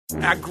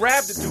I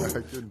grab the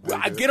dude.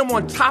 I get him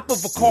on top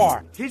of a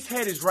car. His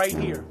head is right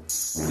here.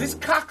 This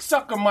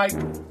cocksucker Mike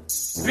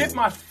bit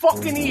my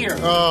fucking ear.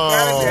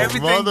 Oh,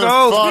 everything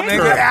goes,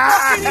 nigga.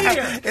 Fucking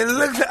ear. It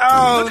looks.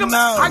 Oh Look,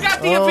 no! I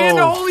got the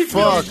Evander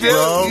Holyfield. Fuck,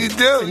 bro. You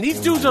do. And these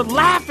dudes are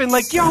laughing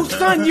like, "Yo,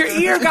 son, your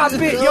ear got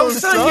bit. Yo,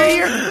 son, your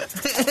ear."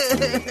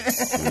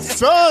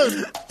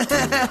 Son!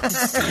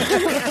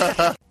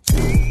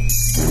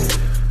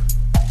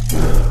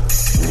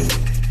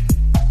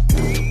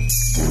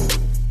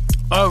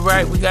 All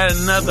right, we got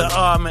another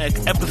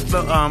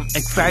episode,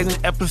 exciting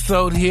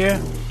episode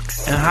here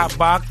in Hot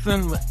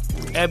Boxing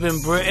with Evan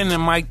Britton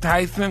and Mike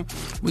Tyson.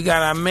 We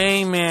got our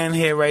main man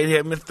here, right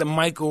here, Mr.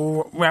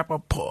 Michael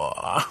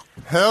Rapaport.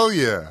 Hell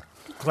yeah.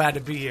 Glad to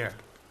be here.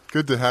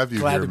 Good to have you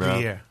Glad here, to man.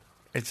 be here.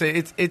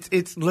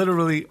 It's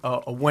literally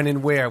a when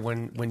and where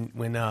when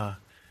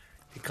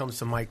it comes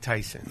to Mike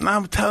Tyson.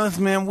 Now tell us,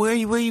 man, where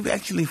you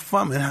actually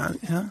from and how?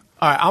 Huh?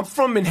 All right, I'm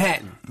from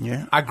Manhattan.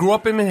 Yeah. I grew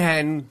up in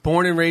Manhattan,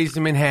 born and raised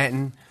in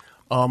Manhattan,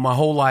 my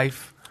whole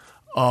life.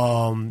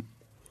 Grew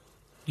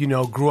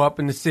up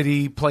in the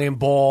city playing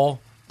ball.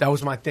 That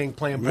was my thing,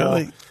 playing ball.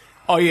 Really?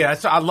 Oh yeah,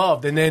 that's what I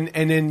loved. And then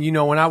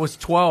when I was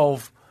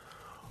 12,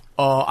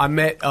 I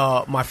met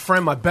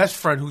my best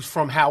friend who's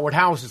from Howard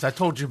Houses. I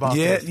told you about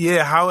this.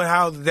 Yeah, Howard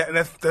Houses.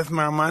 That's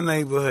my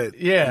neighborhood.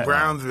 Yeah.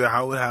 Brownsville,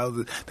 Howard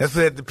Houses. That's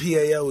where at the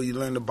PAO where you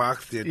learn to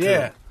box there, too.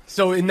 Yeah.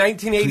 So in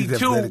 1982,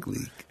 Athletic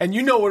League. and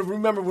you know what I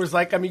remember was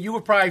like, I mean, you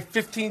were probably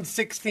 15,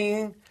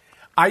 16.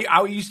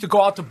 I used to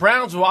go out to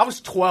Brownsville. I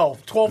was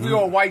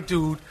 12-year-old white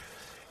dude,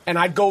 and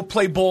I'd go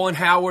play ball in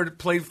Howard,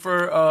 played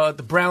for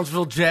the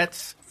Brownsville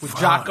Jets with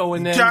Jocko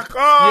and them. Jocko!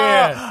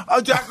 Yeah.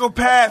 Oh, Jocko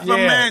Pass, my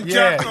man,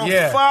 Jocko.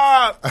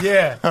 Fuck!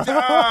 Yeah.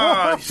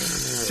 Oh,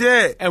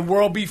 shit. And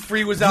World Be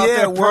Free was out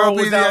there. World Pearl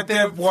Be was out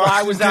there.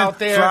 Fly was out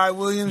there. Fly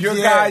Williams, Your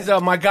guys,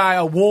 my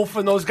guy Wolf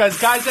and those guys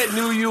that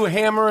knew you,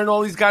 Hammer and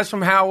all these guys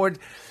from Howard.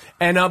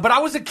 And but I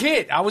was a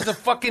kid. I was a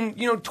fucking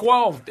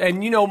 12,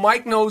 and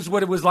Mike knows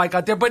what it was like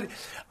out there. But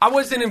I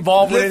wasn't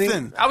involved with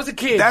anything. I was a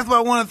kid. That's what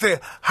I want to say.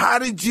 How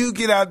did you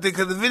get out there?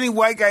 Because if any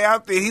white guy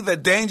out there, he's a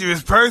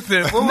dangerous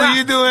person. What were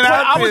you doing out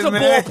there, I was a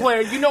man? ball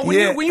player.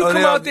 When you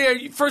come out there,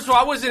 first of all,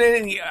 I wasn't in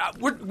any.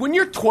 When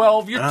you're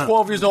 12, you're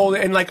 12 years old,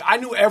 and like I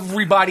knew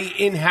everybody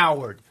in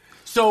Howard.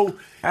 So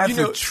that's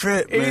a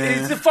trip,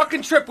 man. It's a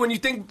fucking trip when you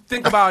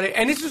think about it.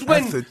 And this is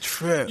when that's a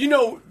trip.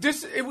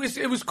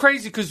 It was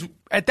crazy because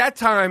at that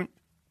time,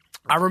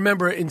 I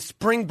remember in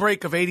spring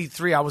break of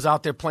 '83, I was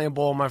out there playing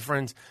ball with my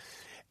friends,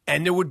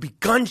 and there would be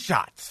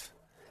gunshots,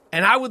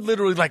 and I would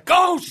literally like,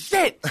 oh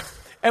shit.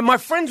 And my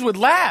friends would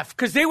laugh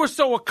because they were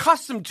so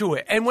accustomed to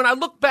it. And when I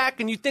look back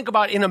and you think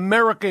about in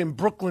America, in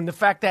Brooklyn, the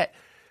fact that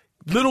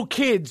little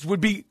kids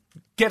would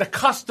get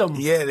accustomed.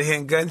 Yeah, they're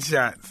hearing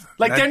gunshots.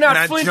 Like they're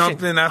not flinching.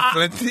 Jumping, not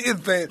flinching.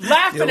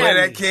 Laughing at where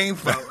me. that came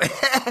from.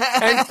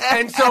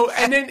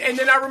 and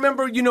then I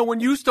remember, when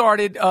you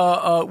started,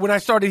 when I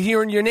started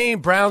hearing your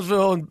name,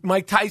 Brownsville, and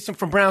Mike Tyson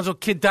from Brownsville,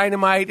 Kid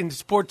Dynamite, and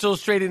Sports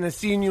Illustrated, and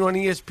seeing you on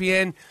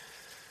ESPN.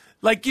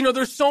 Like,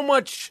 there's so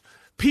much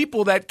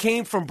people that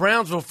came from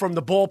Brownsville, from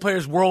the ball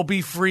players, World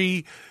Be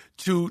Free,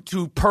 to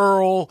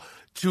Pearl,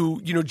 to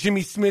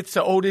Jimmy Smith,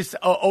 to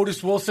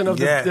Otis Wilson of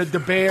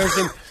the Bears,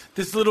 and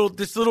this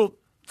little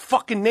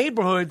fucking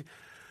neighborhood,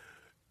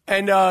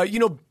 and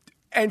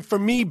and for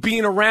me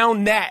being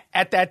around that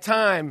at that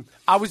time,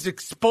 I was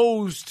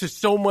exposed to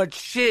so much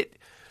shit,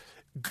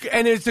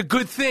 and it's a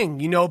good thing,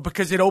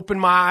 because it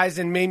opened my eyes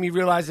and made me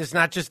realize it's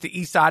not just the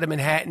east side of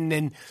Manhattan.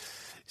 And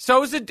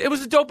so it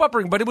was a dope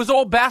upbringing, but it was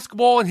all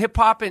basketball and hip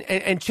hop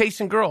and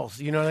chasing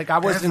girls. Like I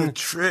wasn't.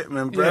 That's a trip,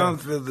 man.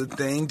 Brownsville's a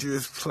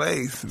dangerous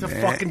place. It's a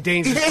fucking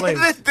dangerous place.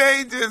 It's a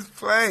dangerous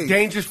place.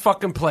 Dangerous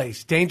fucking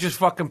place. Dangerous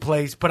fucking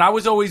place. But I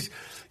was always,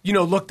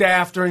 looked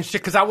after and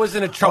shit because I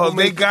wasn't a troublemaker.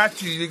 Oh, they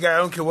got you. I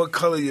don't care what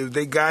color you.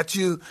 They got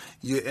you.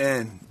 You're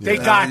in. They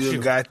got you.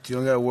 You got you.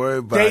 Don't got to worry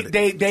about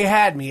it. They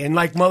had me, and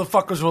like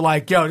motherfuckers were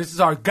like, "Yo, this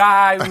is our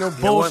guy."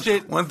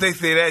 Bullshit. Once they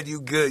say that,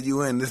 you good.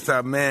 You in. This is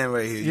our man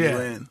right here. Yeah. You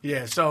in.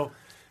 Yeah. So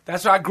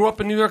that's why I grew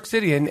up in New York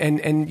City, and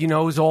it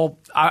was all.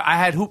 I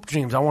had hoop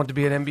dreams. I wanted to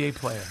be an NBA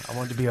player. I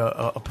wanted to be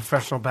a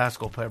professional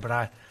basketball player,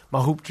 but my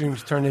hoop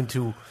dreams turned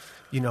into,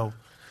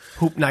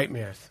 hoop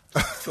nightmares.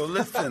 So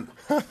listen.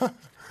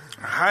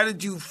 How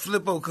did you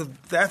flip over? Because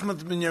that must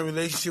have been your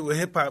relationship with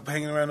hip hop,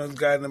 hanging around those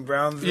guys in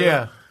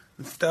Brownsville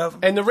and stuff.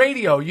 And the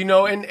radio,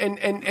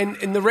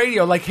 and the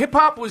radio, like hip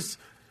hop was,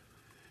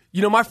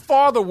 my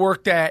father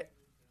worked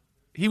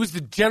he was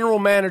the general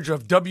manager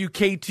of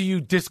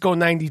WKTU Disco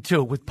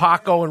 92 with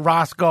Paco and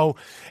Roscoe,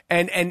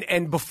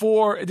 and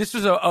before this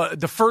was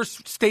the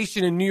first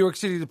station in New York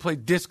City to play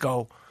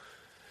disco,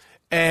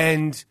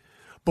 and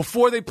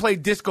before they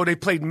played disco, they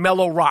played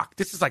mellow rock.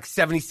 This is like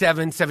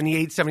 77,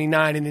 78,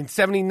 79. And in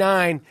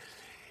 79,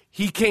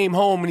 he came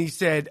home and he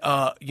said,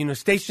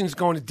 station's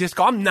going to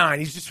disco. I'm 9.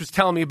 He just was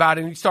telling me about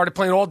it. And he started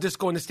playing all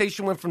disco. And the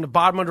station went from the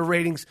bottom of the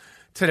ratings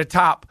to the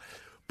top.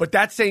 But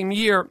that same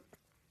year,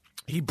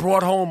 he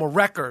brought home a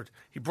record.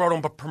 He brought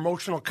home a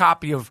promotional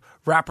copy of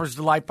Rapper's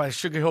Delight by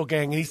Sugar Hill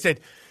Gang. And he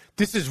said,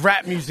 this is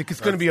rap music. It's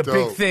going to be a That's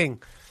big dope.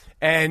 thing.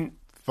 And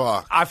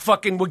Fuck. I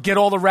fucking would get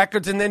all the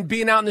records, and then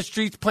being out in the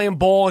streets playing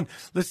ball and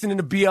listening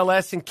to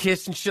BLS and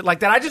Kiss and shit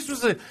like that. I just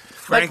was a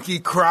Frankie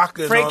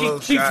Crocker, and all Frankie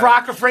those Chief guys.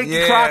 Rocker, Frankie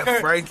Yeah, Crocker,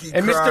 Frankie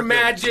and Mr. Crocker.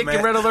 Magic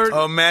and Red Alert.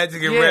 Oh,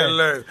 Magic and Yeah. Red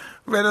Alert.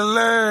 Red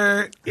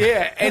Alert.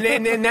 Yeah,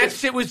 and that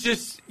shit was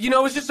just,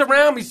 it was just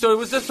around me. So it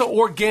was just an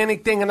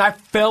organic thing, and I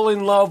fell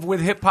in love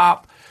with hip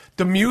hop,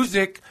 the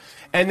music,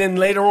 and then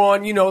later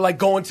on, like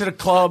going to the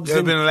clubs. You ever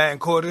and been in Latin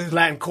Quarters?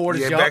 Latin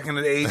Quarters, Yeah, yup. back in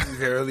the 80s,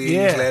 early 80s,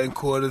 Yeah. Latin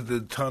Quarters, the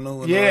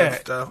tunnel and all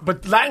that stuff.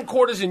 But Latin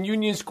Quarters and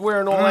Union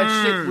Square and all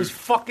that shit was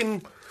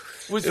fucking.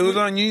 It was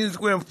on Union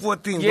Square in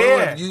 14.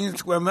 Yeah. Union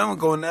Square, I remember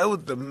going, that was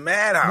the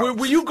madhouse.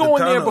 Were you going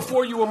The there tunnel.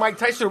 before you were Mike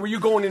Tyson, or were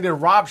you going in there to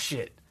rob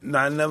shit? No,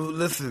 I never.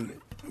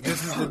 Listen,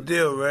 this is the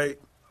deal, right?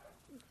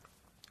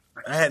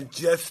 I had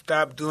just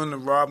stopped doing the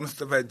robbing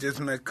stuff. I had just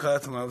met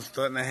Cuss when I was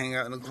starting to hang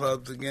out in the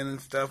clubs again and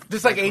stuff.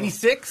 This like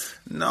 86?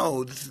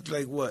 No, this is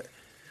like what?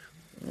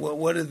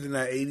 What is it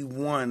now?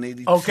 81,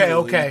 82,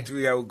 Okay.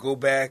 83. I would go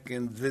back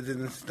and visit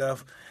and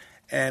stuff.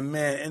 And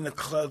man, in the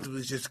clubs it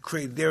was just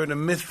crazy. They were the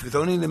misfits.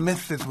 Only the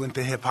misfits went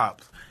to hip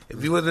hop.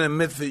 If you wasn't a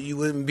misfit, you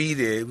wouldn't be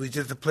there. It was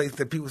just a place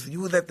that people said, you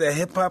was at that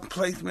hip hop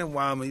place, man?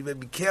 Wow, man, you better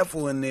be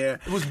careful in there.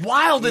 It was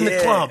wild in the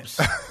Yeah. clubs.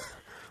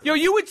 Yo,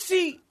 you would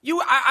see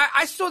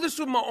I saw this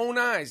with my own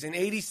eyes in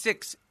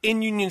 '86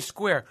 in Union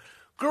Square.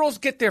 Girls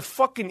get their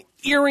fucking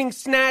earrings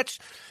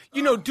snatched.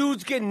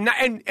 Dudes getting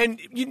and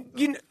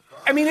you.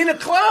 I mean, in a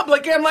club,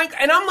 I'm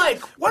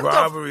like, what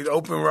Robberies,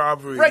 open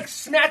robberies. Like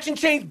snatching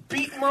chains,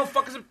 beating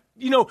motherfuckers,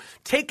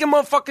 taking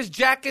motherfuckers'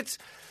 jackets,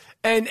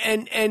 and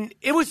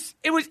it was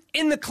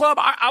in the club.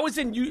 I was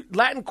in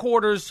Latin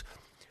Quarters.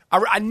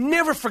 I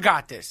never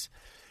forgot this.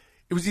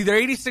 It was either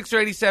 86 or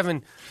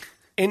 87.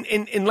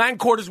 In Latin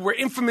Quarters, where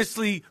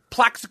infamously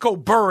Plaxico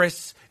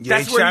Burress, Yeah,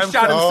 that's where he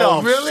shot himself.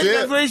 Oh, Really? shit.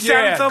 That's where he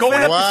shot himself going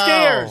at? up the Wow.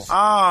 stairs.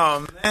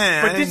 Oh,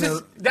 man. But I this didn't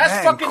is- know- that's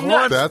Latin fucking Quarters.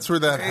 nuts. That's where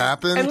that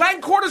happened? And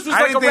Latin Quarters was I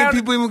like didn't think around.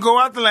 people even go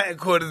out to Latin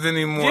Quarters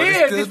anymore. They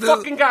Yeah, still this do.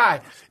 fucking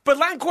guy. But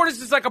Latin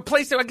Quarters is like a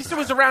place that I guess it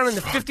was around in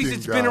the 50s.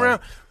 It's been guy.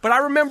 around. But I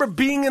remember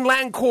being in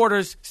Latin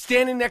Quarters,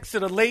 standing next to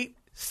the late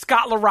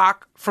Scott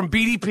LaRock from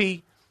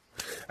BDP.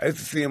 I used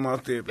to see him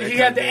out there. back He in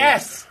had the the day.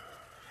 S.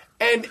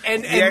 And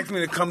He asked me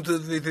to come to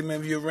the video.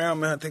 Man, if you're around,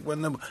 man, I'll take my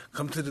number.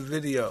 Come to the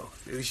video.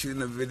 They were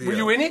shooting a video. Were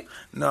you in it?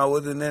 No, I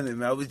wasn't in it,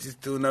 man. I was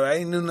just doing I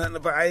ain't knew nothing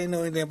about. I didn't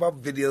know anything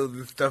about videos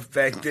and stuff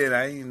back then.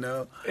 I didn't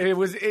know. It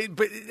was,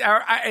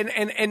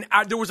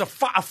 there was a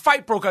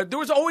fight broke out. There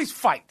was always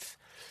fights,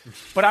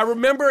 but I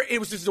remember it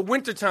was just the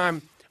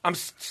wintertime.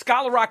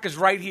 Scholar Rock is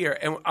right here,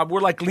 and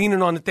we're like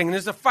leaning on the thing. And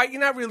there's a fight. You're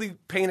not really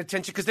paying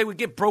attention because they would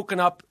get broken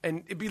up,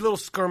 and it'd be little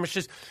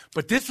skirmishes.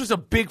 But this was a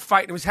big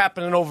fight, and it was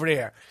happening over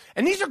there.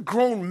 And these are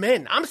grown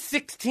men. I'm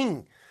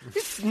 16.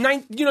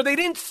 They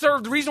didn't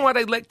serve. The reason why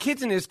they let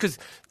kids in is because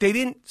they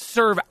didn't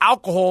serve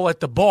alcohol at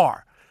the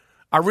bar.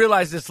 I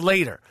realized this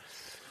later.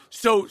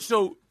 So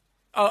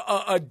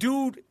a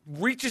dude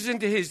reaches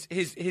into his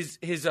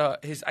I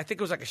think it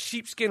was like a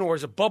sheepskin or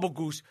as a bubble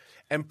goose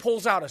and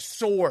pulls out a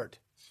sword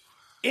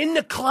in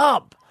the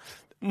club.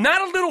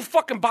 Not a little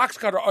fucking box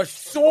cutter, a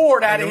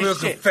sword out Like of a real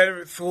his shit.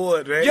 Confederate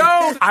sword, right? Yo,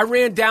 I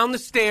ran down the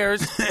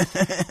stairs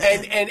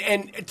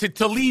and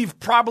to leave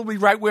probably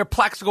right where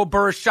Plaxico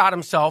Burress shot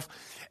himself,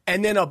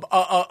 and then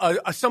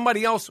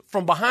somebody else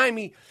from behind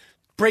me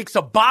breaks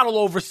a bottle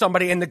over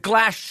somebody, and the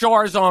glass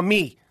shards on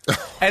me.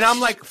 And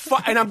I'm like,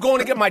 and I'm going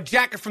to get my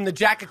jacket from the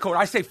jacket coat.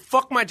 I say,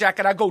 fuck my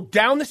jacket. I go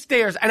down the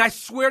stairs, and I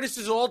swear this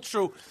is all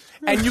true.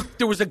 And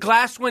there was a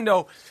glass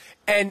window,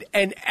 and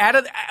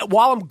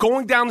while I'm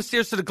going down the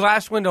stairs to the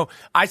glass window,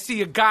 I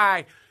see a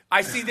guy.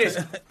 I see this.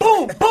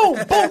 Boom, boom,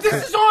 boom.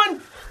 This is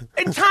on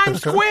in Times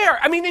Square.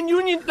 I mean, in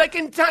Union, like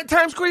in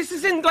Times Square. This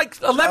is in like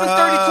 11:30,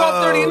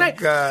 12:30 at night.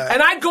 God.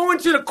 And I go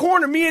into the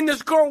corner. Me and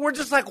this girl, we're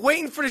just like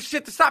waiting for the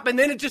shit to stop. And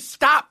then it just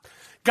stopped.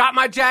 Got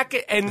my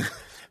jacket, and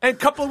a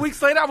couple of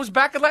weeks later, I was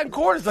back at Latin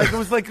Quarters.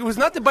 It was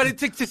nothing. But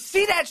to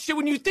see that shit,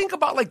 when you think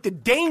about like the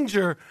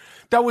danger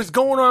that was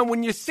going on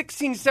when you're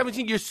 16,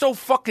 17, you're so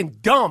fucking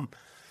dumb.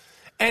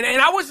 And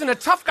I wasn't a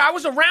tough guy. I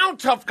was around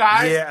tough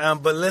guys. Yeah,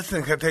 but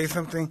listen, can I tell you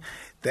something?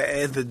 That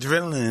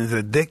adrenaline is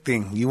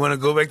addicting. You want to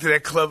go back to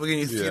that club again,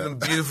 you see them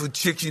beautiful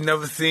chicks you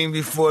never seen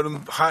before,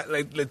 them hot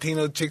like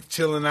Latino chicks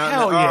chilling out.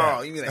 Hell yeah.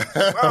 Oh, you be like,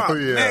 oh,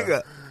 yeah.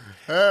 nigga.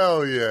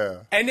 Hell yeah.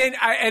 And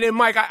then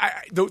Mike,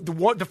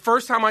 the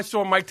first time I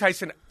saw Mike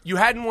Tyson, you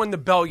hadn't won the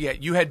belt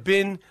yet. You had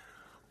been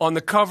on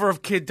the cover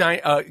of Kid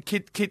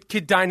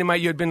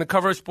Dynamite. You had been the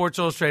cover of Sports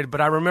Illustrated.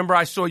 But I remember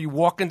I saw you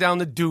walking down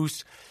the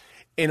Deuce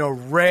in a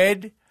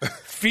red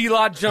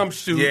Fila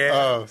jumpsuit. Yeah.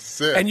 Oh,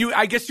 sick. And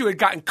I guess you had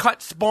gotten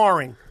cut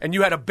sparring, and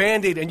you had a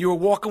Band-Aid, and you were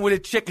walking with a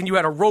chick, and you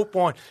had a rope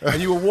on,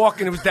 and you were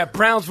walking. It was that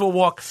Brownsville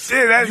walk.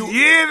 Shit, that's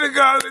years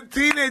ago. I was a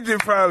teenager,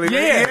 probably.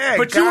 Yeah,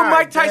 but you were God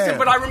Mike Tyson. damn.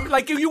 But I remember,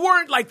 like, you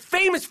weren't like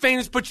famous,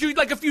 but you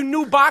like if you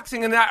knew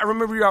boxing, and I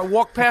remember I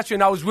walked past you,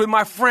 and I was with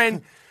my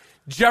friend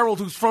Gerald,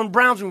 who's from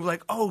Brownsville, was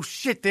like, "Oh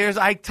shit, there's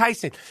Ike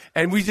Tyson,"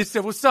 and we just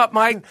said, "What's up,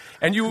 Mike?"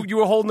 And you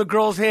were holding the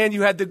girl's hand,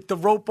 you had the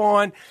rope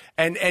on,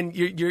 and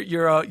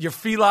your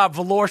Fila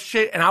velour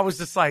shit, and I was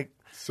just like.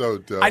 So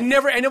dope. And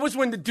it was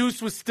when the Deuce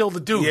was still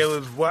the Deuce. Yeah,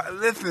 it was.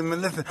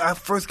 Listen. I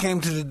first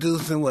came to the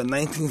Deuce in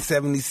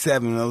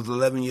 1977. I was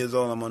 11 years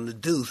old. I'm on the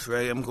Deuce,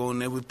 right? I'm going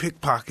there with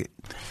Pickpocket,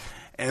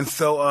 and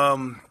so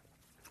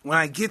when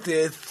I get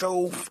there, it's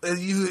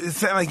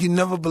sounds like you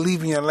never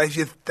believe in your life.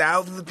 There's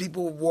thousands of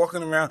people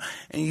walking around,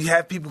 and you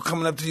have people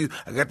coming up to you.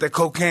 I got that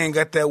cocaine,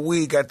 got that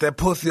weed, got that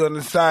pussy on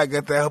the side,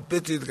 got that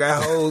bitches,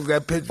 got hoes,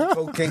 got pictures of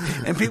cocaine,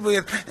 and people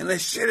and the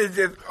shit is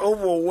just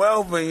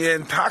overwhelming. You're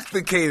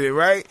intoxicated,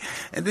 right?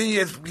 And then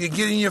you're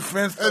getting your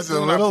friends as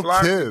a little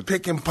kid,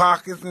 picking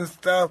pockets and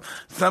stuff.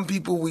 Some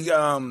people we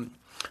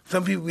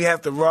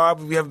have to rob.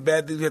 If we have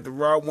bad things, we have to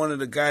rob one of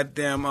the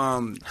goddamn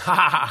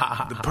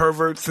the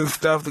perverts and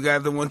stuff. The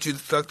guys that want you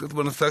to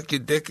want to suck your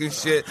dick and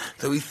shit.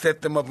 So we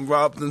set them up and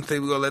rob them. Say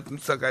we're gonna let them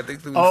suck our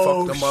dick. So we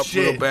fucked them up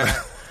real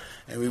bad,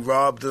 and we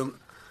robbed them.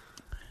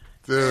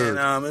 Dude,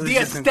 and, the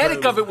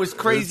aesthetic of it was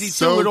crazy it's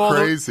too. so with all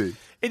crazy.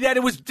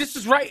 This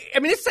is right. I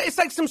mean, it's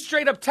like some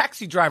straight up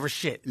Taxi Driver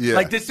shit. Yeah,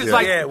 like this is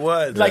like it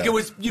was. Like it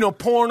was,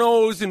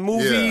 pornos and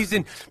movies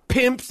and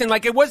pimps and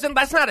like it wasn't.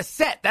 That's not a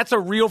set. That's a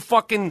real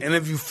fucking. And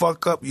if you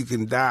fuck up, you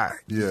can die.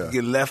 Yeah, you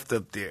get left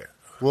up there.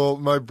 Well,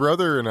 my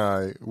brother and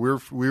I, we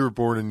were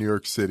born in New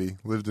York City,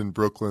 lived in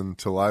Brooklyn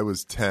till I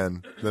was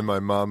 10. Then my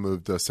mom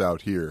moved us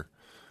out here.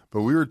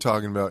 But we were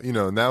talking about,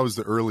 and that was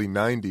the early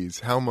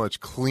 90s, how much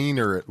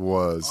cleaner it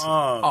was.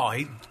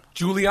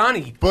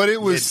 Giuliani. But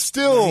it was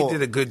still he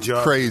did a good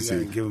job.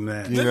 Crazy. Give him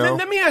that.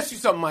 Let me ask you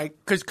something, Mike,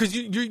 because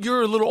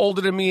you're a little older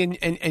than me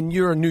and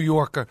you're a New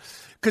Yorker.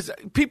 Because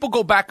people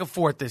go back and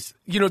forth this.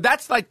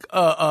 That's like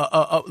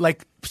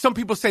some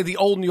people say the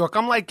old New York.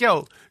 I'm like,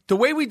 yo, the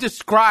way we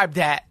describe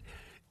that,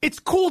 it's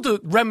cool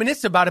to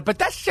reminisce about it, but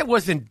that shit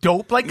wasn't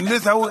dope. Like,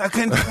 listen, I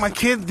couldn't take my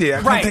kid there.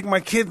 I couldn't take my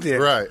kid there.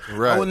 Right.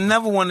 I would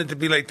never want it to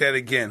be like that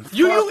again.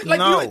 You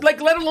let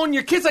alone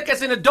your kids. Like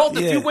as an adult,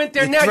 if you went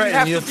there now, you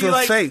have to feel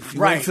be safe.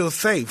 You wouldn't feel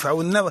safe. I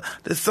would never.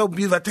 It's so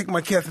beautiful. I take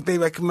my kids. I said,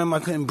 baby, I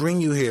couldn't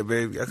bring you here,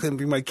 baby. I couldn't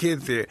bring my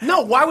kids here.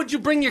 No, why would you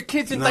bring your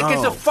kids in? Like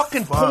it's a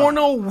fucking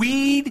porno,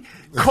 weed,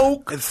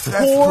 coke,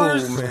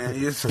 whores, cool, man.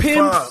 It's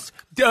pimps.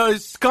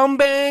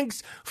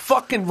 Scumbags,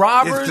 fucking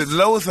robbers. It's the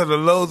lowest of the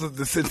lows of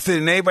the city.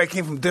 And everybody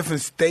came from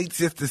different states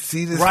just to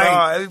see this.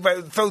 Right.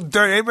 Everybody was so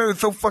dirty. Everybody was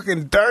so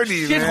fucking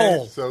dirty,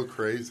 Shithole. So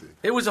crazy.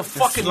 It was a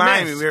fucking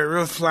slimy. mess. We were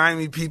real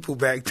slimy people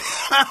back then.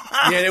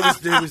 Yeah, it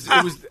was real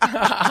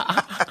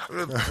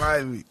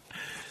slimy.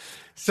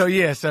 So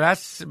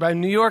that's but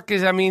New York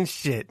is. I mean,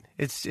 shit.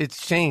 It's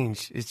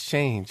changed. It's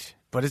changed.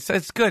 But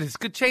it's good. It's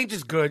good. Change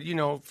is good.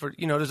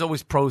 There's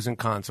always pros and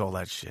cons. All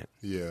that shit.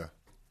 Yeah.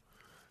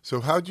 So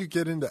how'd you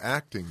get into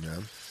acting,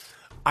 man?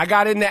 I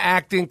got into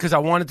acting because I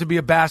wanted to be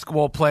a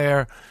basketball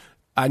player.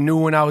 I knew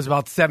when I was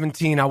about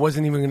 17 I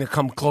wasn't even going to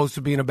come close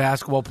to being a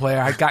basketball player.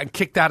 I'd gotten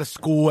kicked out of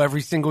school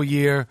every single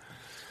year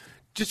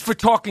just for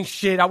talking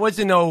shit. I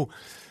wasn't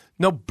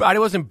I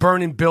wasn't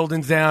burning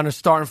buildings down or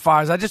starting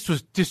fires. I just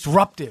was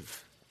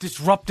disruptive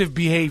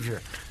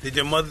behavior. Did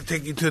your mother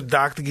take you to the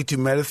doctor, get you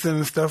medicine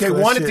and stuff? They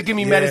wanted to give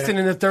me medicine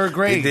in the third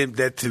grade. They did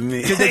that to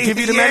me. Did they give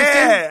you the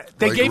medicine?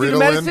 They gave you the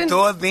medicine?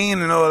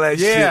 Dorthine and all that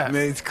shit,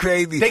 man. It's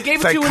crazy. They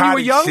gave it to you when you were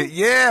young? Shit.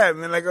 Yeah,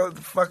 man, like I was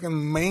a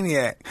fucking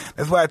maniac.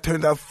 That's why I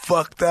turned out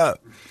fucked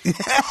up.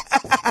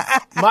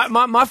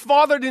 my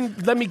father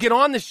didn't let me get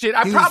on this shit.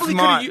 I probably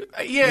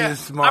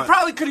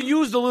could have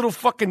used a little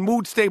fucking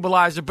mood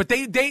stabilizer, but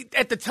they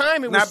at the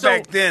time it was not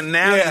back then.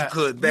 Now you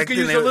could. Back you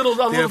could then use a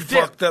little dip.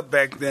 Fucked up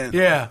back then.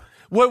 Yeah.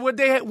 What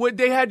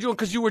they had you on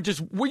because you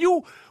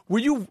were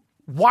you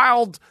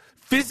wild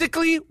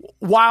physically,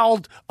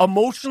 wild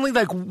emotionally?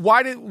 Like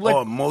why did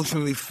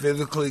emotionally,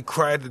 physically,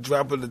 cried the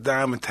drop of the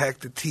dime,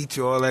 attacked the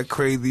teacher, all that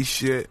crazy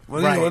shit.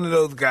 One of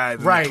those guys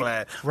in the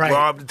class. Right.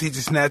 Rob the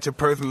teacher, snatch a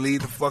purse and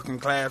leave the fucking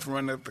class,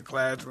 run up the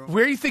classroom.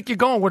 Where do you think you're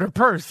going with her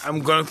purse?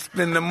 I'm going to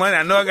spend the money.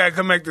 I know I got to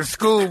come back to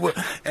school,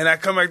 and I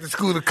come back to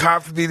school, the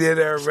cops be there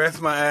to arrest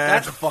my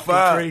ass. That's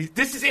fucking crazy.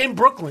 This is in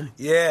Brooklyn.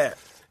 Yeah.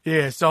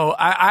 Yeah, so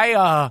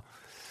I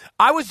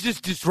was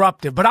just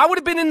disruptive, but I would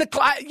have been in the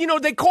class.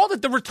 They called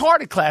it the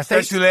retarded class.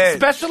 Special ed.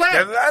 Special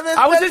ed.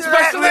 I was in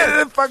special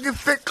ed. Fucking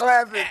sick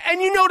class. And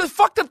the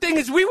fucked up thing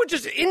is we were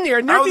just in there.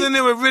 And I was in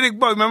there with Riddick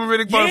Boy. Remember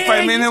Riddick Boy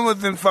fight? Me and him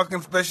was in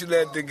fucking special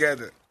ed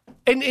together.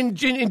 In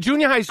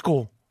junior high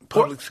school?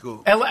 Public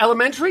school.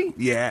 Elementary?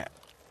 Yeah.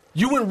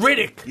 You and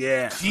Riddick?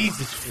 Yeah.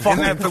 Jesus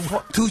fucking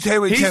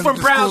Christ. He's from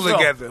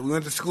Brownsville. We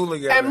went to school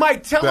together. And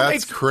Mike,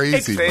 That's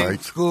crazy,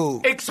 Mike.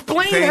 School.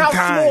 Explain how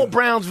small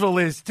Brownsville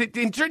is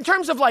in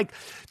terms of like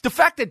the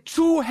fact that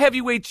two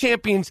heavyweight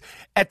champions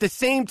at the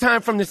same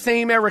time from the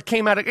same era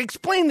came out.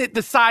 Explain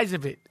the size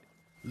of it.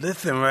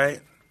 Listen, right?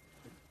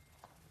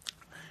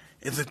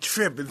 It's a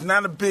trip. It's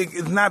not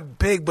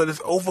big, but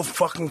it's over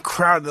fucking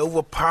crowded,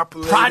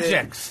 overpopulated.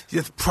 Projects.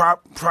 Just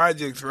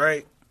projects,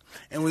 right?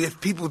 And we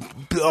have people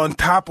on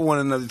top of one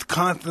another, it's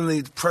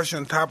constantly pressure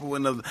on top of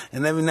one another,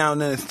 and every now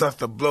and then it starts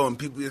to blow, and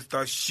people just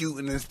start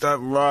shooting and start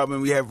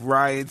robbing. We have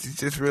riots. It's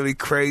just really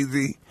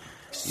crazy.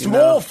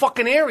 Small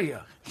fucking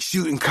area.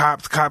 Shooting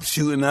cops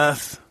shooting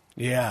us.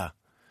 Yeah.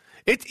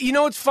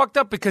 It's fucked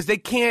up because they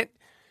can't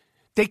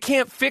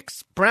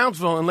fix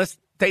Brownsville unless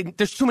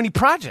there's too many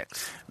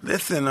projects.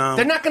 Listen,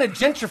 they're not going to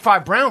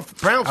gentrify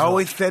Brownsville. I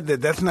always said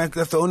that. That's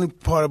the only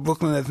part of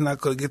Brooklyn that's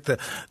not going to get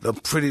the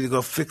pretty to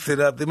go fix it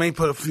up. They may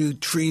put a few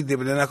trees there,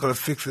 but they're not going to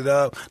fix it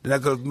up. They're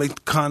not going to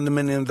make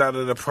condominiums out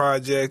of the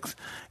projects.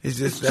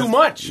 It's too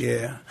much.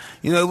 Yeah,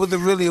 it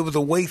was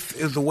a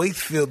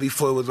waste field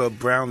before it was a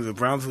Brownsville.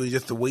 Brownsville was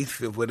just a waste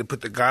field where they put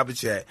the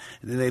garbage at,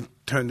 and then they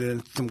turned it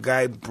in. Some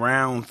guy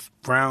Brown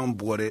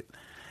bought it.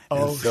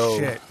 Oh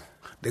shit.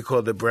 They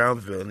called it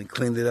Brownsville, and they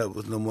cleaned it up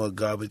with no more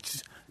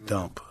garbage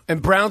dump.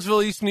 And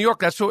Brownsville, East New York,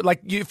 that's what,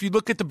 if you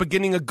look at the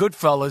beginning of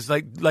Goodfellas,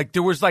 like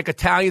there was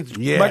Italians.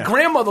 Yeah. My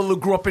grandmother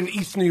grew up in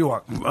East New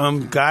York.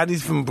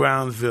 Gotti's from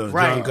Brownsville.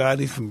 Right. John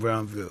Gotti's from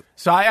Brownsville.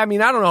 So, I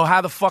don't know how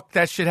the fuck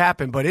that shit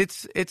happened, but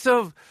it's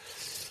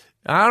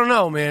I don't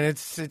know, man.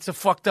 It's a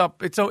fucked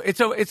up, it's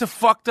a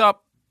fucked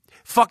up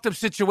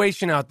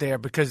situation out there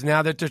because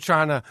now that they're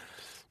trying to,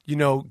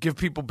 give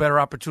people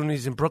better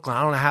opportunities in Brooklyn.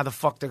 I don't know how the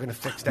fuck they're going to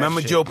fix that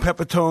Remember shit. Joe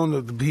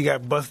Pepitone? He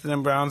got busted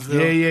in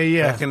Brownsville?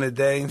 Yeah. Back in the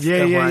day and Yeah,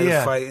 stuff yeah, while he yeah.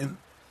 was fighting.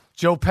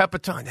 Joe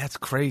Pepitone, that's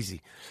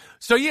crazy.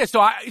 So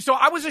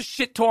I was a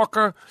shit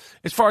talker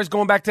as far as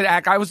going back to the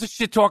act. I was a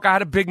shit talker. I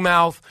had a big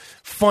mouth,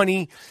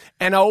 funny,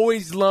 and I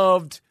always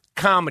loved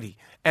comedy.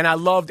 And I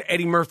loved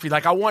Eddie Murphy.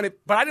 But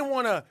I didn't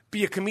want to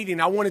be a comedian.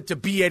 I wanted to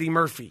be Eddie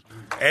Murphy.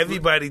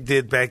 Everybody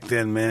did back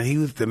then, man. He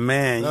was the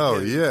man.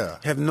 Yeah.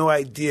 Have no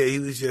idea. He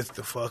was just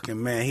the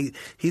fucking man.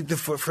 He's the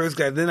first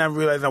guy. Then I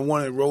realized I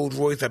wanted Rolls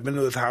Royce. I've been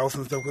to his house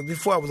and stuff. Because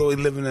before I was always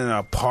living in an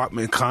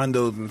apartment,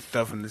 condos and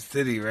stuff in the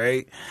city,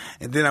 right?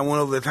 And then I went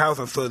over to his house.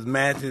 I saw his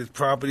mansion, his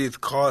property, his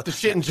car. The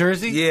shit in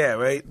Jersey? Yeah,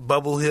 right?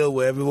 Bubble Hill,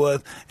 wherever it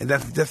was. And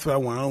that's what I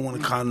want. I don't want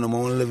a condo. I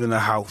want to live in a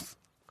house.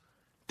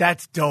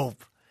 That's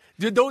dope.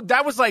 Dude,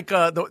 that was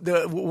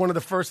the one of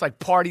the first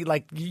party,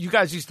 you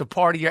guys used to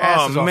party your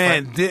asses off. Oh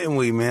man, right? didn't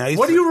we, man?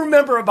 What do you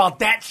remember about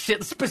that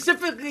shit,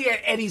 specifically at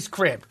Eddie's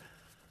crib?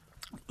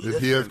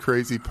 Did he have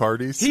crazy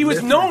parties? He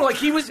was known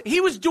he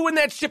was doing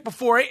that shit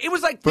before. It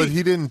was but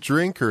he didn't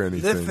drink or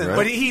anything, right?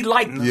 But he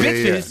liked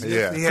bitches,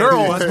 yeah.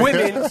 girls,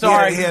 women.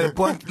 Sorry, he had a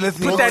bunch.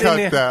 Listen, put that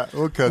in there.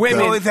 We'll cut Women.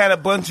 that. I always had a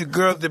bunch of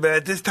girls there, but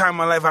at this time in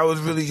my life, I was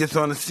really just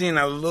on the scene.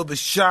 I was a little bit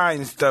shy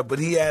and stuff, but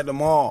he had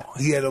them all.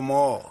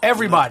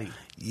 Everybody.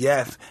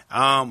 Yes.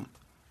 I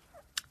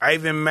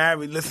even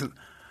married. Listen,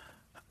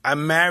 I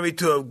married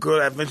to a girl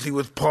that eventually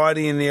was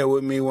partying there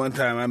with me one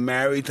time. I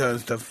married her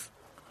and stuff.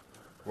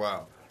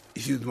 Wow.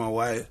 She was my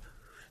wife.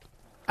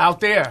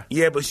 Out there.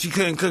 Yeah, but she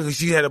couldn't cook because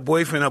she had a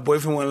boyfriend. Her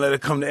boyfriend wouldn't let her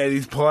come to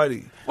Eddie's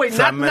party. Wait,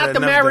 So I not met the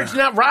another marriage, guy.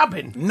 not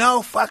Robin.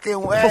 No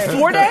fucking way.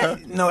 Before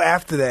that? No,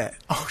 after that.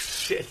 Oh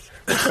shit.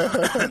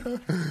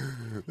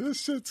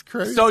 This shit's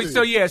crazy. But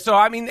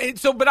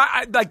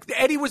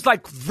Eddie was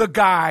the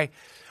guy.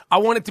 I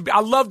wanted to be.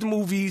 I loved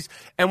movies,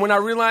 and when I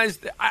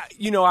realized,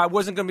 I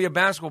wasn't going to be a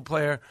basketball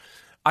player,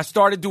 I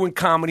started doing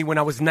comedy when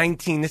I was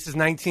 19. This is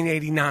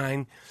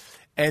 1989,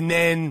 and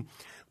then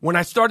when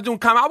I started doing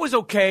comedy, I was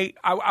okay.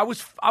 I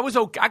was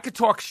okay. I could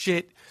talk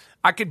shit.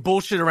 I could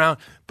bullshit around.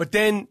 But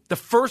then the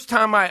first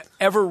time I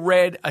ever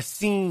read a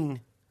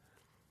scene,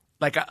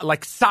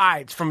 like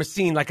sides from a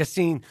scene,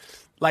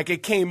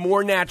 it came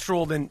more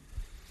natural than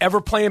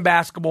ever playing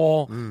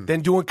basketball,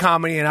 than doing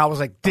comedy, and I was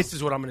like, this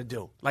is what I'm going to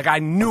do. I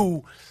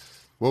knew.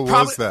 What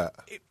was that?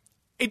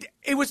 It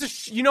was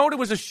it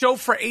was a show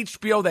for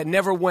HBO that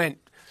never went,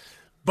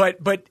 but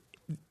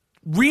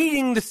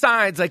reading the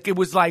sides, it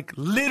was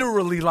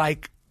literally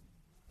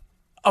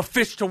a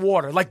fish to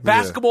water.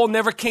 Basketball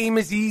never came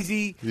as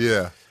easy.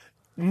 Yeah.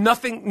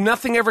 Nothing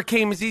ever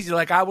came as easy.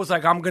 I was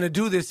I'm going to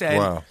do this, and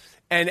wow.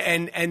 and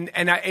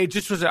it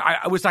just was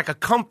I was like a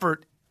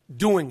comfort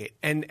doing it,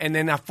 and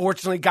then I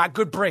fortunately got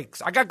good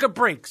breaks. I got good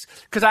breaks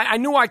because I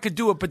knew I could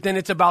do it, but then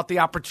it's about the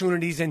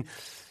opportunities and.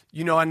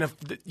 And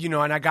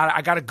I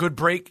got a good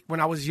break when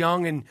I was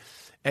young,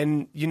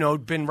 and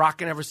been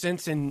rocking ever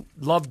since, and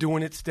love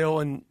doing it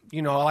still, and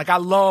I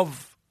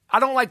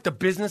don't like the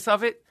business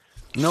of it.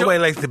 Nobody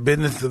likes the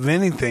business of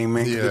anything,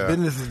 man. 'Cause Yeah. The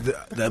business is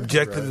the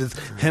objective is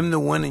him to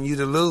win and you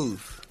to lose.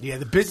 Yeah,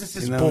 the business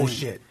is You know what I mean?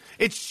 bullshit.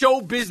 It's show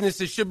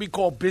business. It should be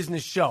called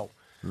business show.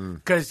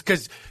 Because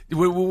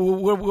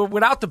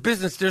without the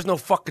business, there's no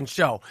fucking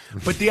show.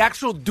 But the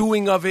actual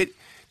doing of it,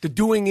 the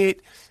doing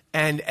it,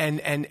 and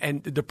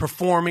the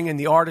performing and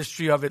the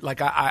artistry of it,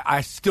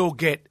 I still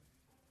get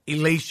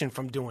elation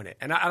from doing it,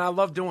 and I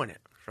love doing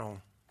it.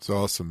 So It's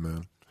awesome,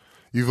 man.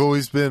 You've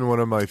always been one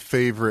of my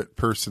favorite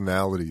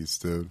personalities,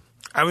 dude.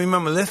 I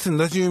remember, listen,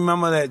 don't you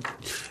remember that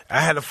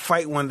I had a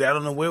fight one day? I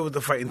don't know where was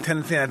the fight, in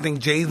Tennessee. I think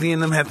Jay-Z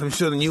and them had some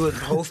shit, and you was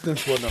hosting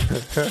for them.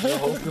 You were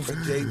hosting for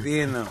Jay-Z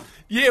and them.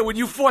 Yeah, when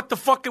you fought the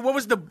fucking, what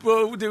was the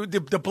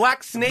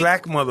black snake?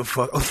 Black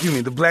motherfucker. Oh, excuse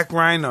me, the Black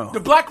Rhino. The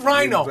Black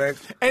Rhino. Yeah,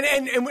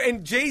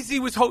 And Jay-Z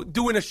was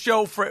doing a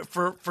show for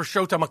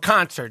Showtime, a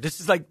concert. This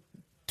is like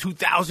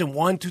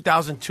 2001,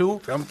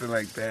 2002. Something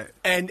like that.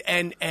 And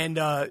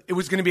it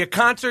was going to be a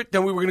concert,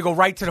 then we were going to go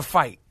right to the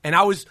fight. And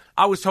I was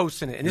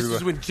hosting it. And this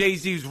is when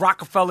Jay-Z was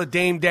Rockefeller,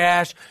 Dame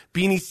Dash,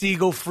 Beanie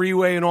Siegel,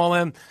 Freeway, and all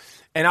them.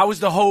 And I was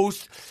the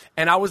host,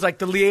 and I was like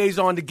the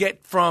liaison to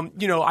get from,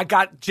 I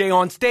got Jay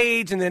on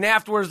stage, and then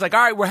afterwards, like,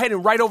 all right, we're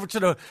heading right over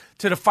to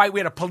the fight.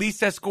 We had a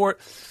police escort.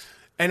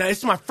 And this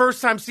is my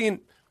first time seeing,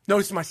 no,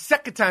 this is my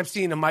second time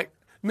seeing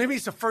maybe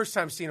it's the first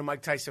time seeing a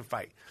Mike Tyson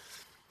fight.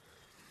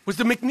 Was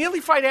the McNeely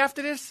fight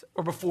after this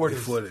or before this?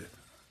 Before this.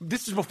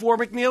 This is before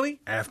McNeely?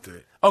 After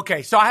it.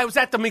 Okay, so I was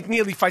at the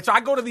McNeely fight. So I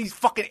go to these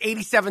fucking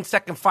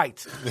 87-second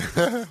fights.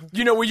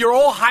 Where you're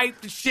all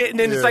hyped and shit, and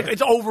then it's like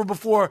it's over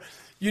before,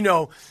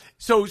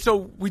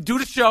 So we do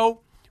the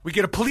show. We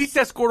get a police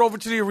escort over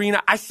to the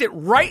arena. I sit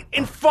right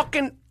in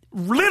fucking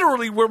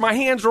literally where my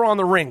hands are on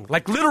the ring.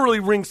 Like literally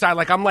ringside.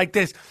 Like I'm like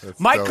this. That's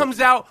Mike dope. comes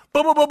out.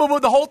 Boom, boom, boom, boom,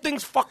 boom. The whole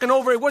thing's fucking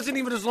over. It wasn't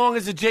even as long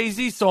as a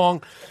Jay-Z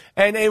song.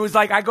 And it was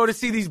like I go to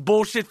see these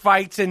bullshit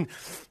fights and,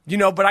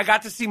 but I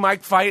got to see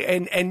Mike fight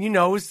and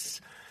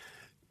it's,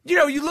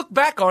 you look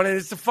back on it,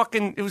 it's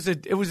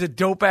it was a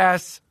dope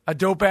ass time,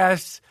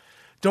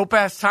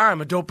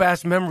 a dope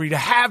ass memory to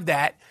have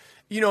that.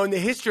 In the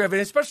history of it,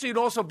 especially it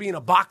also being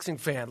a boxing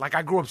fan. Like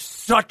I grew up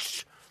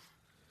such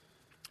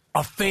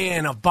a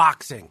fan of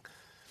boxing,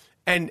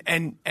 and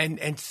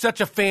such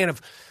a fan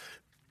of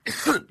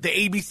the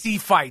ABC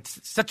fights.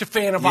 Such a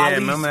fan of Ali. Yeah,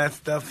 remember that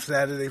stuff,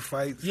 Saturday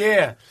fights?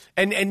 Yeah,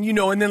 and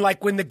then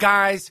like when the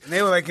guys,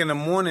 they were like in the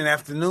morning,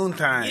 afternoon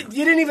time.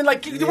 You didn't even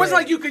like. It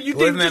wasn't like you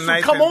didn't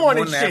just come on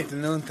and shit.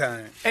 Afternoon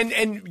time.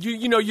 And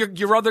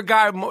your other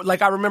guy,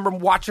 like I remember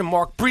watching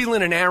Mark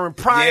Breland and Aaron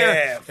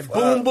Pryor and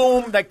Boom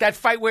Boom, like that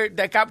fight where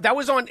that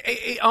was on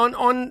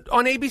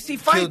ABC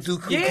Fights.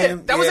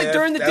 That was like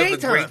during the daytime.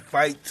 That was a great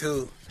fight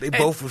too. They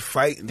both were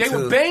fighting. They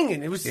were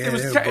banging. It was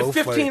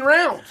 15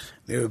 rounds.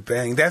 They were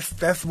banging.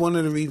 That's one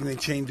of the reasons they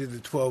changed it to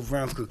 12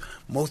 rounds, because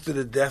most of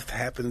the death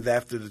happens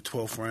after the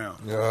 12th round.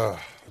 Yeah.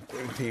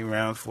 13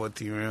 rounds,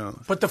 14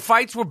 rounds. But the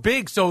fights were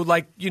big, so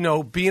like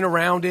being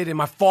around it, and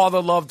my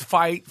father loved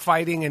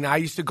fighting, and I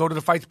used to go to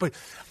the fights. But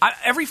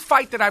every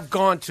fight that I've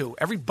gone to,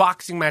 every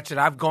boxing match that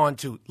I've gone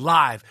to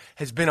live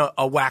has been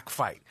a whack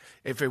fight.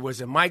 If it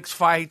was in Mike's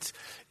fights,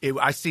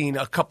 I seen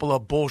a couple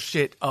of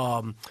bullshit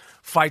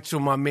fights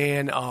with my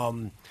man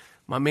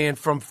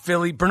from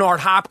Philly, Bernard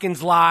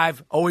Hopkins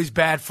live. Always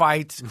bad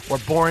fights or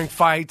boring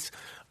fights.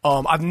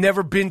 I've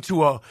never been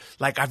to a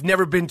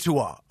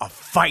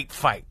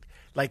fight.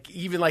 Like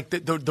even like the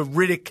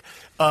Riddick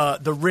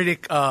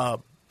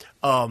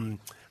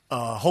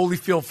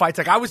Holyfield fights.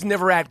 Like I was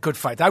never at good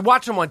fights. I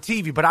watch them on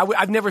TV, but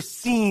I've never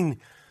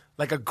seen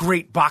like a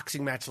great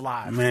boxing match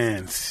live.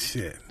 Man,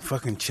 shit.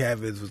 Fucking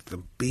Chavez was the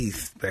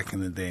beast back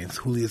in the day. It's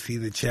Julio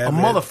Cesar Chavez. A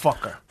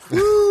motherfucker.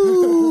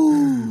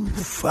 Woo!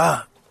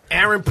 Fuck.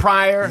 Aaron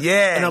Pryor.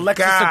 Yeah. And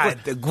Alexis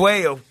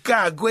Guayo.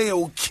 God, Guayo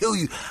will kill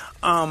you.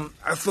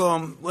 I saw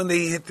him when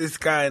they hit this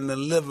guy in the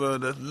liver,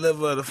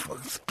 the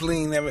fucking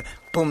spleen,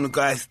 boom, the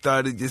guy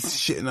started just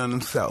shitting on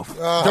himself.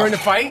 During the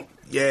fight?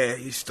 Yeah,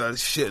 he started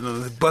shitting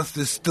on his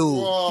busted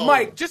stool. Whoa.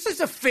 Mike, just as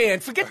a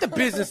fan, forget the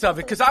business of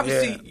it, because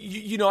obviously,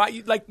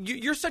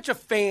 you're such a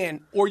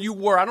fan, or you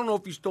were. I don't know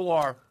if you still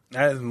are.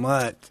 Not as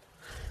much.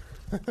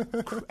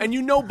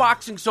 And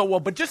boxing so well,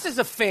 but just as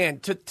a fan,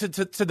 to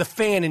the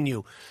fan in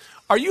you,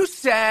 are you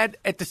sad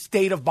at the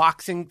state of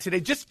boxing today?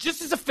 Just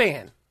as a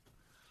fan.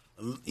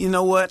 You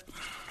know what?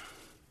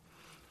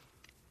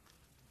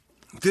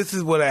 This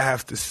is what I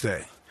have to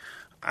say.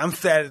 I'm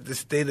sad at the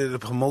state of the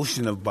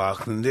promotion of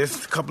boxing.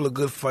 There's a couple of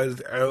good fighters.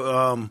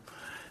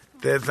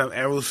 There's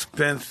Errol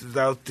Spence is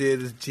out there.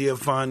 There's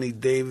Giovanni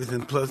Davis,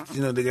 and plus,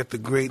 they got the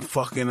great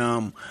fucking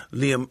Liam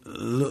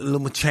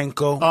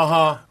Lomachenko.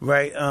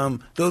 Right?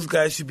 Those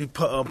guys should be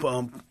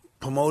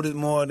promoted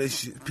more.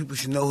 People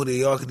should know who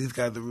they are, because these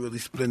guys are really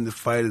splendid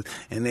fighters,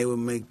 and they would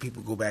make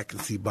people go back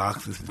and see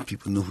boxers if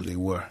people knew who they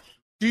were.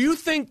 Do you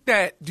think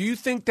that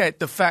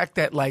the fact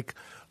that like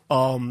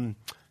the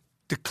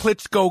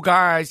Klitschko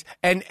guys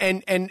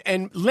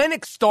and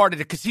Lennox started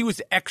it because he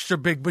was extra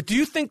big, but do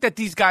you think that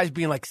these guys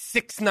being like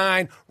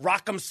 6'9",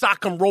 rock'em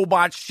sock'em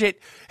robot shit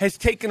has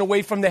taken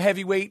away from the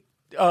heavyweight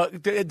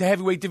the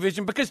heavyweight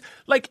division? Because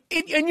like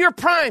in your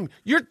prime,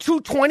 you're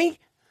 220.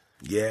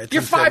 Yeah,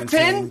 you're 5'10",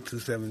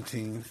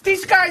 217.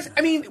 These guys,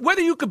 I mean,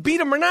 whether you could beat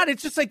them or not,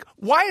 it's just like,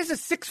 why is a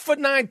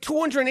 6'9",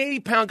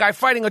 280-pound guy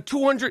fighting a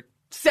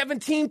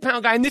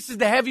 217-pound guy, and this is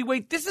the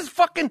heavyweight? This is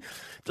fucking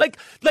like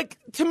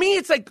to me,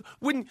 it's like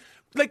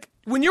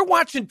when you're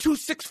watching two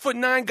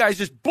 6'9" guys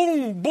just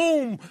boom,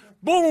 boom,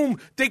 boom,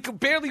 they could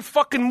barely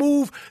fucking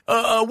move.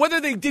 Whether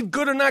they did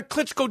good or not,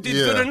 Klitschko did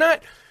good or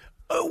not.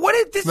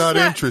 This is not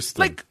interesting.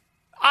 Like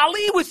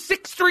Ali was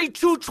 6'3",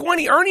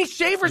 220. Ernie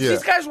Shavers,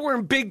 these guys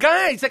weren't big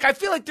guys. Like I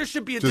feel like there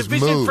should be a just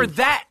division move. for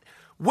that.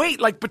 weight,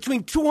 like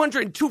between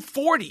 200 and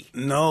 240.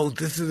 No,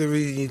 this is the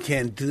reason you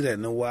can't do that.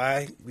 Know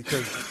why?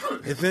 Because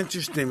it's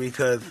interesting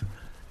because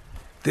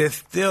there's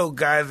still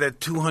guys at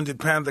 200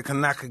 pounds that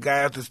can knock a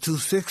guy out that's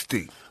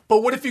 260.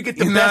 But what if you get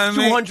the best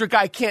 200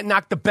 guy can't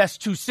knock the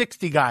best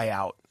 260 guy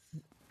out?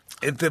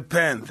 It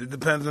depends. It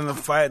depends on the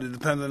fight. It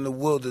depends on the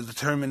will, the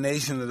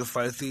determination of the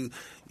fight. See,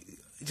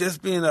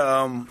 just being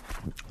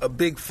a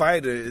big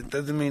fighter, it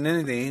doesn't mean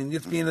anything. And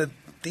just being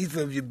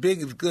if you're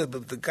big is good,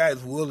 but if the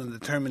guy's will and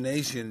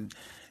determination,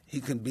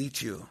 he can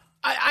beat you.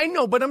 I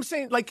know, but I'm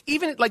saying, like,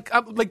 even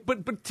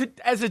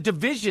as a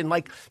division,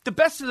 like, the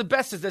best of the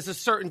best is there's a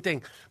certain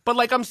thing. But,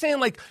 like, I'm saying,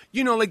 like,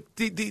 you know, like,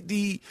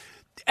 the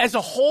as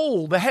a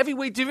whole, the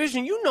heavyweight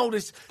division, you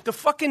notice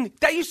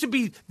that used to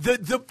be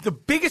the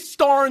biggest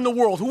star in the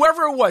world,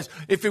 whoever it was.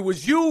 If it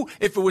was you,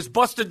 if it was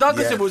Buster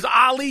Douglas, if it was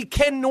Ali,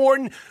 Ken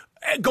Norton,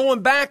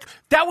 going back,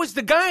 that was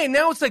the guy. And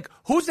now it's like,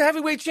 who's the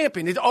heavyweight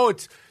champion?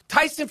 It's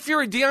Tyson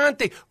Fury,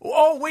 Deontay.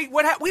 Oh, wait,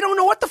 we don't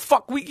know what the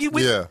fuck.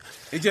 Yeah.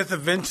 It's just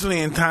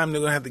eventually in time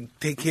they're going to have to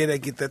take care of that,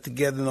 get that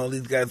together, and all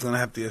these guys are going to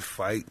have to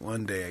fight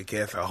one day, I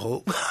guess. I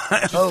hope.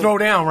 Just throw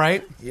down,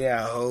 right?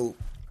 Yeah, I hope.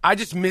 I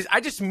miss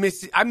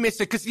it. I miss it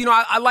because, you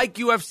know, I like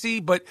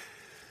UFC, but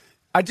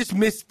I just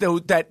miss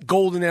that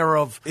golden era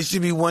of... It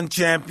should be one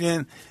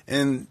champion,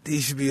 and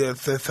he should be...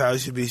 That's how it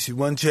should be. It should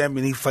be one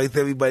champion. He fights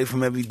everybody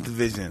from every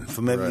division,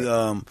 from every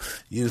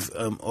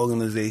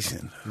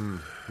organization.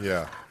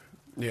 Yeah.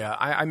 Yeah,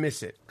 I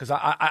miss it because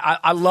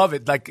I love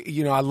it. Like,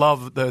 you know, I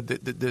love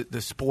the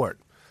sport.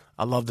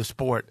 I love the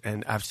sport,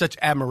 and I have such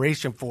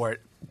admiration for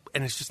it,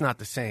 and it's just not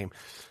the same.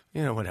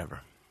 You know, whatever.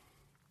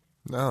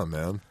 No,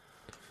 man.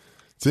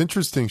 It's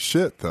interesting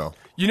shit, though.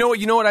 You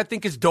know what I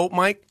think is dope,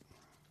 Mike?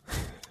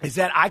 Is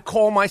that I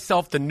call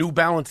myself the New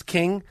Balance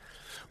King,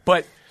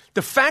 but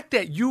the fact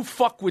that you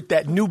fuck with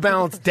that New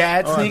Balance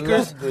Dad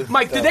sneakers,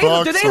 Mike, did they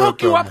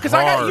hook you up? Because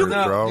I got you.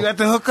 Bro. You got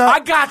the hook up?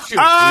 I got you.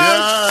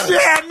 Oh, shit,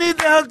 I need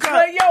the hook up.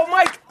 Like, yo,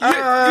 Mike,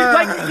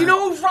 you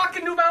know who's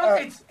rocking New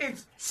Balance?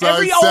 It's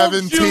every Size old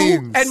 17s.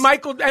 Jew and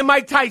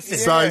Mike Tyson.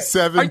 Size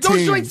 17. Are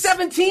those joints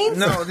 17?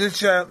 No,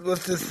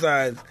 what's this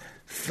size?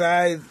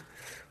 Size...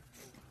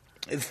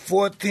 It's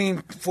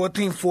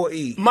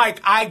 14.4E. Mike,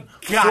 I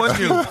got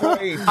you.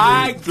 14.4E.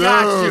 I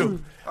got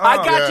you. I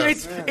got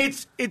yes. you.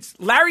 It's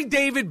Larry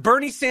David,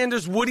 Bernie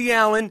Sanders, Woody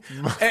Allen,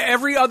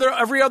 every other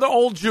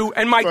old Jew,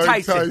 and Mike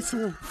Tyson.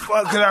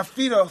 Fuck, cause our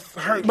feet are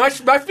hurt. My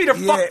feet are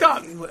fucked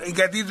up.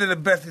 These are the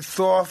best. It's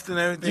soft and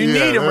everything. You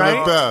need them,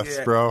 right? The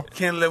best, bro.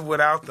 Can't live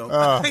without them.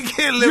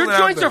 Your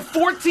joints are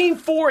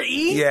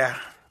 14.4E? Yeah.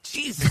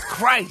 Jesus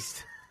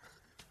Christ.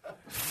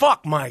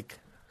 Fuck, Mike.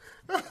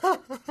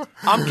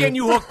 I'm getting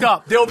you hooked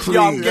up. I'm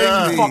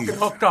getting you fucking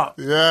hooked up.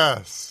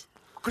 Yes.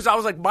 Because I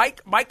was like,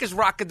 Mike is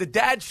rocking the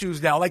dad shoes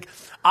now. Like,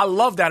 I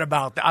love that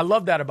about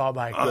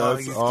Mike.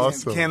 That's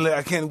awesome.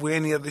 I can't wear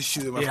any other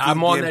shoes. My feet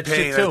I'm on that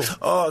pain. shit too.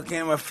 I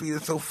can't. My feet are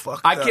so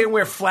fucked up. I can't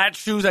wear flat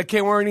shoes. I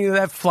can't wear any of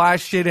that fly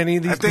shit, any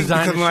of these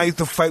designer because when I shit. used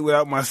to fight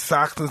without my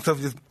socks and stuff,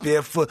 just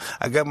barefoot,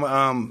 I got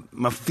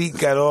my feet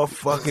got all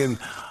fucking...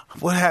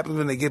 What happens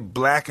when they get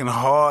black and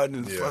hard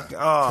and fucking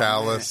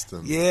calloused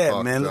and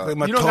man. Look like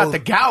my you don't toes, got the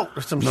gout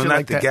or some shit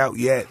like that. Not the gout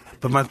yet,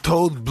 but my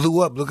toes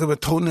blew up. Look at my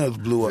toenails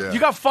blew up. Yeah. You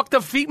got fucked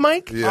up feet,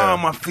 Mike? Yeah. Oh,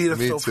 my feet are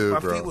Me too, my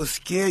bro. feet will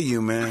scare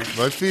you, man.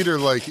 My feet are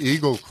like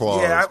eagle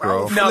claws,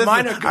 bro. No,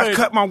 mine are good. I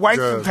cut my wife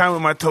sometime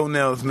with my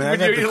toenails, man.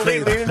 When you're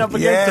leaning up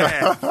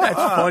against them. That's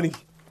funny.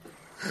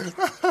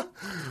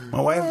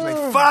 My wife's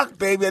like, "Fuck,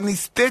 baby, I need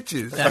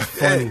stitches." That's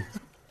funny.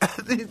 I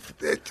need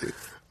stitches.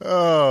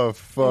 Oh,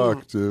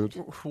 fuck, dude.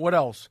 What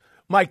else?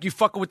 Mike, you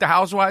fucking with the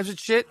Housewives and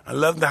shit? I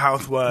love the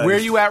Housewives. Where are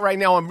you at right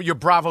now on your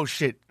Bravo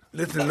shit?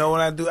 Listen, know what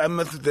I do? I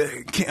mess with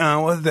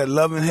the what's that?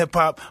 Love and Hip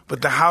Hop,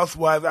 but the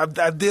Housewives.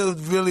 I deal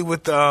really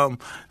with the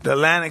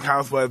Atlantic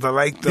Housewives. I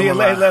like them.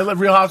 The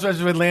Real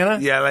Housewives of Atlanta.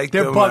 Yeah, I like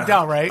they're them. They're bugged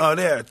out, right? Oh,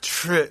 they're a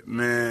trip,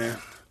 man.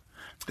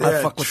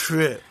 They're a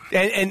trip.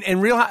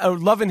 And Real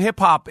Love and Hip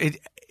Hop.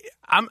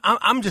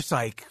 I'm just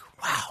like,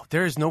 wow.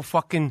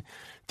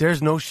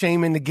 There's no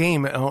shame in the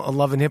game on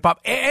Love and Hip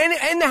Hop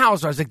and the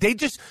Housewives. Like they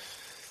just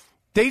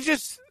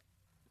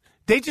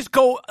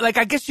go, like,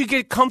 I guess you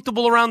get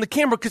comfortable around the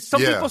camera because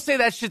some people say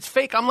that shit's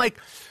fake. I'm like,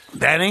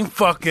 that ain't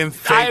fucking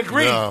fake. I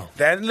agree. No.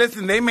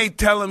 Listen, they may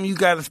tell them you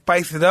got to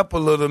spice it up a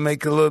little,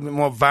 make it a little bit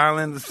more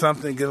violent or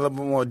something, get a little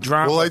bit more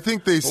drama. Well, I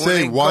think they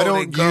say, why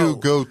don't you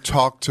go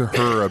talk to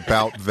her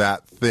about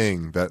that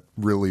thing that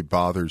really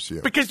bothers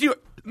you? Because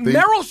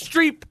Meryl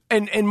Streep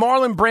and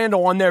Marlon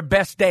Brando on their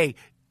best day,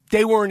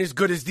 they weren't as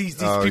good as these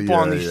people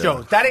on these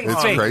shows. That ain't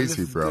it's fake.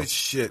 crazy, bro. Good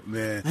shit,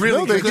 man.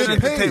 Really, they good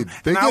get paid.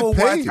 They get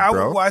paid, I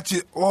bro. would watch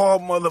it all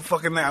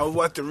motherfucking night. I would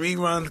watch the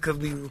reruns because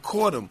we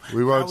record them.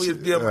 We watch. I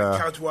would be on my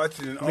couch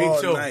watching it Me all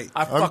too. night.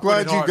 I'm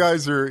glad you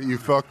guys you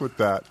fuck with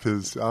that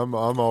because I'm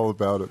all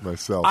about it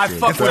myself. I dude.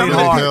 fuck with it Beverly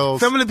hard. Hills,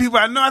 Some of the people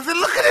I know, I said,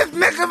 "Look at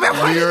this nigga, man.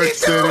 What New York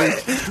is he doing?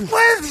 City.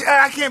 What is?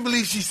 I can't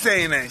believe she's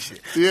saying that shit."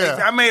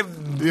 Yeah. I may have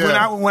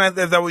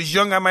as I was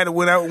young, I might have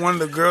went out with one of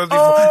the girls.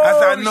 Before. I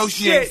said, "I know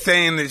she ain't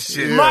saying this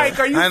shit. Mike,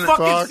 are you fucking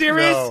Fuck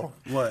serious? no.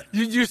 What?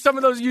 You some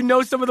of those,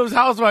 some of those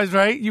housewives,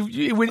 right?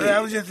 We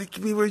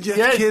were just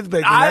Yes, kids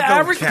back then. I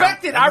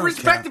respect it. I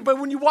respect it. But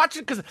when you watch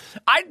it, because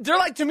they're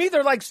like, to me,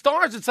 they're like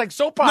stars. It's like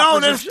soap operas. No,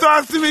 they're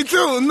stars to me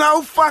too.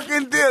 No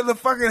fucking deal. The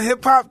fucking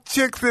hip hop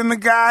chicks and the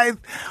guys.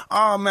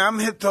 Oh man, I'm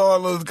hip to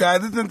all those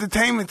guys. It's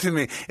entertainment to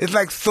me. It's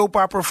like soap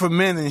opera for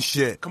men and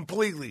shit.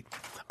 Completely.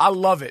 I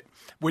love it.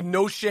 With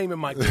no shame in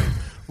my game.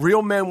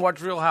 Real men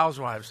watch Real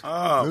Housewives.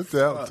 Oh, No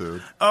doubt,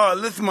 dude. oh,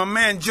 listen, my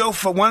man Joe,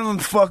 for one of them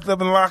fucked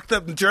up and locked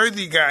up. The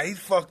Jersey guy, he's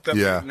fucked up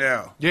Yeah. right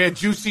now. Yeah,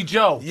 Juicy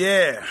Joe.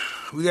 Yeah,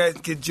 we gotta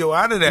get Joe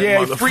out of that. Yeah,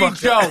 motherfucker. free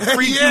Joe.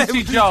 Free Yeah,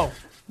 Juicy Joe.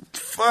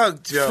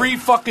 Fuck Joe. Free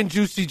fucking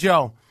Juicy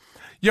Joe.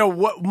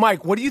 Yo,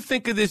 Mike, what do you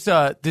think of this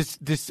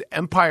this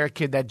Empire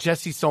kid, that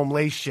Jesse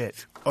Smollett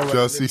shit? All right,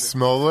 Jussie listen.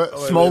 Smollett.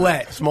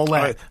 Smollett.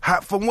 All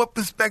right. From what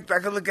perspective? I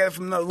can look at it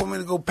from another woman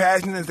to go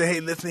passionate and say, hey,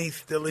 listen, he's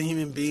still a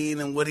human being,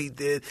 and what he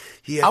did,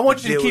 he has I want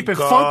to you to deal keep it with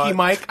God. funky,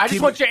 Mike. I just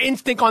Keep want it- your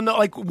instinct on the,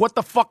 like, what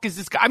the fuck is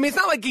this guy? I mean, it's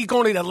not like he's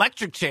going to the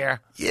electric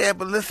chair. Yeah,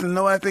 but listen,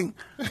 no, I think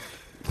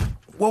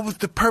what was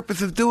the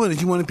purpose of doing it?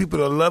 You wanted people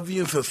to love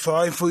you and feel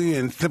sorry for you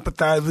and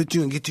sympathize with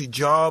you and get you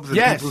jobs. And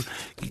Yes.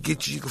 people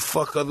you can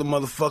fuck other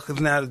motherfuckers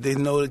now that they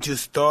know that you're a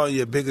star,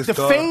 you're a bigger The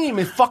star. fame,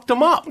 it fucked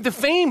him up. The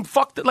fame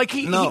fucked, like,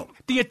 No.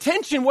 the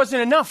attention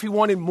wasn't enough. He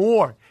wanted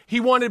more. He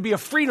wanted to be a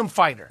freedom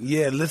fighter.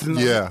 Yeah, listen.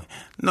 Yeah.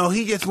 No,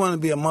 he just wanted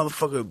to be a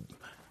motherfucker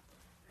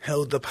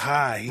held up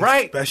high. He's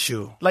Right.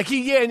 special. Like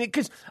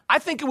because I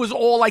think it was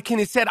all like in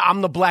his head,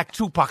 I'm the Black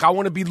Tupac. I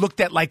want to be looked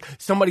at like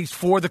somebody's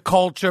for the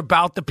culture,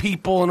 about the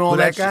people and all Well,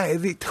 that that guy, shit.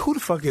 is he, who the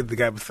fuck is the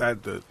guy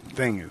beside the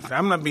thing is?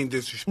 I'm not being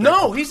disrespectful.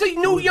 No, he's a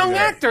new Who's the young guy?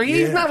 actor.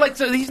 He's Yeah. not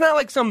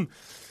like some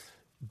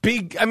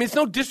big, I mean, it's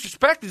no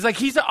disrespect. He's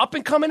he's an up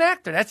and coming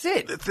actor. That's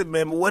it. Listen,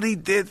 man, what he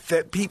did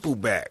set people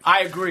back.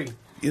 I agree.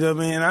 You know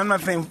what I mean? I'm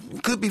not saying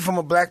it could be from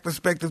a black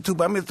perspective too,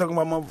 but I'm just talking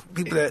about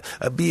people that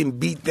are being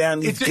beat down.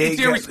 These It's gay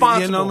guys,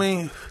 irresponsible. You know what I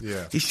mean?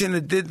 Yeah. He shouldn't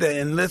have did that.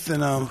 And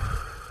listen,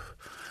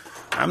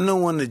 I'm no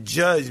one to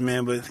judge,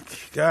 man, but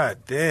god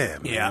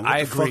damn, Yeah, man, what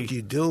I the agree. fuck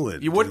you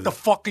doing? What dude? the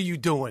fuck are you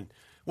doing?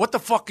 What the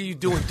fuck are you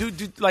doing?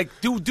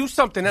 Do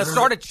something. Now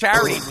start a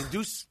charity.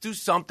 Do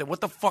something. What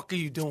the fuck are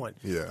you doing?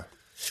 Yeah.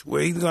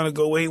 Where he's gonna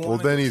go? Where he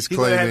wants? then he's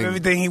gonna have claiming-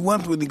 everything he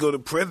wants when he go to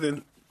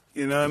prison.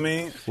 You know what I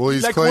mean? Well,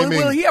 he's Like, claiming.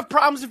 will he have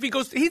problems if he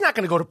goes? He's not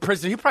going to go to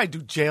prison. He'll probably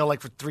do jail like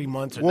for 3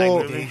 months or well,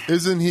 90 days.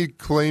 isn't he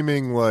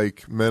claiming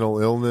like mental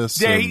illness?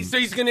 Yeah, and- so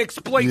he's going to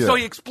exploit. Yeah. So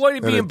he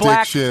exploited And being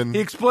black. addiction. He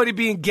exploited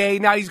being gay.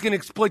 Now he's going to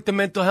exploit the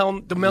mental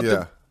health. The mental.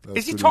 Yeah, that's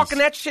Is he what talking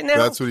he's- that shit now?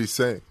 That's what he's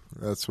saying.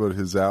 That's what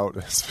his out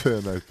has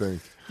been, I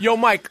think. Yo,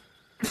 Mike,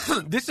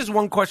 this is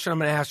one question I'm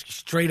going to ask you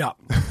straight up.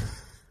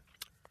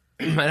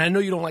 And I know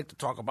you don't like to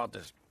talk about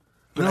this.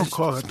 But No, I of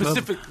course.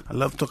 specific. I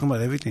love talking about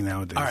everything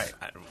nowadays. All right.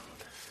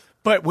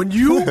 But when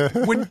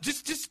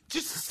just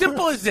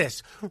simple as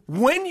this,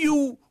 when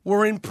you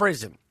were in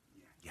prison,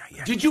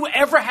 did you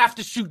ever have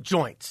to shoot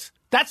joints?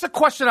 That's a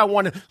question I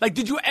want to, like,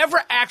 did you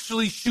ever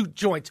actually shoot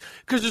joints?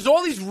 Because there's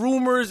all these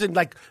rumors and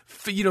like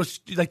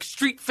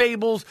street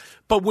fables,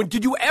 but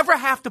did you ever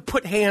have to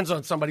put hands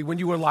on somebody when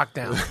you were locked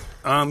down?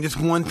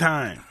 Just one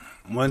time.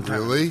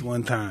 Really? Just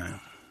one time.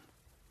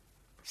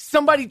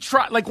 Somebody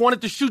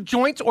wanted to shoot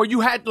joints, or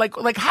you had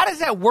like how does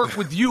that work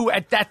with you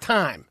at that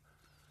time?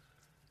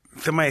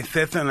 Somebody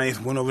said something, I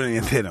just went over there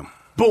and hit him.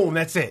 Boom,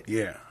 that's it.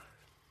 Yeah.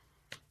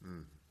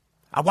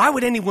 Why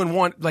would anyone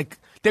want, like,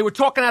 they were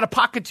talking out of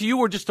pocket to you,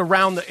 or just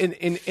around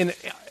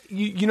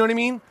you know what I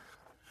mean?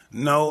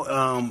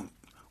 No,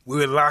 we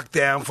were locked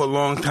down for a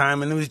long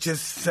time, and it was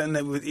just something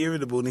that was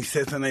irritable, and he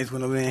said something, I just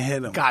went over there and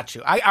hit him. Got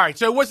you. All right,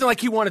 so it wasn't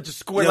like he wanted to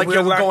square, Yeah, like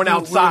you were going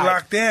outside. We were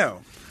locked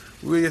down.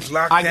 We were just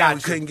locked I down. got We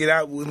you. couldn't get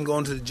out. We wasn't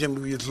going to the gym.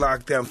 We were just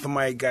locked down.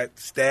 Somebody got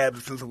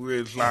stabbed since we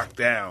were just locked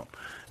down.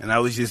 And I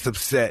was just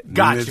upset and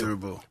Got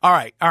miserable. you. All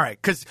right.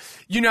 Because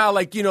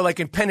like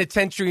in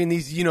penitentiary and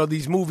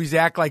these movies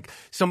act like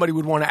somebody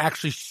would want to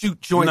actually shoot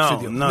joints No,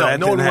 with you. no, that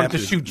no one didn't wanted to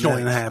happen. shoot That joints.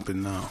 didn't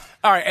happen, no.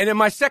 All right, and then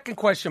my second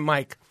question,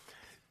 Mike.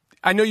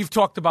 I know you've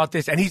talked about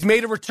this, and he's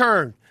made a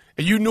return.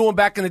 And you knew him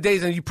back in the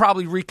days, and you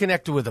probably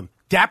reconnected with him.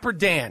 Dapper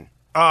Dan.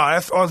 Oh,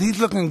 that's all. He's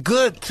looking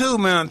good too,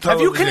 man. On Have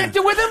you television.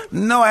 connected with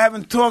him? No, I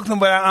haven't talked to him,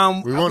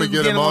 but We wanna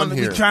get him on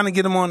here. We're trying to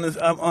get him on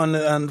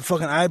the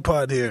fucking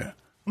iPod here.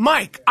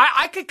 Mike,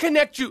 I could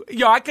connect you.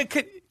 Yo, I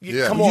could.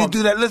 Yeah. Come You on.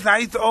 do that. Listen, I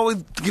used to always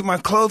get my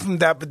clothes from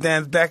Dapper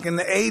Dan's back in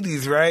the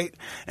 80s, right?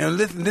 And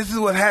listen, this is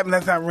what happened.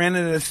 That's how I ran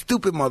into a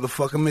stupid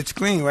motherfucker, Mitch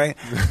Green, right?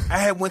 I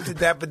had went to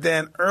Dapper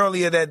Dan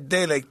earlier that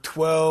day, like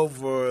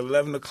 12 or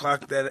 11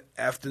 o'clock that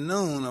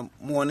afternoon or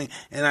morning,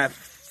 and I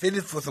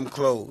fitted for some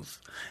clothes.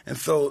 And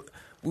so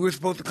we were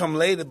supposed to come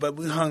later, but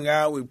we hung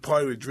out, we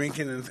partied, we were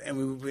drinking, and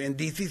we were in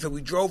D.C., so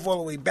we drove all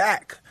the way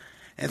back.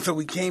 And so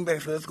we came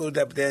back, so let's go to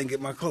Dapper Dan and get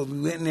my clothes.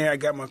 We went in there, I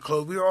got my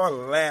clothes. We were all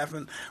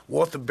laughing.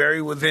 Walter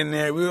Berry was in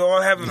there. We were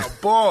all having a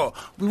ball.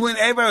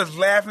 Everybody was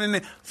laughing in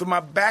there. So my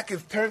back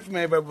is turned from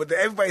everybody, but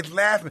everybody's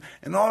laughing.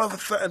 And all of a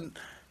sudden,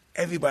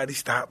 everybody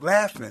stopped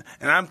laughing.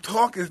 And I'm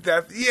talking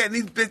stuff. Yeah,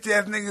 these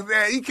bitch-ass niggas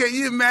there. Can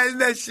you imagine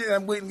that shit?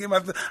 I'm waiting to get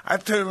myself. I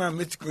turn around,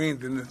 Mitch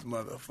Green's in this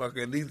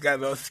motherfucker. And these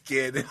guys all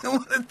scared. They don't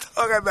want to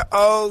talk. I said,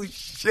 oh,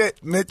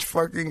 shit, Mitch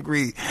fucking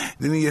Green.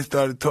 Then he just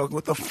started talking,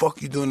 what the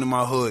fuck you doing in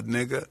my hood,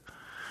 nigga?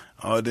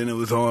 Oh, then it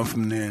was on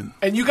from then.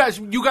 And you guys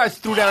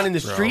threw down in the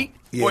street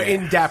or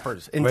in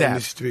Dappers? In the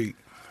street.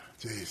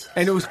 Jesus.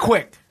 And it was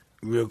quick.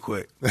 Real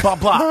quick. Blah,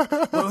 blah.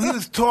 Well, he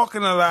was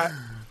talking a lot.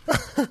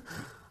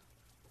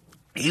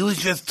 He was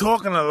just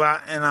talking a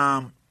lot, and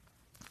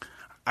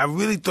I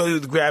really thought he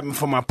was grabbing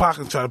for my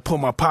pocket, trying to pull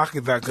my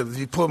pockets out, because if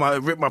he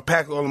rip my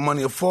pocket, all the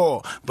money will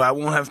fall. But I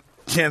won't have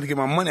a chance to get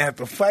my money. I have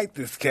to fight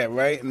this cat,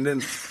 right? And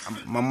then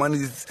my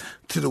money's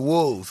to the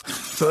wolves.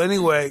 So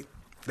anyway,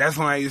 that's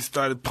when I just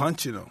started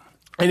punching him.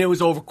 And it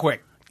was over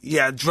quick.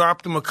 Yeah, I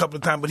dropped him a couple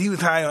of times, but he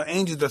was high on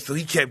angel dust, so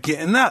he kept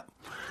getting up.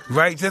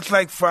 Right? Just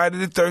like Friday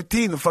the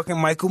 13th, the fucking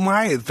Michael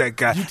Myers, that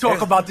guy. You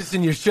talk about this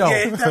in your show. Yeah,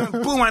 every time,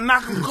 boom, I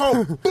knock him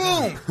cold.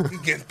 Boom! He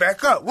gets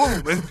back up.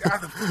 Boom! I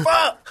said,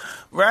 fuck!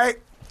 Right?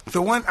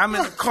 So I'm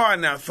in the car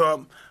now,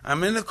 so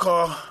I'm in the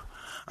car.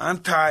 I'm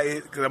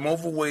tired because I'm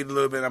overweight a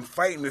little bit. I'm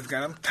fighting this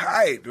guy. I'm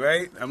tired,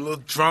 right? I'm a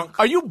little drunk.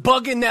 Are you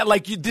bugging that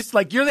like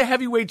you're the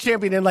heavyweight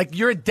champion and like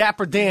you're a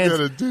Dapper Dan? You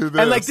gotta do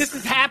this. And like this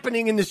is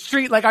happening in the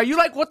street. Like, are you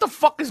like, what the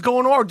fuck is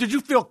going on? Or did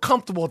you feel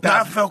comfortable with that?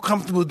 I felt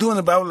comfortable doing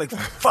it, but I was like,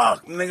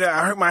 fuck, nigga,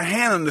 I hurt my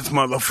hand on this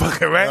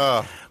motherfucker,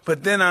 right?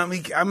 But then I'm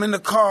in the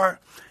car.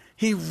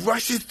 He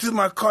rushes to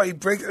my car. He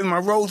breaks in my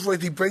Rolls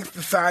Royce. He breaks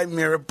the side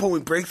mirror. Boom, he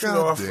breaks it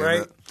off,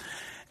 right?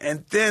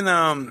 And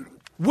then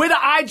with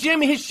the eye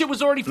jam, his shit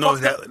was already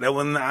fucked up. No, that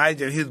wasn't the eye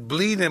jam. He was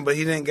bleeding, but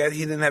he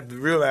didn't have the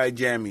real eye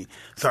jammy.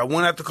 So I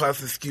went out the car. I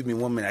said, excuse me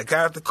 1 minute. I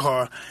got out the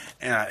car,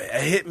 and I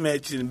hit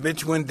Mitch, and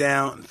Mitch went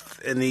down,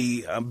 and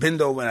he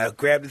bent over, and I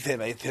grabbed his head,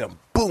 and I hit him,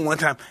 boom, one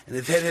time, and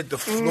his head hit the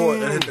floor,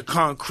 and hit the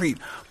concrete.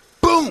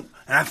 Boom!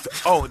 And I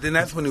said, then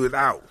that's when he was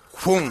out.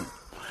 Boom!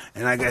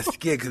 And I got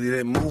scared because he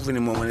didn't move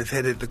anymore when his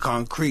head hit the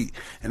concrete.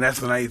 And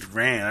that's when I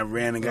ran. I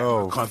ran and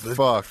got my car.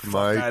 Fuck,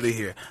 Mike. Out of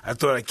here. I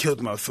thought I killed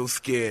him. I was so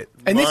scared.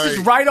 And Mike. This is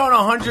right on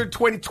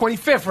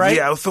 125th, right?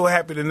 Yeah, I was so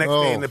happy the next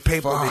day in the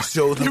paper they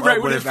showed him Right,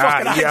 up with with his his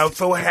fucking eye. eyes. Yeah, I was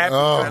so happy.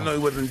 I know he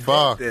wasn't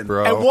dead then.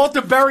 Bro. And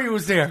Walter Berry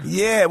was there.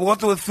 Yeah,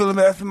 Walter was feeling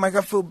bad. I said, Mike,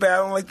 I feel bad. I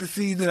don't like to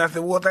see you. And I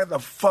said, Walter, I have to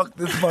fuck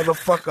this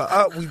motherfucker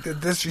up. We the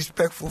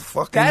disrespectful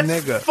fucking That's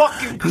nigga.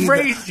 fucking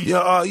crazy.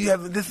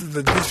 This is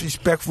a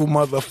disrespectful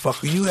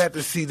motherfucker. You have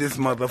to see this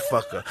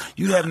motherfucker.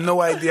 You have no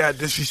idea how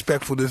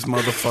disrespectful this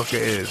motherfucker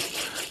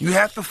is. You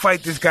have to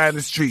fight this guy in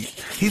the street.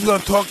 He's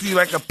gonna talk to you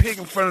like a pig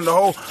in front of the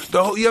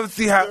whole. You ever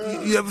see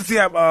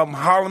how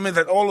Harlem is,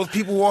 like all those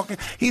people walking?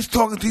 He's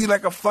talking to you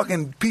like a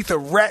fucking piece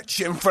of rat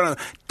shit in front of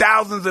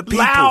thousands of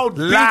people. Loud,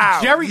 big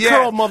Jerry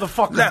curl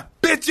motherfucker. Loud.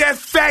 Bitch ass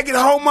faggot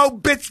homo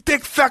bitch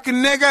dick sucking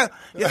nigga.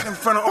 Yeah, in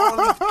front of all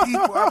these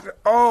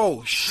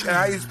people. Shit!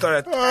 I used to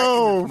start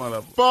attacking this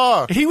motherfucker.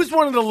 Fuck. He was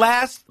one of the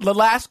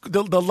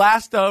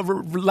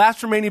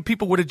last remaining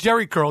people with a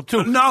Jerry curl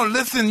too. No,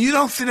 listen, you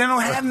don't see. They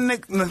don't have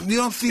you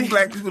don't see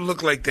black people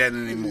look like that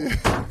anymore.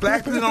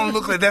 Black people don't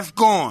look like that's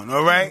gone.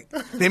 All right,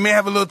 they may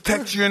have a little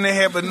texture in their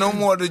hair, but no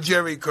more of the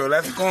Jerry curl.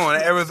 That's gone.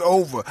 That era's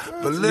over.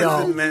 But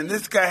listen, man,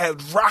 this guy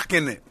had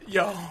rocking it.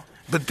 Yo.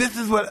 But this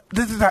is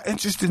how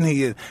interesting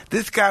he is.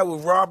 This guy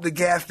would rob the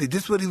gas station.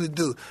 This is what he would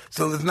do.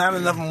 So if there's not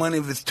enough money,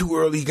 if it's too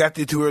early, he got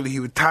there too early, he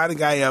would tie the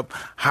guy up,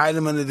 hide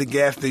him under the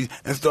gas station,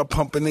 and start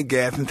pumping the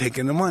gas and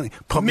taking the money.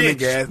 Pumping the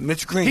gas.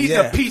 Mitch Green, He's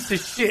a piece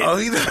of shit. Oh,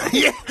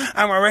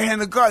 I'm my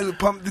right-handed guard. He would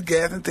pump the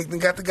gas and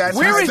got the guy.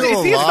 Where is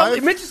he?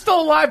 Mitch is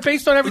still alive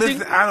based on everything?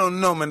 Listen, I don't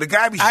know, man. The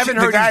guy heard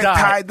the guy he's died.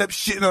 tied up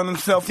shitting on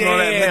himself and all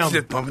that. Mitch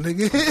just pumping the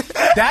gas.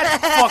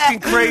 That's fucking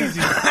crazy.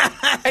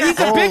 And he's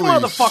a big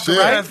Holy motherfucker, shit.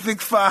 right? That's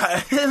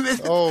 6'5".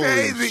 Holy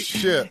crazy.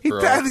 shit, He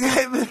bro. tied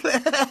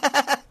the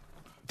guy.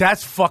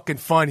 That's fucking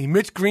funny.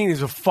 Mitch Green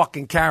is a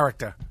fucking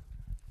character.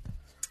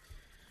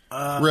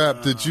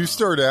 Rap, did you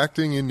start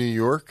acting in New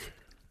York?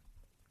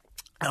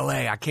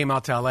 L.A. I came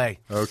out to L.A.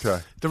 Okay.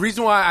 The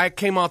reason why I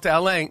came out to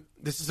L.A.,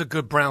 this is a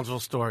good Brownsville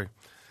story.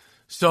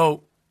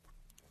 So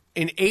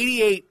in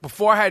 88,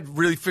 before I had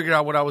really figured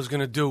out what I was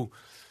going to do,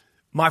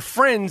 my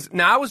friends,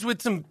 now I was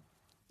with some,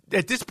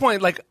 at this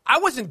point, like, I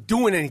wasn't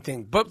doing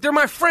anything, but they're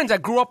my friends. I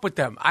grew up with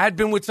them. I had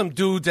been with some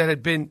dudes that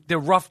had been, they're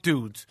rough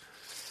dudes.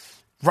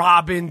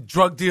 Robbing,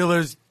 drug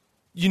dealers,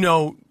 you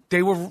know,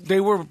 they were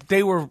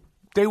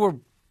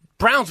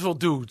Brownsville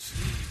dudes.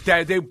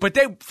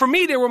 For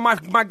me, they were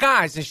my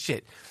guys and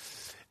shit.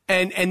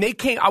 And they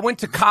came. I went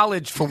to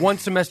college for one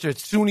semester at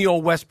SUNY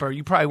Old Westbury.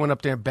 You probably went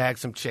up there and bagged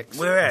some chicks.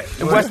 Where at?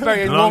 In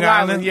Westbury, in Long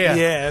Island. Yeah.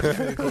 Yeah.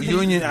 That's cool.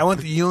 Union. I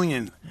went to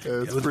Union.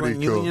 That's was pretty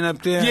one cool. Union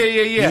up there.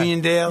 Yeah.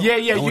 Uniondale.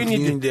 Yeah. I went to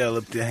Uniondale. Uniondale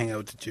up there, hang out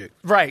with the chick.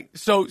 Right.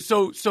 So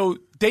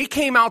they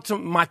came out to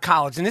my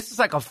college, and this is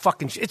like a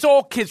fucking. It's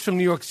all kids from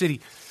New York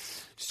City.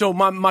 So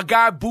my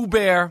guy Boo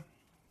Bear,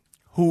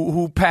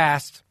 who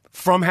passed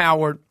from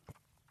Howard,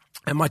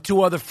 and my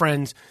two other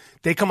friends,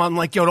 they come out and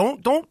like, yo,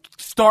 don't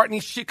start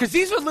any shit. Because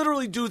these are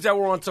literally dudes that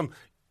were on some,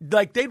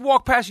 like, they'd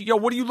walk past you, yo,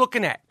 what are you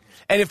looking at?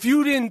 And if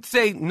you didn't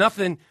say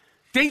nothing,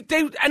 They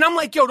and I'm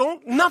like, yo,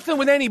 don't nothing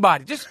with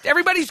anybody. Just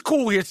everybody's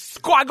cool here.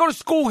 I go to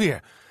school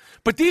here.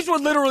 But these were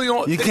literally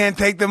on. You can't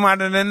take them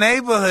out of the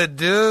neighborhood,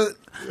 dude.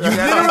 You literally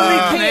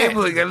can't.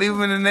 You gotta leave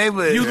them in the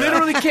neighborhood. You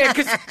literally can't,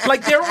 because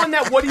like they're on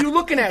that. What are you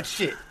looking at?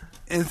 Shit.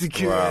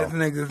 Insecure ass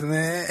niggas,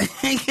 man.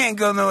 You can't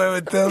go nowhere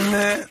with them,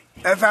 man.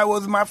 That's how it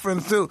was with my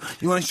friends too.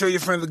 You want to show your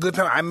friends a good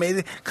time? I made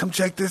it. Come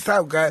check this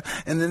out, guys.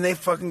 And then they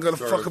fucking gonna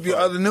fuck up your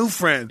other new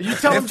friends. You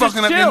tell they them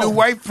fucking just up chill. your new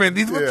white friends.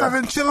 These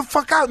motherfuckers chill the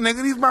fuck out,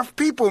 nigga. These my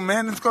people,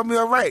 man. It's gonna be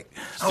all right.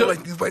 I'm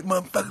like these white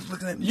motherfuckers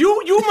looking at me.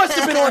 You must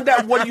have been on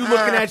that. What are you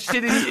looking at?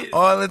 Shit.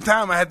 All the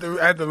time. I had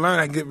to learn.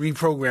 I get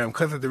reprogrammed.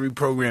 Cuz had to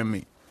reprogram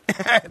me.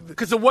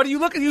 Because of what are you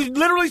looking? You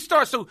literally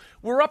start. So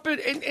we're up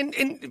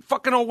in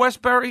fucking old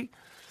Westbury.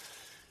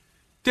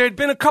 There had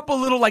been a couple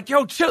little like,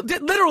 yo, chill.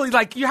 Literally,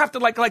 like you have to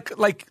like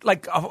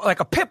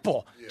a pit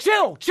bull.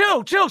 Yeah.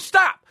 Chill,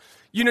 stop.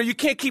 You know, you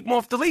can't keep them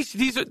off the leash.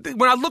 These are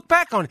when I look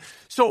back on it.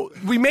 So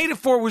we made it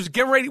for we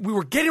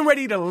were getting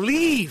ready to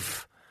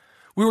leave.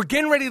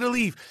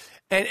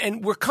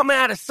 And we're coming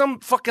out of some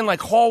fucking like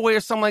hallway or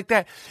something like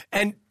that.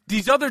 And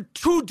these other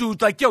two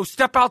dudes like, yo,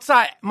 step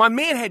outside. My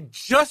man had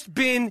just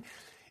been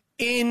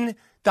in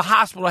the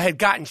hospital, had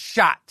gotten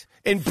shot.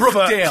 In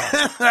Brookdale.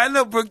 I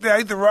know Brookdale. I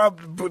used to rob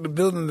the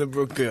building in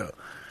Brookdale.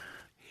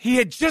 He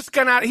had just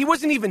gone out. He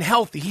wasn't even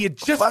healthy. He had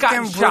just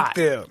gotten shot.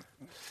 Brookdale.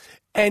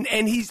 And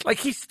he's like,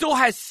 he still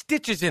has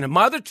stitches in him.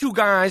 My other two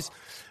guys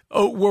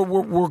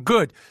were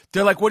good.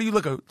 They're like, what are you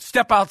looking at?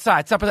 Step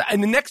outside.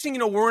 And the next thing you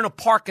know, we're in a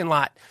parking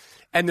lot.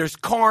 And there's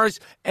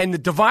cars. And the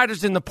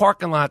dividers in the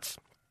parking lots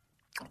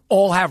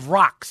all have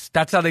rocks.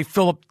 That's how they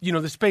fill up,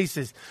 the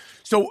spaces.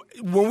 So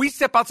when we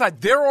step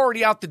outside, they're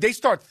already out there. They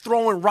start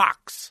throwing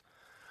rocks.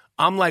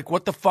 I'm like,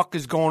 what the fuck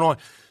is going on?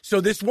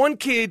 So this one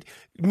kid,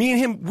 me and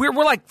him, we're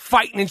like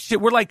fighting and shit.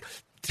 We're like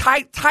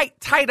tight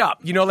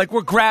up, like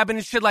we're grabbing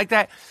and shit like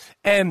that.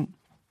 And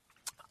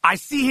I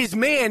see his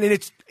man, and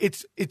it's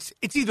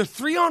either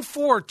 3-on-4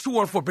 or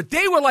 2-on-4. But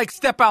they were like,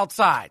 step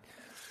outside.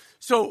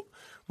 So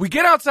we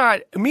get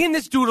outside. And me and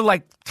this dude are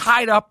like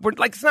tied up. We're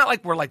like, it's not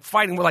like we're like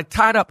fighting. We're like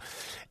tied up.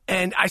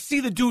 And I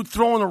see the dude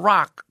throwing a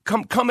rock,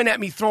 coming at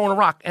me, throwing a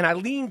rock. And I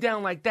lean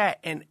down like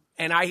that, and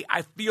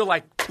I feel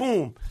like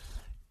boom.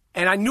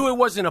 And I knew it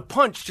wasn't a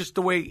punch, just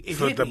the way it hit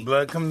me. Felt the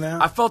blood come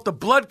down? I felt the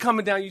blood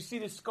coming down. You see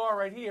this scar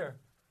right here.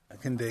 I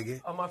can dig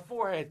it. On my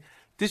forehead.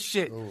 This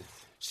shit. Ooh.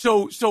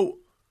 So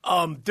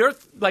they're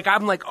like,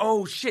 I'm like,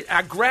 oh shit.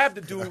 I grab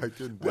the dude.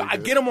 I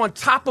get him on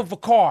top of a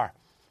car.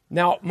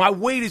 Now, my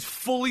weight is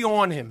fully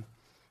on him.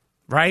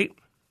 Right?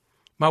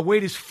 My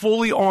weight is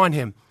fully on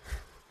him.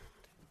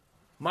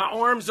 My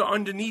arms are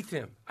underneath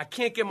him. I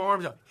can't get my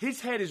arms up.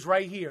 His head is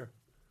right here.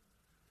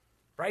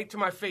 Right to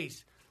my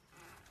face.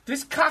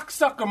 This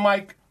cocksucker,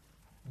 Mike,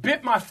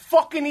 bit my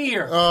fucking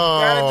ear.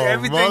 Oh,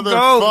 everything goes,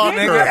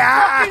 nigga.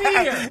 Fucking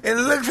ear. It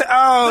looks.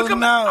 Oh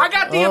no! I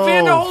got the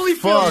Evander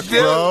Holyfield.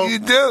 Bro. You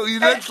do.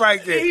 You look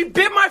like it. He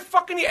bit my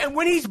fucking ear, and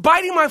when he's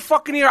biting my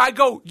fucking ear, I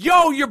go,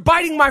 "Yo, you're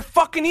biting my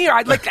fucking ear!"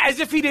 I like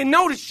as if he didn't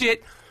notice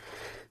shit.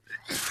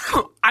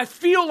 I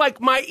feel like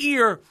my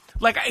ear.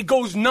 Like, it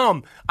goes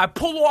numb. I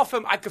pull off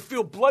him. I could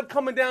feel blood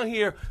coming down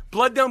here,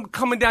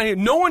 coming down here.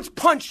 No one's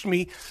punched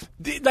me.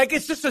 Like,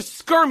 it's just a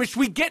skirmish.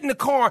 We get in the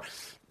car.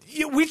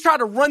 We try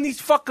to run these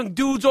fucking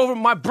dudes over.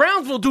 My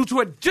Brownsville dudes who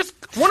had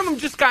one of them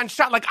just gotten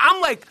shot. Like, I'm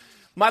like,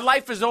 my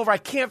life is over. I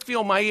can't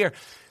feel my ear.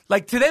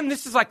 Like, to them,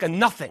 this is like a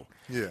nothing.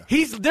 Yeah.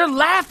 They're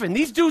laughing.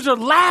 These dudes are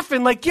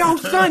laughing like, yo,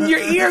 son, your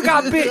ear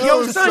got bit.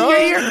 Yo, son, your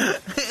ear.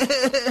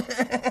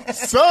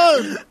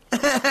 Son.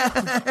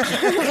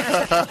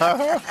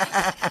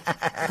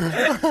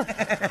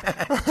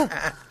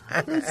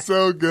 It's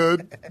so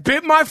good.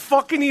 Bit my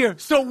fucking ear.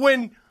 So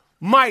when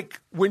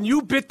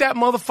you bit that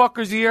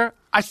motherfucker's ear,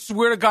 I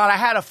swear to God, I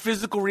had a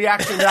physical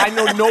reaction that I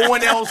know no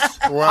one else.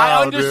 Wow,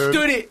 I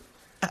understood it.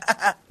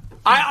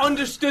 I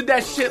understood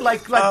that shit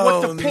like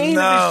what the pain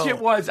of this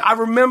shit was. I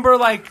remember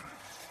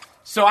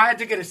so I had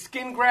to get a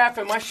skin graft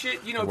and my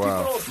shit, people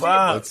don't see it.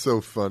 That's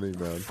so funny,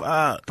 man.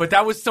 Fuck. But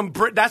that was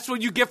that's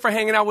what you get for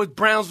hanging out with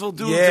Brownsville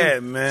dudes. Yeah,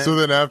 man. So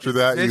then after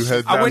that, you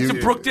had. I went to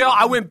Brookdale.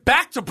 I went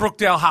back to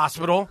Brookdale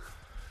Hospital.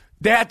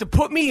 They had to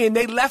put me in.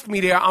 They left me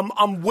there.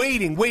 I'm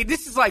waiting.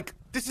 This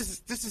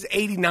is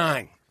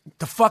 89.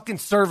 The fucking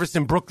service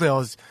in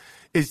Brookdale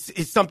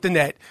is something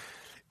that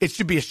it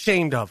should be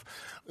ashamed of.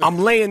 I'm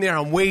laying there.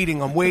 I'm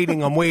waiting. I'm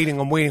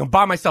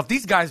by myself.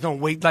 These guys don't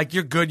wait. Like,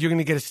 you're good. You're going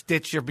to get a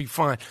stitch. You'll be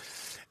fine.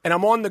 And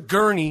I'm on the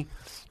gurney,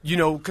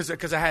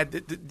 because I had,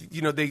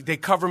 they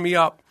cover me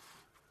up.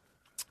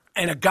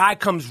 And a guy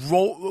comes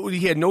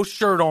he had no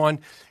shirt on.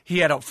 He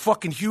had a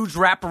fucking huge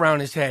wrap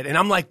around his head. And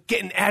I'm like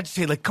getting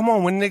agitated. Like, come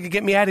on, when are they going to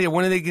get me out of here?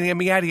 When are they going to get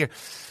me out of here?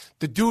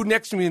 The dude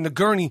next to me in the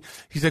gurney,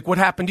 he's like, what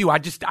happened to you? I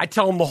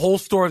tell him the whole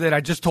story that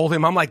I just told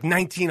him. I'm like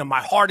 19 and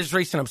my heart is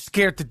racing. I'm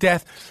scared to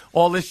death.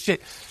 All this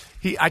shit.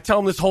 I tell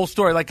him this whole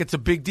story like it's a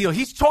big deal.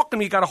 He's talking to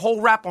me. He got a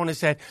whole wrap on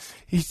his head.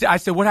 I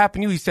said, what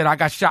happened to you? He said, I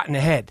got shot in the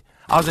head.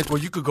 I was like, well,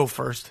 you could go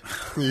first.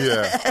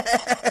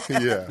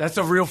 Yeah. That's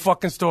a real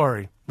fucking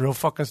story. Real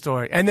fucking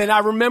story. And then I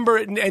remember,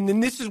 and then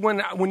this is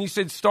when you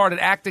said started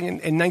acting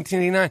in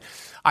 1989.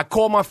 I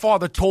called my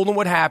father, told him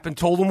what happened,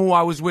 told him who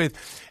I was with,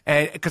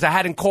 and because I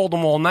hadn't called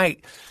him all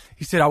night.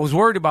 He said, I was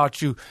worried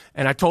about you.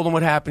 And I told him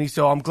what happened. He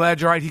said, I'm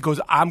glad you're right. He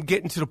goes, I'm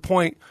getting to the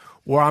point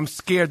where I'm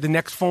scared the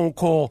next phone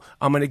call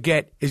I'm going to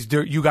get is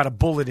you got a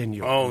bullet in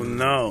you. Oh,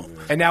 no.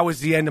 And that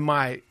was the end of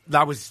I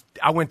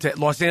went to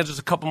Los Angeles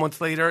a couple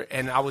months later,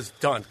 and I was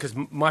done. Because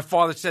my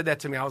father said that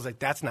to me. I was like,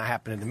 that's not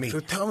happening to me. So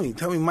tell me,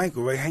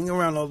 Michael, right? Hanging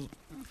around all the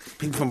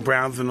people from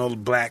Brownsville and all the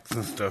blacks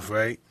and stuff,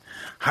 right?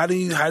 How do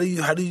you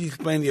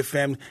explain to your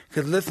family?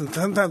 Because listen,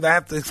 sometimes I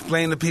have to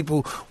explain to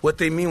people what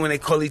they mean when they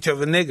call each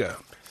other nigga.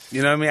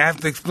 You know what I mean? I have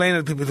to explain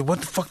to people what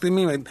the fuck they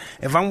mean. Like,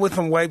 if I'm with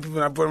some white people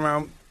and I brought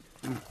around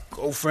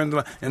old friends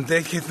of mine, and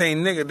they keep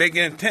saying nigga, they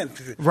get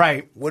intense.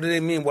 Right. What do they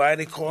mean? Why are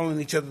they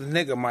calling each other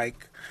nigga,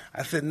 Mike?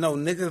 I said, no,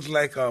 nigga's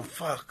like a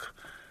fuck.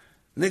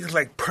 Nigga's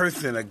like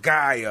person, a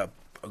guy,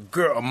 a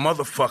girl, a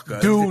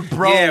motherfucker. Dude,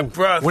 bro. Yeah,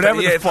 bro.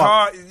 Whatever the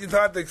fuck. It's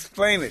hard to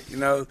explain it, you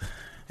know.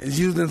 It's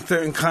used in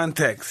certain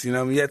contexts, you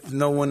know. You have to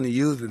know when to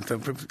use it.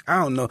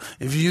 I don't know.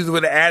 If you use it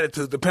with an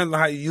attitude, depends on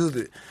how you use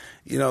it.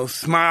 You know,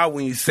 smile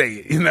when you say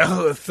it, you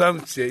know, or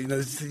some shit. You know,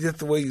 it's just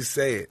the way you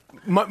say it.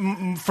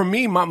 For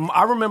me,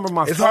 I remember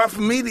my. It's hard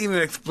for me to even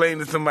explain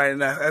to somebody.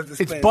 Now, I have to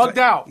explain. It's bugged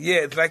out. Yeah,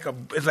 it's like a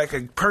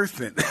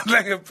person. It's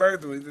like a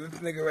person. This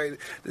nigga right,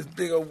 this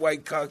big old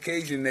white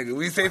Caucasian nigga.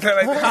 We say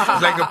something like that.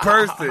 It's like a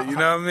person. You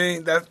know what I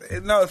mean?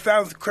 It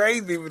sounds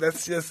crazy, but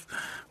that's just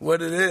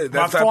what it is.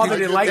 That's my father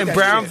didn't like that. In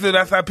Brownsville,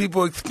 that's how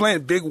people explain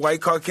it. Big white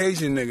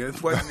Caucasian nigga.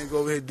 This white nigga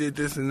over here did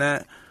this and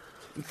that.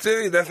 I'm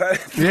serious. That's how.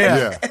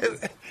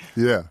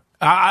 Yeah.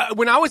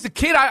 When I was a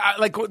kid,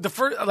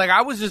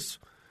 I was just.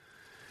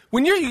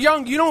 When you're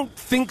young, you don't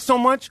think so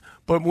much.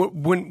 But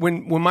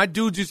when my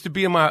dudes used to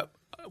be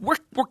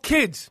we're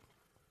kids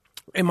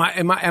in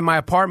my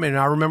apartment, and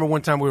I remember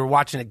one time we were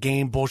watching a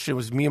game. Bullshit. It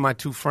was me and my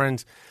two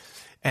friends,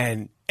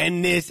 and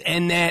this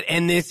and that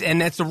and this and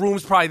that's the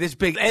room's probably this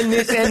big and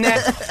this and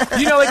that.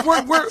 You know, like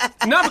we're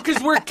not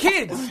because we're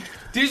kids.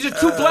 These are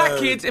two black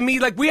kids and me.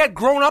 Like we had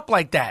grown up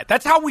like that.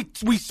 That's how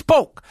we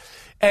spoke.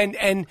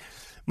 And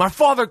my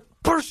father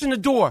burst in the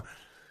door.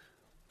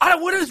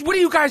 What are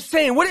you guys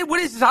saying? What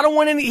is this? I don't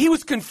want any. He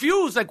was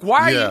confused. Like, why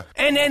are you?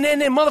 And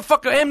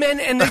motherfucker, and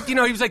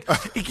he was like,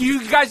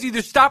 you guys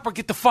either stop or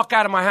get the fuck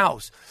out of my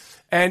house.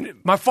 And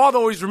my father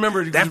always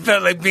remembered. That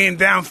felt like being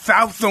down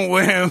south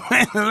somewhere.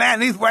 Man,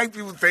 these white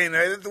people saying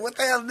that. What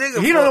the hell,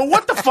 nigga? He don't know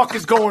what the fuck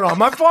is going on.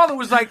 My father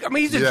was like, I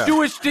mean, he's a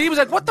Jewish. He was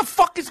like, what the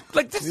fuck is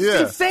like? This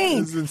is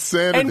insane. This is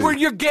insanity. And where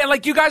you're getting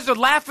like, you guys are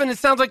laughing. It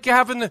sounds like you're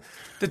having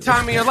the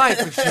time of your life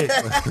and shit.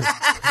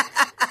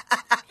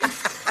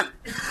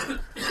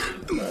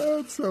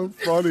 That's so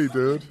funny,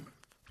 dude.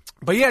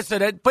 But yeah,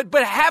 so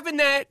but having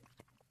that,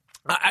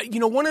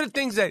 one of the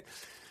things that,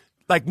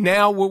 like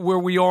now where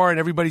we are and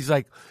everybody's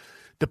like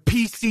the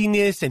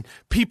PCness and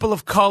people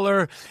of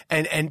color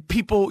and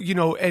people,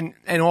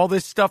 and all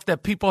this stuff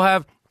that people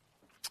have.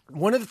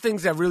 One of the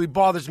things that really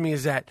bothers me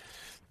is that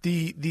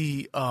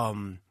the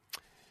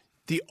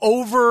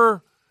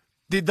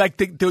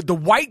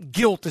white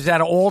guilt is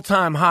at an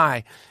all-time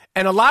high.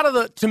 And a lot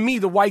of to me,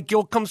 the white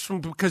guilt comes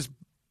from because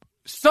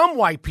some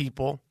white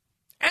people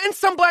and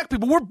some black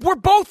people, we're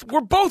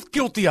both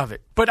guilty of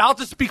it. But I'll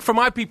just speak for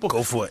my people.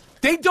 Go for it.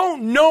 They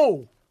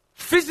don't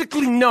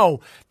physically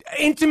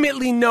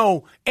intimately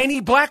know any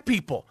black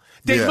people.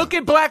 They look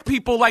at black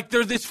people like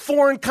they're this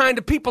foreign kind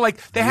of people.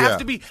 Like they have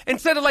to be,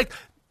 instead of like,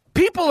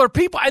 people are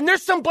people. And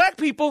there's some black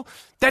people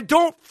that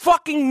don't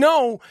fucking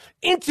know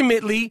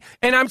intimately,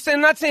 and I'm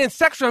not saying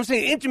sexual, I'm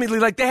saying intimately,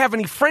 like they have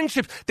any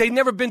friendships, they've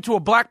never been to a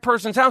black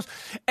person's house,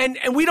 and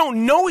we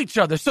don't know each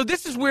other. So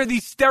this is where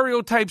these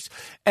stereotypes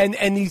and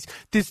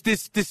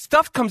this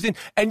stuff comes in,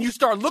 and you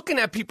start looking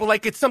at people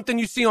like it's something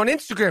you see on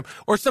Instagram,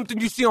 or something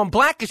you see on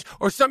Blackish,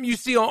 or something you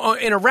see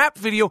in a rap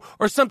video,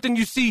 or something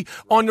you see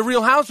on The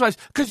Real Housewives,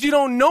 because you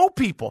don't know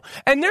people.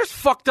 And there's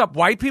fucked up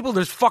white people,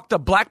 there's fucked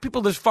up black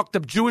people, there's fucked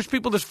up Jewish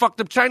people, there's fucked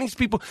up Chinese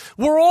people.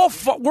 We're all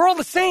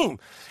the same.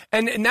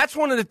 And that's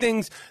one of the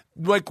things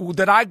like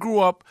that I grew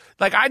up,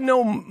 like I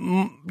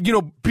know,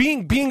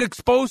 being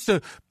exposed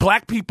to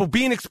black people,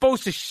 being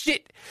exposed to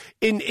shit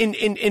in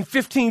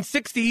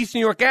 1560 East New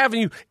York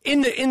Avenue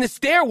in the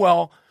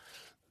stairwell.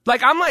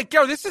 Like I'm like,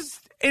 yo, this is,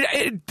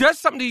 it does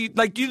something to you.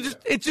 Like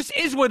it just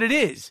is what it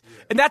is.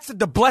 And that's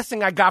the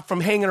blessing I got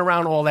from hanging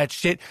around all that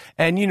shit.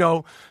 And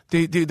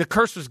the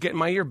curse was getting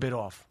my ear bit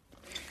off.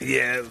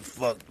 Yeah,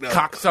 fucked up.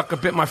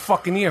 Cocksucker bit my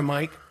fucking ear,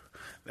 Mike.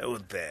 That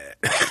was bad.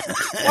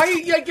 Why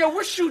you like, yo,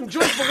 we're shooting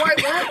joints, but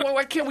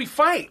why can't we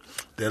fight?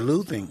 They're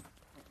losing.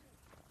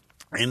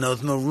 Ain't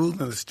there's no rules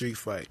in the street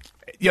fight.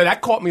 Yo, that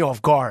caught me off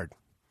guard.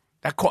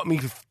 That caught me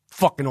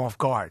fucking off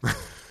guard.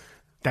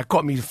 That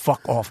caught me the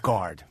fuck off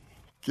guard.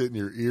 Getting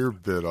your ear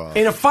bit off.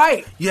 In a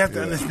fight. You have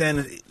to understand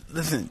that,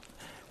 listen,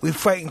 we're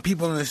fighting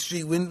people in the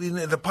street.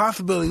 The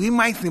possibility, we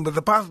might think, but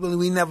the possibility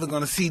we never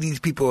going to see these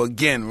people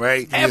again,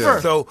 right? Ever.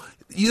 So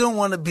you don't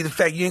want to be the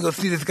fact you ain't going to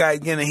see this guy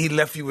again and he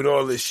left you with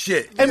all this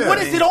shit. And what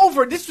is it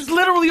over? This was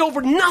literally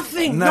over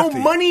nothing. No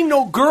money,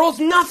 no girls,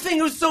 nothing.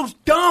 It was so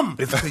dumb.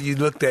 It's because you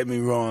looked at me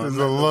wrong. It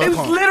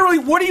was literally,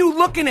 what are you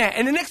looking at?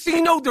 And the next thing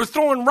you know, they're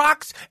throwing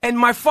rocks and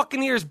my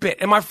fucking ears bit.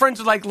 And my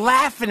friends are like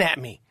laughing at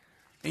me.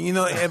 And you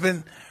know,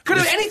 Evan...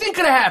 Anything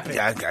could have happened.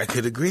 Yeah, I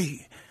could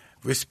agree.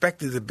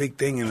 Respect is a big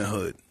thing in the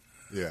hood.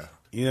 Yeah.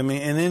 You know what I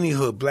mean? In any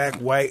hood, black,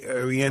 white,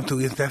 oriental,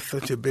 that's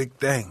such a big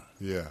thing.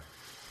 Yeah.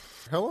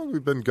 How long have we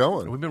been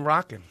going? We've been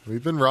rocking.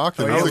 We've been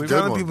rocking. That was a a good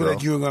telling one, people bro.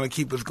 that you were going to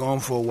keep us going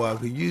for a while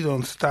because you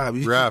don't stop.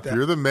 Rap,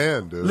 you're the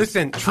man, dude.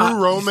 Listen,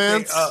 True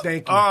Romance.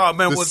 Thank you. Oh,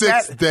 man, The was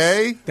Sixth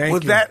Day. Thank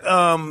was you. that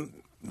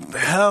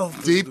hell?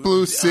 Deep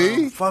Blue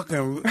Sea.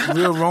 Fucking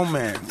Real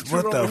Romance.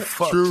 What the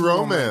fuck? True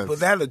Romance. Was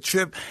that a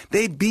trip?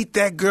 They beat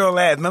that girl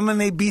ass. Remember when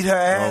they beat her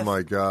ass? Oh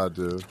my God,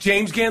 dude.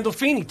 James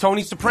Gandolfini,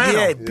 Tony Soprano.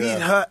 Yeah,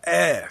 beat her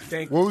ass.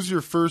 What was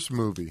your first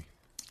movie?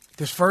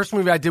 This first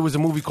movie I did was a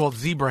movie called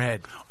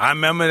Zebrahead. I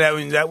remember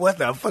that what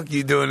the fuck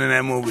you doing in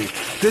that movie?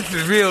 This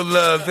is real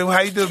love. So how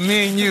you do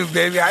me and you,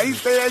 baby? How you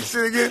say that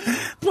shit again?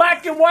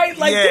 Black and white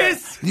like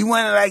this. You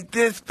want it like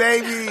this,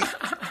 baby?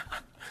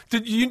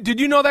 Did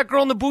you know that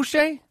girl in the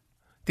Boucher?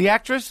 The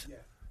actress? Yeah.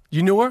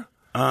 You knew her?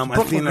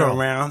 I seen her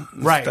around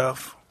and right.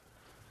 stuff.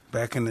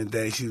 Back in the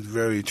day, she was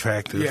very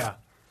attractive. Yeah.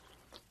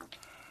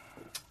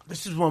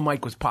 This is when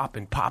Mike was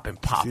popping.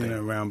 Seen her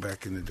around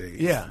back in the day.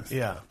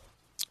 Yeah.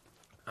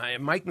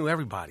 Mike knew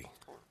everybody.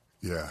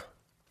 Yeah.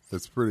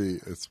 It's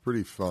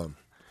pretty fun.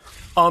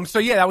 So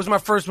yeah, that was my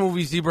first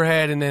movie,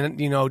 Zebrahead, and then,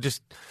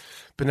 just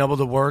been able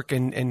to work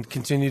and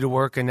continue to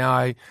work, and now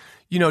I,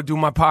 do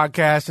my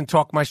podcast and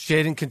talk my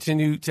shit and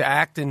continue to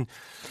act and,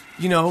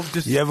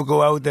 just... You ever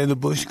go out with that little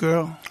Bush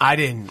girl? I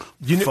didn't.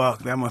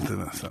 Fuck, that must have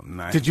been something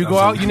nice. Did you go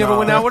out? You never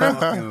went out with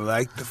her?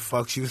 Like the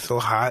fuck, she was so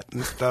hot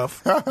and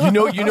stuff. You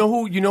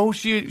know who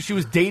she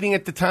was dating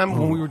at the time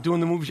when we were doing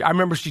the movie? I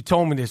remember she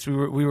told me this. We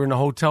were in a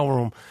hotel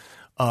room,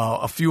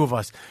 a few of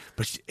us,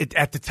 but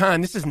at the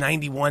time, this is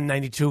 91,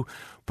 92.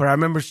 But I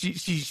remember she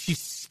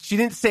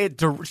didn't say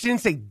it. She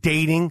didn't say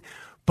dating,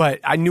 but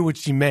I knew what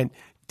she meant.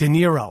 De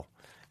Niro.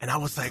 And I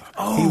was like,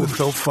 oh. He was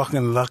so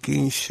fucking lucky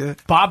and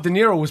shit. Bob De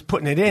Niro was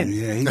putting it in.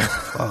 Yeah, he was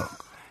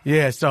fuck.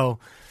 Yeah, so,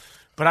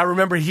 but I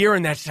remember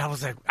hearing that shit. I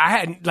was like, I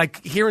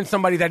hadn't, hearing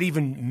somebody that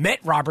even met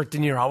Robert De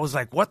Niro. I was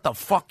like, what the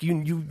fuck?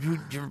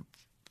 You're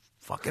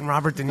fucking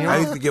Robert De Niro? I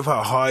used to give her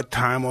a hard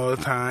time all the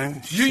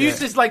time. You used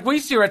to, we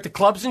see her at the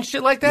clubs and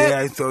shit like that? Yeah,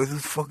 I thought, who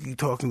the fuck are you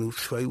talking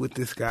to with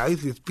this guy? I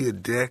used to just be a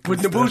dick.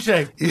 With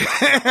Nabushe.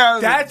 Yeah,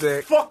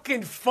 that's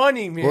fucking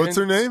funny, man. What's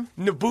her name?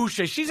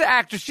 Nabushe. She's an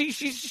actress.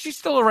 She's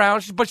still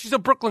around, but she's a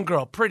Brooklyn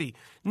girl. Pretty.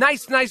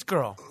 Nice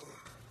girl.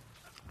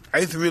 I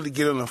used to really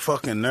get on the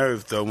fucking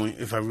nerves, though,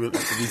 if I really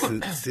to be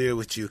sincere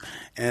with you.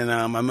 And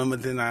I remember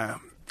then I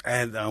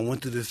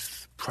went through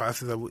this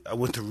process. I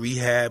went to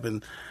rehab,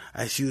 and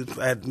I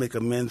had to make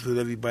amends with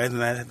everybody,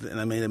 and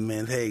I made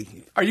amends. Hey,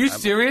 are you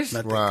serious?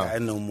 Not that guy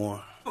no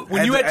more.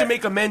 When you had to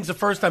make amends the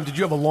first time, did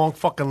you have a long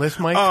fucking list,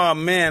 Mike? Oh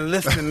man,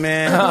 listen,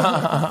 man,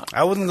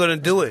 I wasn't gonna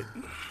do it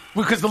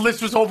because the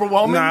list was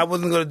overwhelming. No, I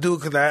wasn't gonna do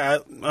it because I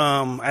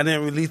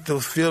didn't release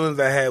those feelings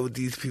I had with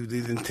these people,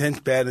 these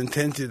bad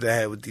intentions I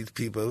had with these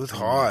people. It was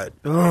hard.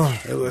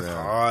 It was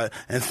hard,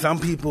 and some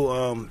people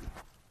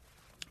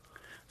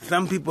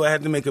I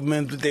had to make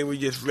amends, but they were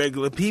just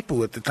regular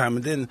people at the time.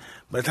 And then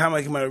by the time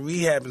I came out of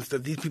rehab and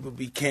stuff, these people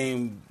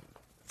became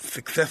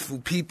successful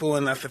people.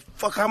 And I said,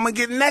 fuck, how am I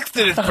getting next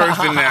to this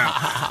person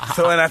now?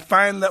 So, and I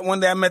find that one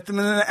day I met them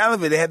in an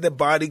elevator. They had their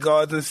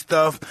bodyguards and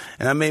stuff.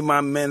 And I made my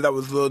amends. I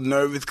was a little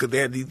nervous because they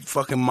had these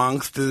fucking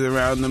monsters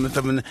around them and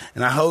stuff. And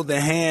I held their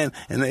hand,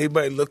 and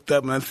everybody looked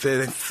up, and I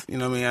said, you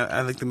know what I mean?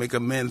 I like to make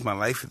amends. My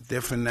life is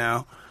different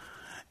now.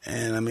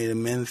 And I made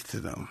amends to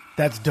them.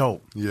 That's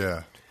dope.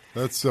 Yeah.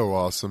 That's so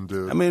awesome,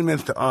 dude. I mean,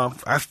 Mr.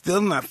 I'm still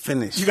not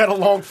finished. You got a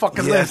long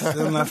fucking list.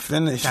 Still not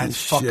finished.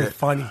 That's fucking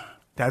funny.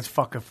 That's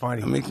fucking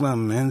funny. I make my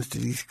amends to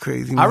these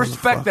crazy I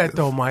respect that,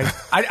 though, Mike.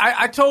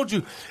 I told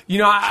you,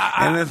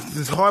 and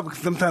it's hard because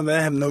sometimes I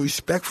have no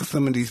respect for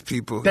some of these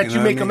people. That you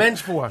make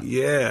amends for.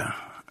 Yeah.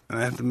 And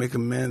I have to make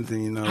amends,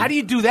 and How do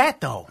you do that,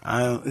 though?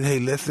 Hey,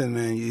 listen,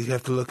 man, you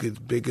have to look, it's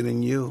bigger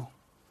than you.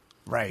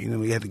 Right.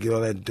 We have to get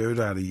all that dirt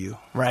out of you.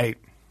 Right.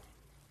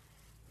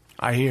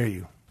 I hear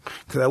you.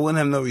 Because I wouldn't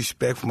have no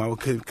respect for them. I would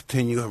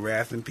continue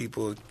harassing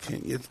people,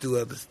 just do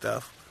other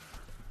stuff.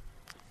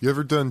 You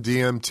ever done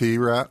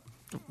DMT rap?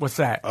 What's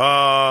that?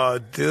 Oh,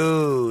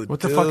 dude.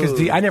 What the fuck is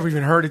DMT? I never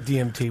even heard of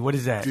DMT. What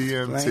is that?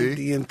 DMT?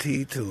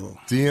 DMT to them.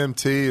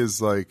 DMT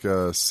is like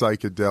a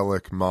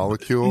psychedelic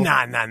molecule.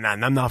 Nah.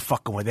 I'm not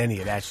fucking with any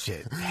of that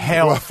shit.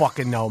 Hell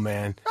fucking no,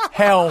 man.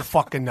 Hell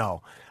fucking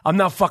no. I'm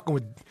not fucking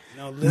with...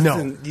 No,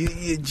 listen.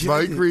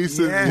 Mike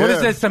recent. Yeah. What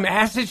is that? Some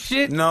acid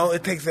shit? No,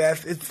 it takes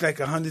acid. It's like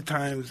 100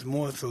 times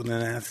more so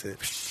than acid.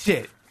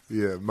 Shit.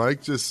 Yeah,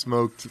 Mike just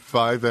smoked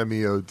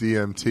 5-MeO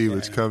DMT,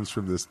 which comes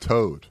from this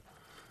toad.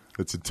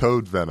 It's a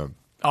toad venom.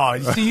 Oh,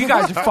 see, you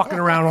guys are fucking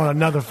around on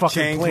another fucking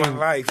Changed plane. my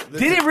life.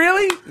 Listen, Did it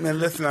really? Man,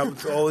 listen, I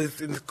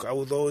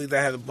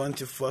had a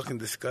bunch of fucking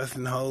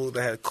disgusting hoes.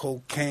 I had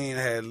cocaine,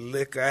 I had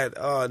liquor, I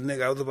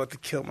was about to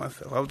kill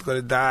myself. I was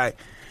going to die.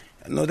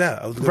 No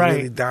doubt. I was going to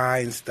really die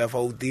and stuff,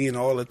 ODing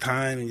all the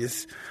time and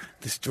just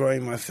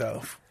destroying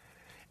myself.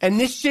 And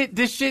this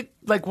shit,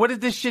 like, what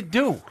did this shit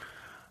do?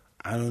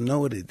 I don't know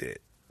what it did.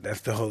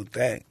 That's the whole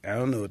thing. I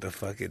don't know what the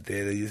fuck it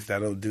did. I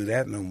don't do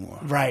that no more.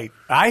 Right.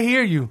 I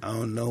hear you. I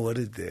don't know what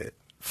it did.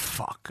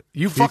 Fuck.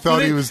 You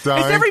thought he was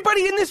dying? Is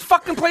everybody in this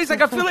fucking place?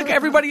 Like, I feel like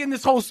everybody in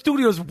this whole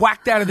studio is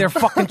whacked out of their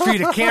fucking tree.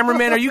 The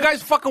cameraman, are you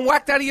guys fucking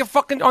whacked out of your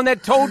fucking, on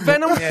that toad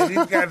venom? Yeah,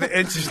 these guys are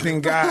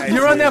interesting guys.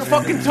 You're on that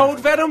fucking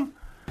toad venom?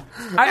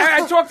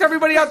 I talked to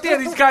everybody out there.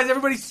 These guys,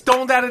 everybody's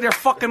stoned out of their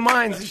fucking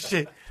minds and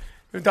shit.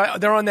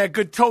 They're on that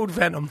good toad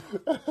venom.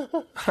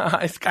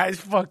 This guy's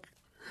fuck.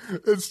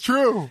 It's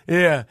true.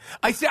 Yeah.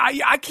 I say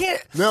I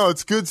can't. No,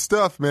 it's good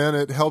stuff, man.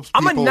 It helps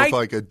people with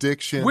like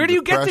addiction. Where do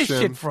you get this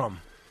depression. shit from?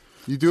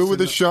 You do it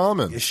with a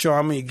shaman. A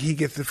shaman, he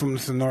gets it from the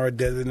Sonora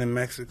Desert in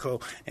Mexico,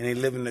 and they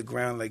live in the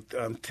ground like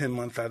 10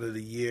 months out of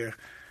the year.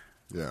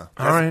 Yeah.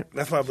 All right.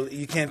 That's why I believe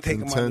you can't take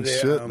them out of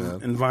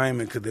their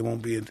environment because they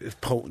won't be as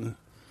potent.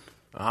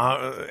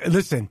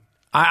 Listen,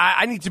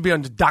 I need to be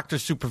under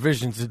doctor's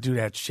supervision to do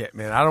that shit,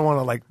 man. I don't want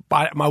to, like,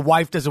 my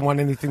wife doesn't want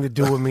anything to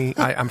do with me.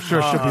 I'm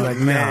sure she'll be like,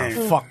 man.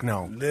 no, fuck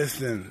no.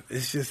 Listen,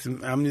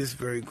 I'm just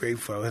very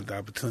grateful I had the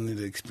opportunity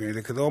to experience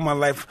it. Because all my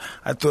life,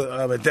 I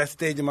thought, at that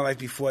stage in my life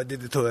before I did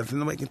the tour, I said,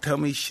 nobody can tell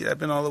me shit. I've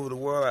been all over the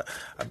world.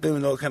 I've been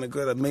with all kind of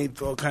girls. I've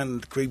made all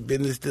kind of great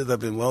business deals. I've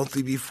been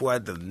wealthy before.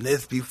 I've done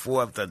this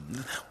before. I've done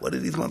this. What are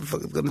these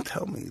motherfuckers going to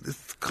tell me? This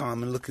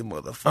common looking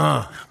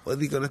motherfucker. What are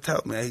they going to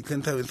tell me? He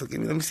couldn't tell me. So,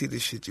 let me see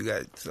this shit you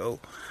got. So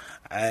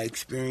I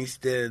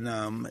experienced it,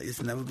 and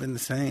it's never been the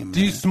same.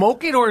 Do you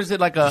smoke it, or is it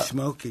like a... You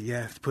smoke it,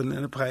 yes. Put it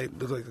in a pipe.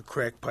 Looks like a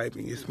crack pipe,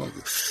 and you smoke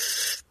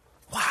it.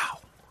 Wow.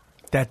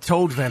 That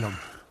toad venom.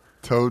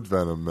 Toad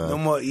venom, man. No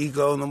more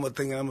ego. No more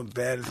thinking I'm the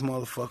baddest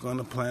motherfucker on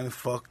the planet.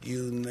 Fuck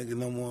you, nigga.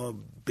 No more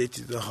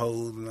bitches or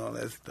hoes and all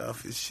that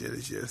stuff. This shit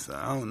is just,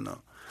 I don't know.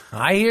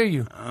 I hear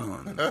you. I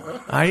don't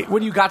know. What,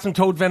 do you got some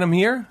toad venom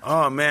here?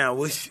 Oh, man, I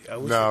wish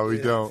No, we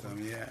don't.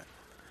 Yeah.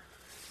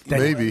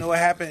 Maybe. You know what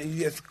happened?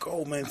 You just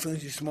go, man. As soon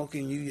as you're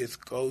smoking, you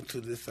just go to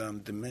this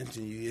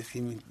dimension. You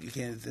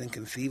can't. It's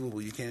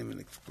inconceivable. You can't even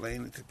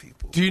explain it to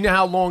people. Do you know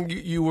how long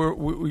you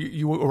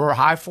were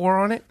high for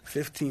on it?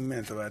 15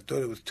 minutes. I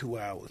thought it was 2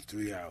 hours,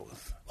 3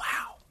 hours.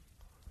 Wow.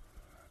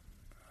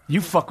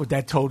 You fuck with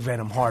that toad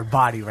venom hard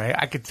body, right?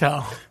 I could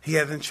tell. He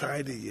hasn't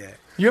tried it yet.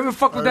 You ever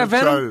fuck with that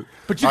venom?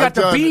 But you got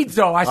the beads,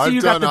 though. I see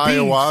you got the beads. I've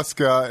done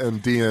ayahuasca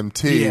and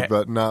DMT,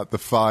 but not the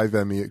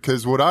 5-ME.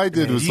 Because what I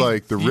did was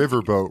like the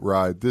riverboat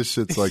ride. This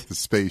shit's like the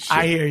spaceship.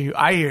 I hear you.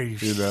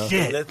 You know?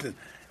 Shit. Listen,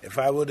 if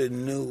I would have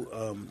knew,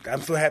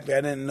 I'm so happy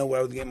I didn't know what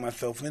I was getting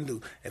myself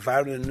into. If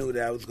I would have knew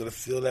that I was going to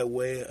feel that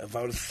way, if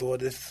I would have saw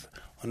this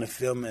on the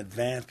film in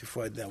advance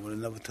before I did, I would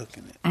have never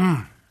taken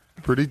it.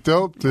 Pretty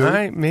dope, dude. All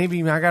right,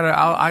 maybe I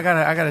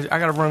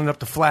gotta run it up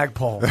the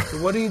flagpole.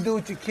 So what do you do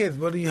with your kids?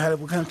 What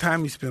kind of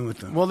time you spend with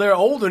them? Well, they're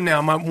older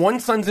now. My one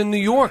son's in New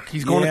York.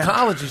 He's going to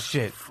college and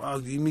shit.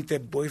 Fuck, you meet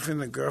that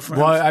boyfriend or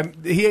girlfriend? Well,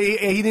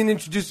 he didn't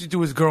introduce you to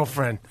his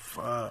girlfriend.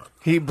 Fuck.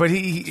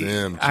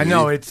 Damn, I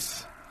know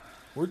it's.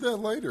 Where'd that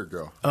lighter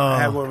go? I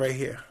have one right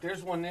here.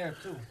 There's one there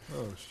too.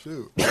 Oh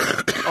shoot.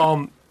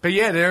 But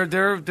yeah, they're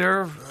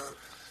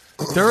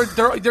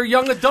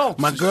young adults.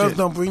 My girls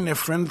don't bring their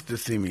friends to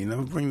see me.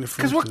 Never bring their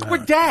friends. Because we're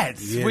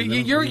dads. Yeah,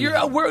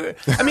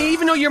 I mean,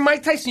 even though you're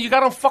Mike Tyson, you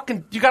got on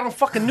fucking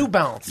New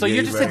Balance, so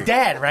you're just a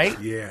dad, right?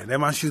 Yeah, they're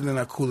my shoes and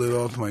I cool it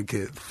all to my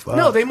kids. Fuck.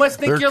 No, they must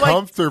think They're you're like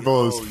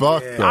comfortable as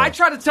fuck. yeah. Though. I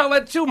try to tell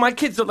that too. My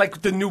kids are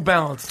like the New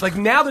Balance. Like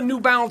now, the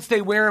New Balance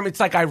they wear them. It's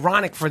like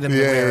ironic for them to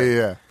wear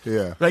it.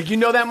 Yeah. Like you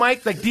know that,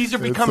 Mike. Like these are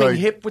becoming like,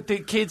 hip with the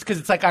kids because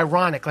it's like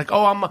ironic. Like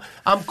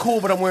I'm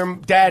cool, but I'm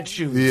wearing dad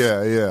shoes.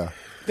 Yeah.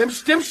 Them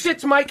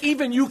shits, Mike.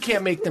 Even you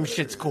can't make them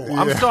shits cool.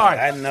 I'm sorry.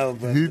 I know,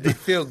 but they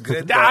feel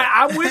good.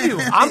 I'm with you.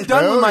 I'm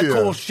done with my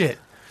cool shit.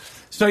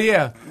 So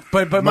yeah,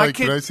 but Mike, my kids.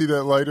 can I see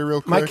that lighter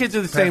real quick? My kids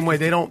are the same way.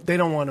 They don't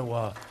want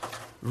to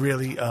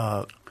really.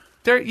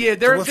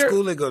 They're what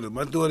school they go to?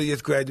 My daughter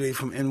just graduated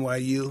from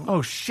NYU.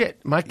 Oh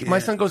shit! My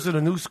son goes to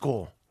the new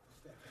school.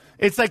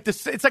 It's like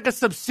It's like a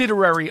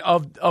subsidiary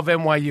of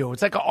NYU.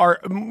 It's like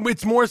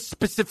It's more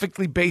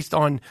specifically based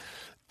on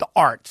the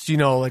arts. You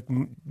know, like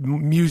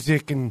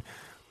music and.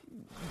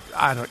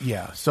 I don't.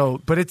 Yeah.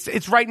 So, but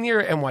it's right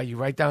near NYU,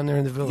 right down there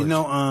in the village. You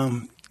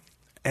know,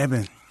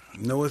 Evan.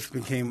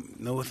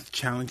 What's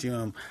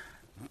challenging?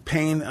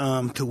 Paying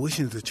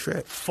tuition's a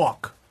trip.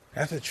 Fuck.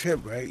 That's a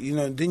trip, right? You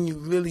know. Then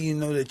you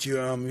know that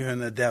you're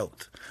an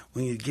adult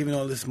when you're giving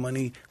all this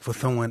money for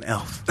someone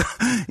else.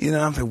 You know,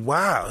 I'm saying,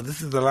 wow,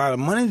 this is a lot of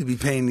money to be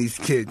paying these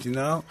kids. You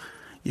know.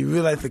 You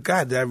realize that,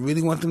 God, did I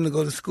really want them to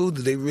go to school?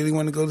 Do they really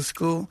want to go to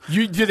school?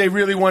 Do they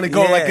really want to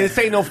go? Yeah. Like this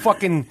ain't no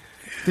fucking.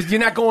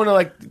 You're not going to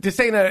like this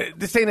ain't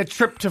a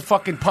trip to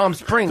fucking Palm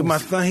Springs. My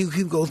son,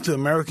 he goes to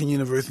American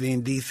University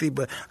in D.C.,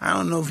 but I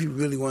don't know if he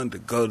really wanted to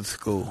go to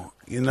school.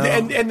 You know,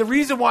 and the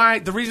reason why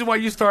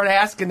you start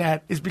asking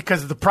that is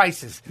because of the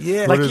prices.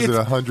 Yeah, What is it,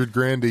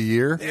 $100,000 a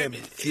year?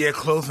 yeah,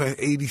 close to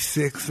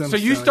 86. So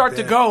you start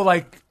to go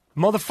like,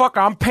 motherfucker,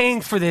 I'm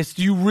paying for this.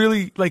 Do you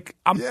really like?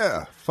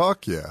 Yeah,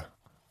 fuck yeah.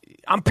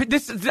 I'm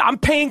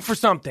paying for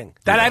something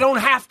that I don't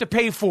have to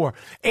pay for.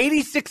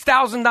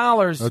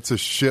 $86,000. That's a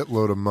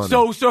shitload of money.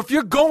 So if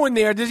you're going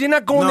there, you're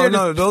not going there.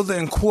 No, those are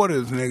in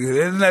quarters,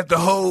 nigga. Isn't that the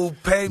whole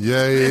pay?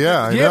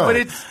 Yeah. I know. But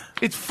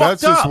it's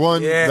fucked That's just up.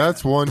 one. Yeah.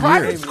 That's one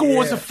Private year.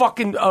 school is a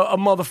fucking a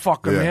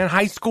motherfucker, Yeah. man.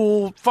 High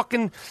school,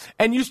 fucking,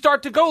 and you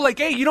start to go like,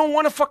 hey, you don't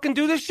want to fucking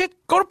do this shit?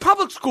 Go to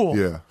public school.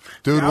 Yeah,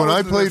 dude. When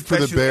I played for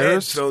the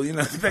Bears,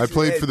 I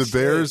played for the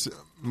Bears. Shit.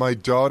 My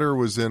daughter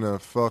was in a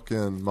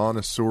fucking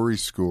Montessori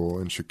school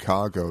in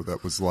Chicago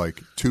that was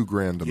like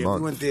 $2,000 a Yeah,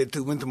 month. we went there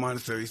too. Went to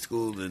Montessori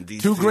school in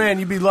D.C. $2,000,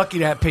 you'd be lucky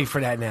to pay for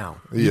that now.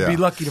 You'd Yeah. be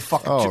lucky to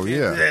fucking. Oh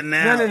yeah,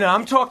 No.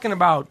 I'm talking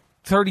about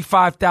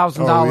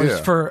 $35,000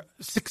 for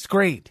 6th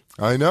grade.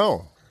 I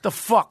know, The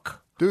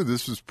fuck? dude.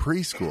 This was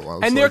preschool. I was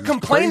And they're like, this is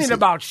complaining crazy.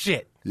 about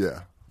shit. Yeah,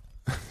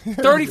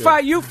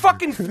 35. You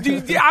fucking.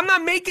 I'm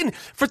not making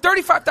for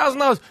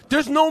 $35,000.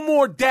 There's no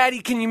more. Daddy,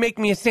 can you make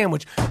me a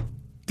sandwich?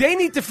 They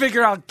need to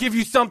figure out, give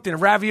you something, a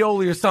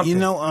ravioli or something. You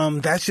know,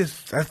 that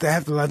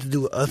has a lot to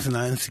do with us and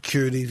our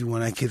insecurities. We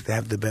want our kids to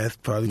have the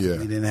best. Probably because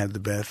we didn't have the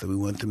best, so we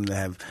want them to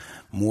have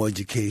more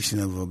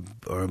education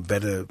or a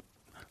better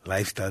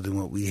lifestyle than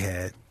what we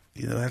had.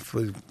 You know, that's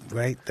what,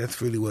 right?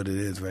 That's really what it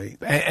is, right?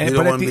 And we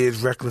don't but want to be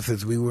as reckless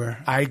as we were.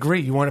 I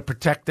agree. You want to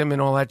protect them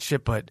and all that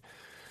shit, but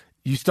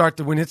you start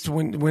to when it's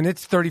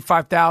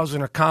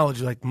 $35,000 or college,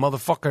 you're like,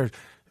 motherfucker,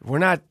 we're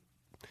not.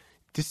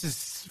 This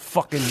is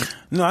fucking.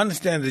 No, I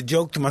understand the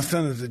joke to my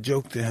son is a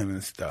joke to him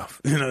and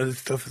stuff. You know, this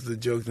stuff is a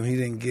joke to him. He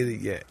didn't get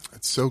it yet.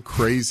 it's so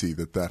crazy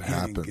that didn't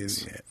happens. get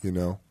it yet. You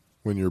know,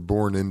 when you're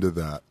born into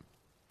that,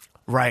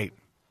 Right.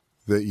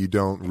 that you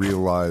don't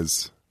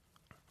realize.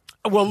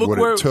 Well, look what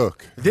where it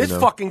took. this you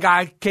know? fucking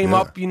guy came Yeah.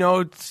 up. You know,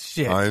 it's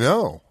shit. I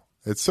know.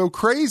 It's so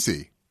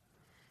crazy.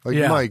 Like,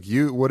 Yeah. Mike,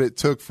 what it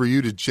took for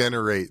you to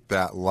generate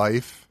that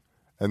life,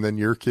 and then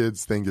your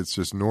kids think it's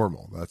just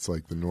normal. That's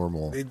like the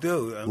normal They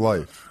do.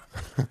 life.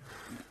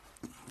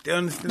 They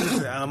understand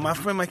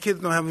this. My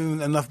kids don't have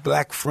even enough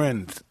black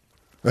friends.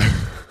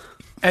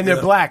 And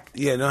they're black.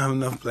 Yeah, they don't have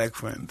enough black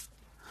friends.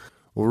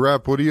 Well,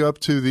 Rap, what are you up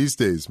to these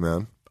days,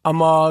 man? I'm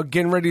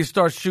getting ready to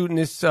start shooting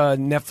this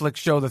Netflix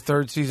show, the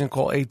 3rd season,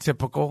 called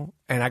Atypical,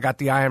 and I got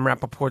the I Am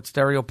Rapaport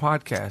Stereo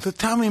podcast. So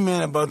tell me,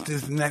 man, about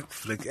this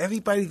Netflix.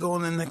 Everybody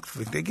going to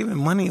Netflix. They're giving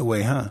money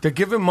away, huh? They're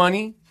giving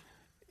money.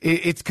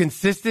 It's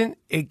consistent.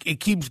 It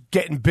keeps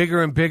getting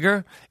bigger and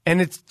bigger, and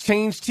it's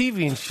changed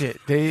TV and shit.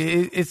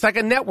 It's like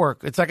a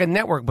network. It's like a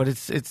network, but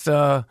it's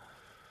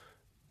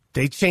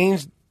they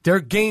changed. They're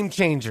game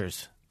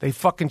changers. They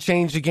fucking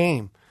changed the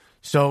game.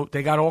 So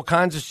they got all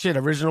kinds of shit,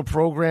 original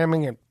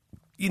programming, and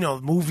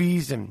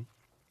movies, and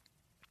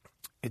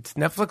it's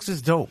Netflix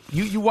is dope.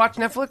 You watch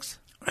Netflix?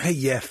 Hey,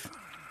 yes.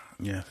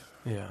 Yeah.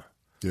 Yeah.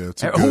 Yeah,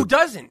 it's Who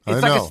doesn't? I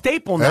It's like a know.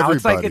 staple now.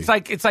 Everybody. It's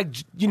like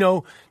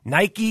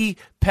Nike,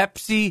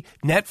 Pepsi,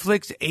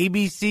 Netflix,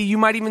 ABC. You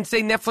might even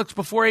say Netflix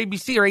before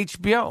ABC or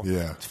HBO.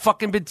 Yeah. It's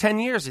fucking been 10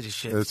 years of this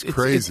shit. It's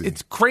crazy.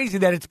 It's crazy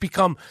that it's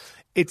become.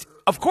 It's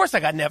of course I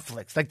got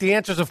Netflix. Like the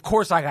answer is of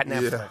course I got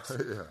Netflix.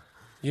 Yeah.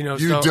 You know,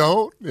 You so,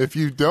 don't? If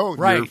you don't,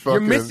 right?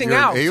 you're missing you're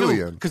out an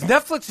alien. because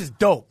Netflix is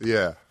dope.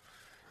 Yeah,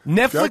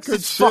 Netflix good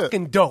is shit.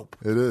 fucking dope.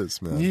 it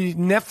is, man.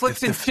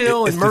 Netflix and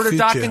chill It's and the Murder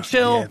Doc future. and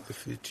chill. Yeah, it's the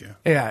future.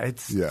 Yeah,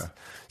 it's Yeah.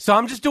 So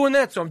I'm just doing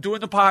that. So I'm doing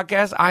the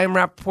podcast. I Am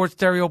Rapaport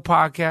Stereo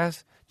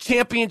podcast,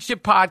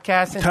 championship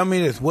podcast. And Tell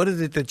me this. What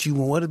is it that you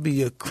want? What would be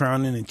your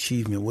crowning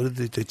achievement? What is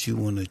it that you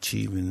want to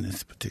achieve in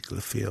this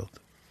particular field?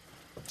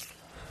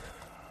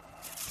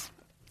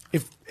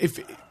 if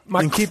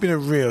my And keeping it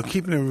real.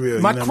 Keeping it real.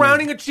 my you know what I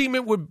crowning mean?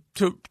 achievement would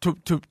to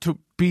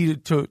be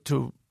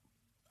to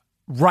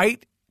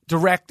write,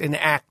 direct, and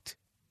act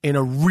in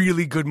a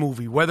really good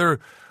movie, whether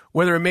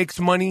it makes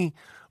money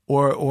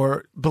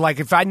or but like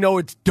if I know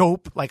it's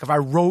dope, like if I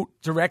wrote,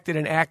 directed,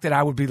 and acted,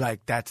 I would be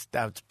like that's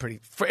pretty.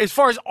 As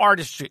far as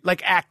artistry,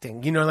 like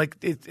acting, like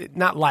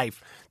not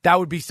life, that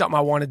would be something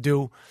I want to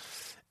do,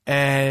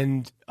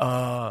 and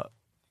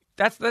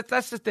that's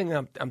the thing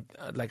I'm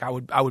like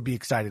I would be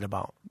excited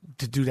about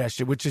to do that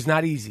shit, which is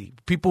not easy.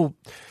 People,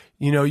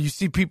 you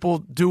see people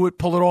do it,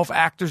 pull it off.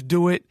 Actors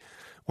do it.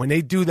 When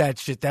they do that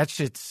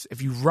shit's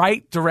if you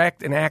write,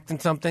 direct, and act in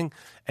something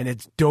and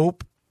it's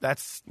dope,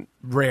 that's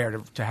rare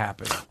to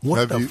happen. What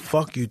Have the you-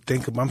 fuck you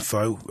think about? I'm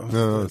sorry.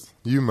 No,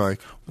 you,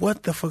 Mike.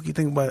 What the fuck you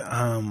think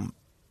about?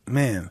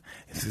 Man,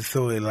 it's just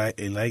so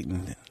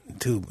enlightening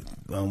too.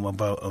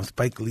 About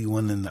Spike Lee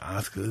winning the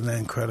Oscar. Isn't that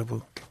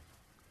incredible?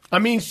 I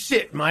mean,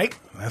 shit, Mike.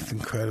 That's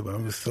incredible.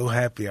 I'm just so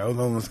happy. I was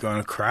almost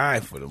gonna cry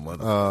for the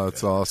mother. Oh,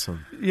 it's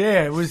awesome.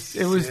 Yeah, it was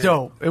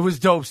dope. It was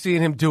dope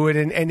seeing him do it,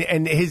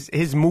 and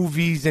his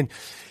movies, and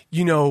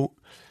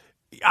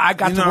I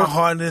got You to know how work.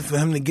 hard it is for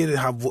him to get it.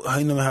 How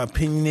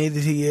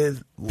opinionated he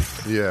is.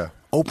 Yeah.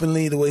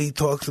 openly the way he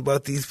talks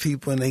about these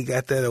people, and they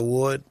got that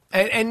award.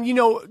 And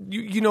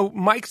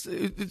Mike's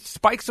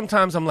Spike.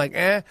 Sometimes I'm like,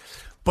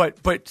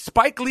 but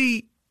Spike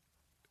Lee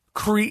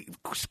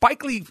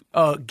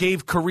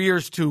gave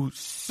careers to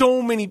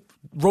so many.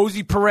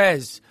 Rosie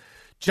Perez,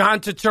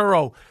 John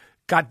Turturro,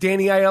 got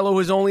Danny Aiello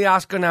his only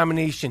Oscar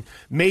nomination,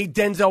 made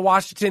Denzel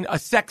Washington a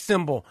sex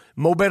symbol.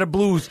 Mo Better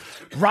Blues,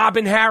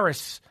 Robin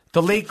Harris.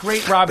 The late,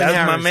 great Robin Harris.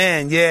 That's my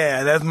man,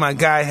 yeah. That's my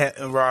guy,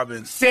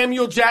 Robin.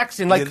 Samuel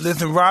Jackson.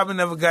 Listen, Robin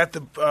never got the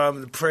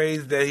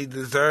praise that he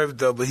deserved,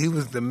 though, but he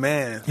was the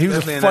man. He was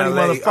a funny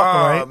motherfucker,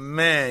 right? Oh,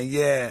 man,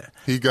 yeah.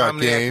 He got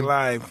game.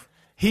 Live.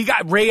 He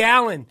got Ray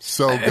Allen.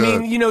 So good. I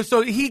mean,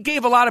 so he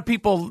gave a lot of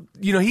people,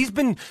 he's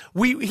been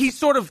rocking. She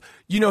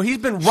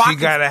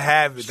Gotta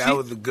Have It. That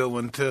was a good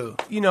one, too.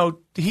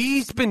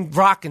 He's been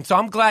rocking, so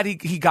I'm glad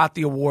he got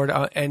the award.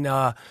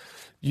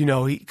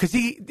 Because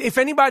if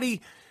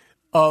anybody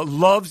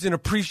loves and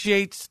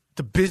appreciates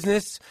the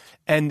business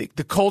and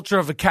the culture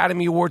of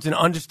Academy Awards and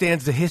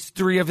understands the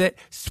history of it,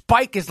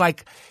 Spike is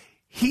like,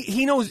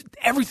 he knows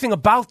everything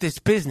about this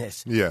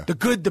business. Yeah. The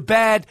good, the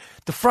bad,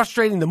 the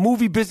frustrating, the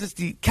movie business,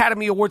 the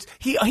Academy Awards.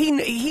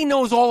 He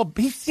knows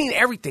he's seen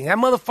everything. That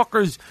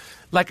motherfucker's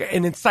like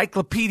an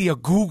encyclopedia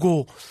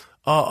Google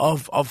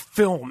of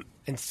film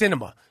and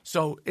cinema.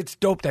 So it's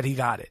dope that he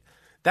got it.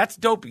 That's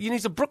dope.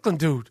 He's a Brooklyn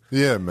dude.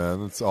 Yeah,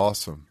 man. That's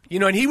awesome.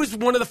 And he was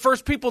one of the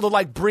first people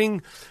to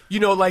bring,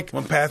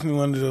 One pass me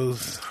one of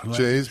those.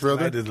 Jay's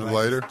brother? The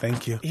lighter?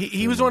 Thank you.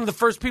 He was one of the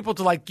first people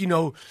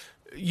to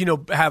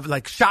have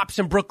like shops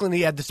in Brooklyn.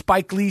 He had the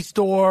Spike Lee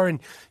store and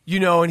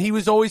he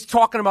was always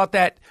talking about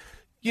that,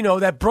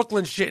 that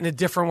Brooklyn shit in a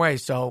different way.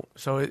 So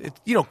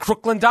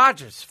Crooklyn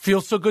Dodgers.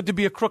 Feels so good to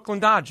be a Crooklyn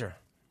Dodger.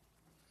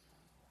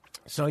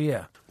 So,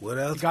 yeah. What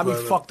else? You got me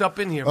fucked up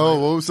in here. Oh,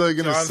 man. what was I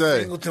going to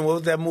say? Singleton, what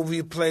was that movie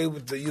you played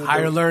with?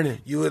 Higher Learning.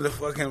 You were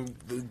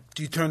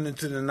you turned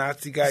into the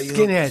Nazi guy.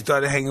 Skinhead. You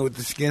started hanging with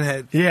the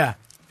skinhead. Yeah.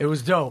 It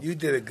was dope. You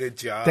did a good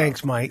job.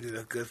 Thanks, Mike. You did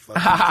a good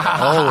fucking job.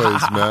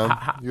 Always, man.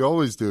 You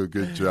always do a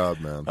good job,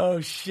 man.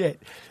 Oh,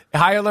 shit.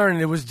 Higher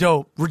Learning, it was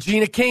dope.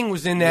 Regina King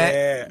was in that.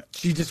 Yeah.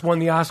 She just won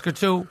the Oscar,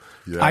 too.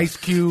 Yeah. Ice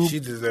Cube. She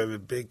deserved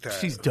it big time.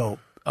 She's dope.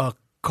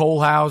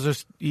 Cole Hauser,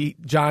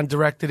 John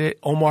directed it.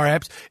 Omar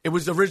Epps. It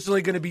was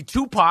originally going to be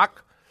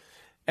Tupac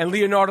and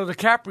Leonardo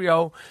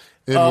DiCaprio.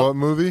 In what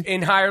movie?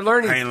 In Higher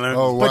Learning.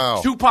 Oh, wow.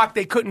 But Tupac,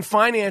 they couldn't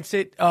finance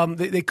it.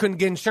 They couldn't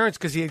get insurance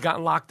because he had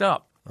gotten locked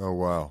up. Oh,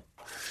 wow.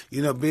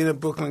 Being a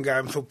Brooklyn guy,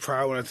 I'm so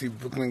proud when I see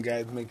Brooklyn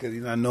guys make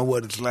it. I know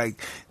what it's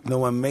like. No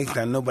one makes it.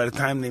 I know by the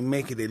time they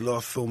make it, they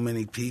lost so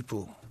many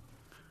people.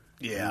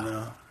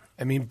 Yeah.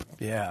 I mean,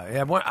 yeah.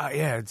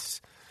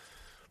 It's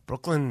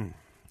Brooklyn.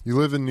 You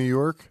live in New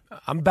York?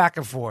 I'm back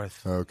and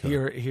forth. Okay.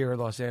 Here in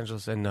Los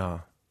Angeles and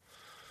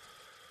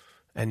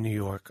New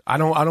York. I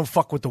don't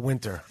fuck with the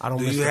winter. I don't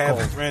miss the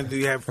cold. Do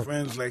you have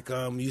friends like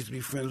you used to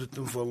be friends with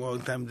them for a long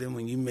time? Then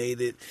when you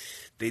made it,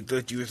 they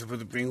thought you were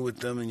supposed to bring it with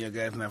them, and your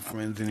guys not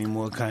friends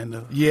anymore, kind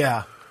of.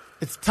 Yeah,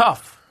 it's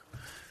tough.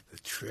 The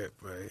trip,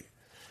 right?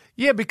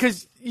 Yeah,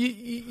 because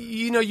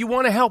you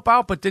want to help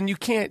out, but then you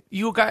can't.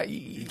 You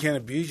can't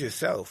abuse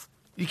yourself.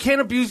 You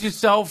can't abuse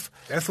yourself.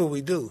 That's what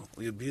we do.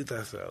 We abuse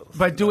ourselves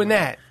by doing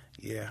that.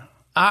 Yeah.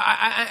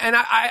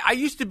 I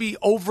used to be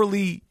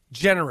overly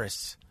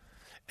generous.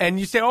 And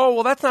you say, oh,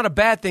 well, that's not a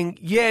bad thing.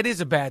 Yeah, it is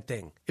a bad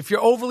thing. If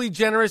you're overly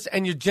generous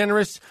and you're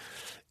generous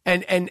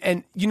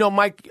and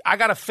Mike, I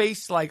got a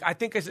face like, I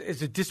think it's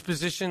a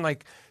disposition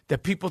like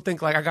that people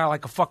think like I got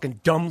like a fucking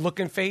dumb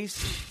looking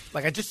face.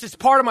 Like it's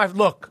part of my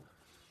look.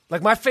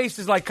 Like my face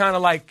is like kind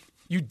of like,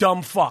 you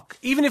dumb fuck.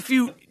 Even if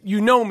you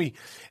know me.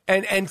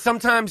 And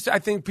sometimes I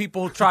think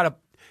people try to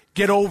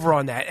get over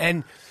on that.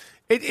 And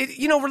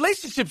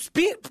relationships,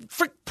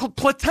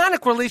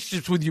 platonic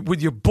relationships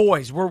with your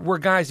boys, we're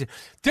guys,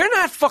 they're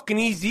not fucking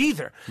easy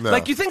either. No.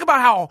 Like you think about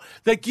how,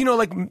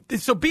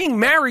 so being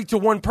married to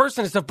one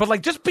person and stuff, but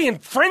like just being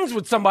friends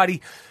with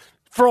somebody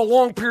for a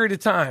long period of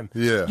time.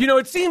 Yeah.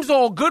 It seems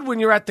all good when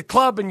you're at the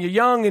club and you're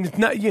young and it's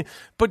not,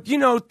 but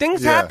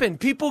things happen.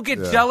 People get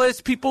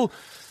jealous. People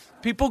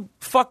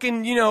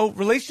fucking,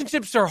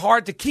 relationships are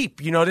hard to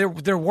keep.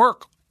 They're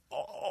work.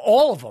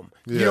 All of them,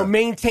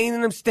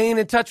 maintaining them, staying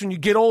in touch. When you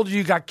get older,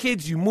 you got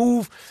kids, you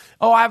move.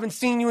 Oh, I haven't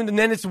seen you, and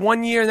then it's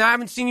 1 year, and I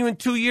haven't seen you in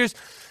 2 years,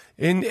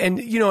 and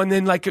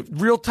then like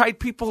real tight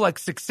people like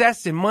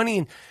success and money,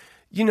 and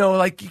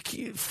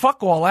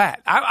fuck all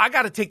that. I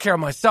got to take care of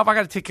myself. I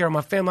got to take care of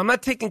my family. I'm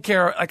not taking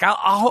care of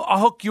I'll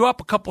hook you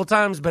up a couple of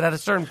times, but at a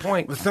certain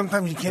point, but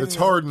sometimes you can't. It's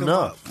hard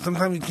enough.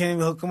 Sometimes you can't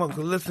even hook them up. Cause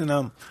listen,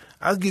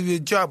 I'll give you a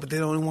job, but they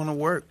don't want to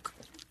work.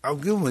 I'll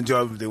give them a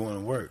job if they want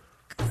to work.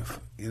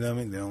 You know what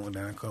I mean? They're not going to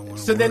want to work.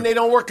 So then they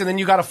don't work, and then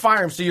you got to fire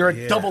them, so you're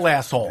a double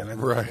asshole. They're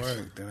not going to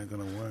work. They're not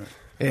going to work.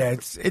 Yeah,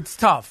 it's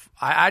tough.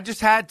 I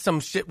just had some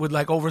shit with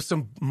like over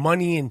some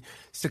money and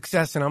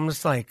success, and I'm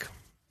just like,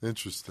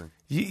 interesting.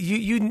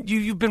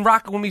 You've been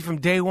rocking with me from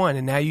day one,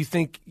 and now you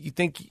think.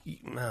 It's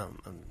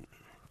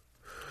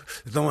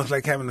almost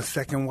like having a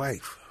second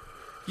wife.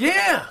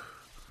 Yeah.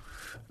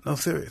 No,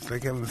 serious.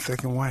 Like having a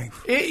second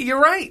wife.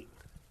 You're right.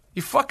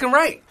 You're fucking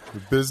right.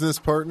 Your business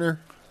partner?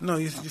 No,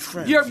 your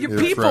friends. Your Your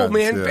people, friends,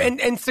 man,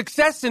 yeah. and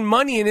success and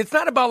money, and it's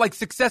not about like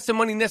success and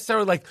money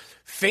necessarily like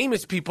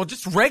famous people,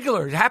 just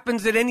regular. It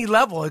happens at any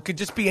level. It could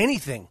just be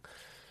anything.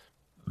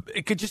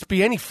 It could just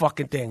be any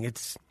fucking thing.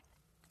 It's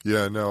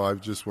Yeah, no, I've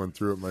just went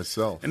through it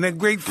myself. And they're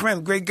great friends,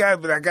 great guys,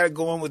 but I got to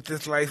go on with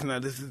this life now.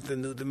 This is the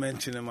new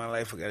dimension in my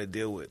life I got to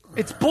deal with.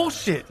 it's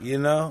bullshit. You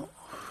know?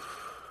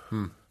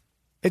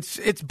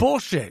 It's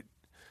bullshit.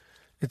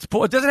 It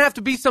doesn't have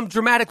to be some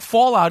dramatic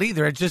fallout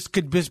either. It just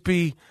could just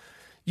be,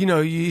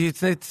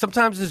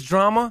 sometimes it's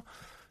drama,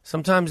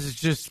 sometimes it's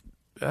just,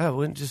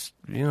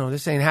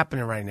 this ain't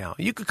happening right now.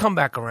 You could come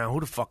back around. Who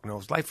the fuck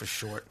knows? Life is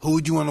short. Who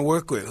would you want to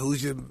work with?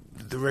 Who's your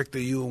director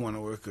you would want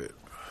to work with?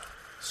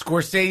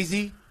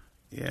 Scorsese,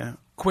 Yeah.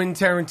 Quentin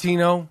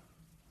Tarantino.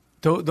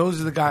 Those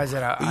are the guys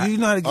that You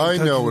know how to get in I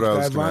touch know with what I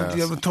these was guys. gonna Why don't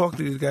you ask. ever talk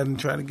to these guys and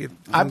try to get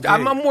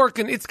I'm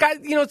working. It's got,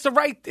 it's the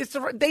right.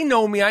 They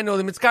know me. I know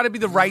them. It's got to be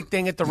the right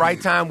thing at the right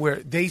time where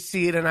they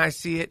see it and I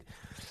see it,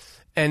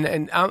 and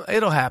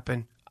it'll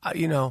happen.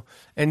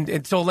 And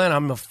until then,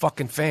 I'm a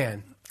fucking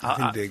fan. I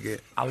can dig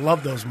it. I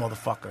love those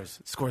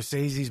motherfuckers.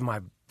 Scorsese's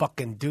my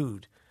fucking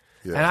dude.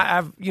 Yeah.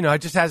 And it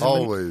just hasn't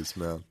Always,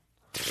 man.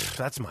 been.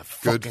 That's my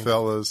fucking.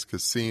 Goodfellas,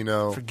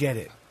 Casino, Forget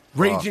it.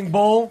 Raging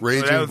Bull.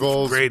 Raging that was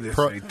Bull's the greatest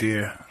right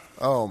there.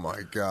 Oh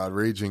my God,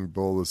 Raging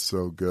Bull is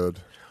so good.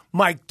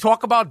 Mike,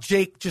 talk about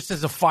Jake just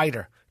as a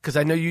fighter, because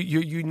I know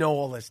you know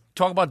all this.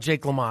 Talk about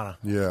Jake LaMotta.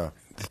 Yeah.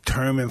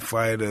 Determined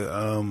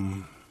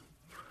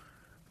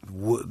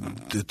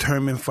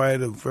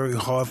fighter, very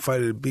hard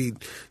fighter to beat,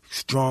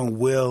 strong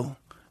will,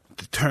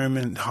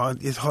 determined,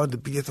 hard. It's hard to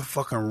beat. It's a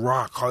fucking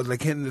rock, hard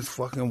like hitting this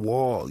fucking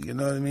wall. You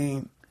know what I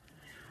mean?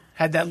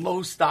 Had that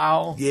low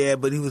style. Yeah,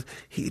 but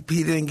he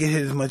didn't get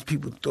hit as much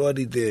people thought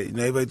he did.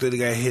 Everybody thought he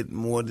got hit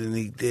more than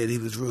he did. He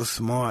was real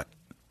smart.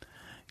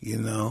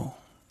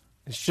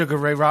 Sugar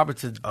Ray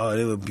Robertson. Oh,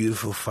 they were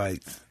beautiful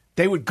fights.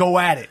 They would go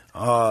at it.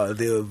 Oh,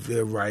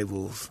 they're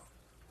rivals.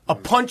 A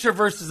puncher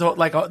versus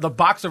the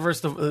boxer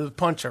versus the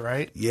puncher,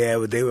 right? Yeah,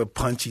 but they would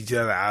punch each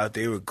other out.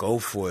 They would go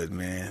for it,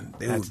 man.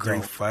 They That's were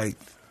great dope.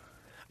 fights.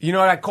 You know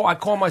what I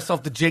call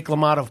myself the Jake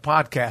LaMotta of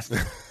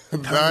podcasting.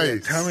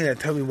 Nice. Tell me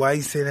that. Tell me why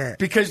you say that.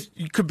 because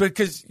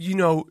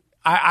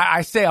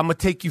I say I'm gonna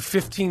take you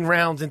 15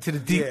 rounds into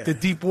the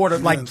deep water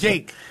like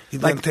Jake.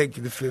 He's like gonna take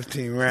you to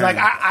 15 rounds.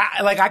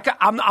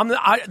 I'm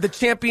the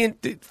champion.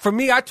 For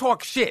me, I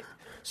talk shit,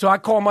 so I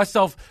call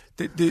myself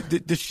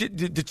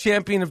the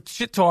champion of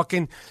shit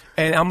talking,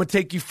 and I'm gonna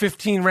take you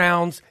 15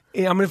 rounds.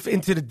 And I'm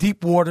into the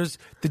deep waters,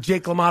 the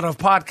Jake LaMotta of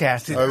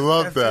podcasting. I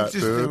love That's that,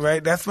 interesting, dude.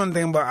 right? That's one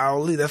thing about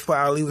Ali. That's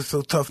why Ali was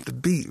so tough to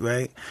beat,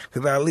 right?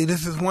 Because Ali,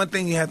 this is one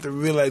thing you have to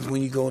realize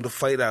when you go to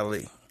fight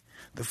Ali.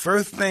 The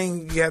first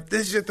thing this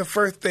is just the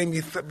first thing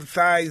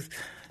besides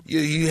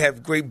you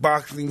have great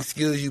boxing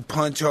skills, you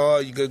punch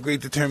hard, you got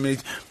great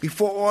determination.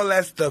 Before all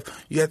that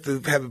stuff, you have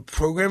to have a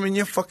program in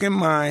your fucking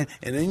mind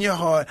and in your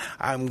heart,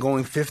 I'm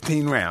going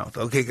 15 rounds,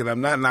 okay? Because I'm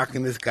not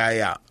knocking this guy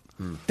out.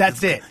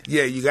 That's it.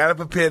 Yeah, you got to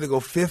prepare to go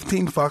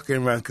 15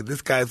 fucking rounds because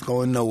this guy's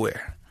going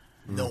nowhere.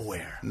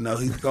 Nowhere. No,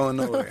 he's going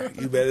nowhere.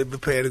 You better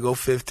prepare to go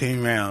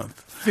 15 rounds.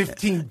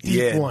 15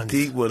 deep ones.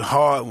 Deep with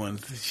hard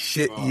ones.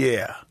 Shit,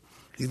 yeah.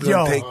 He's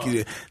going to take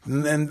you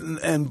there.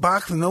 And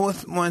boxing, know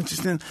what's more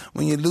interesting?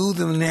 When you lose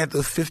them and they have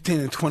those 15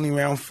 and 20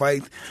 round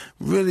fights,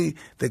 really,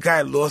 the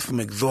guy lost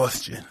from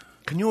exhaustion.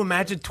 Can you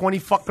imagine 20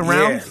 fucking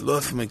rounds? Yeah,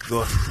 lost from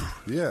exhaustion.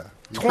 Yeah.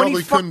 You 20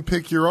 probably couldn't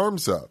pick your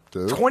arms up,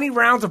 dude. 20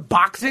 rounds of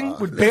boxing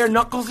with bare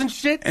knuckles and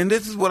shit? And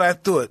this is what I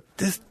thought.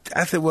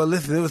 I said, well,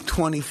 listen, it was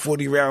 20,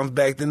 40 rounds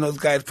back then. Those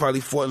guys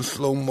probably fought in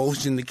slow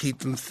motion to keep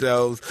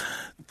themselves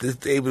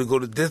able to go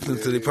the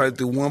distance. So they probably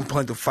do 1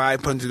 punch or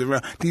 5 punches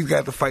around. These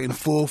guys are fighting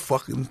full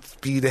fucking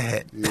speed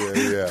ahead.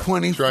 Yeah.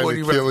 20, Trying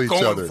 40 to kill rounds each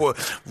going other. for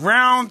it.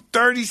 Round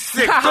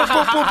 36. Boom, boom,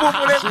 boom, boom,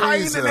 boom. They're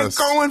fighting and they're Jesus.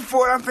 going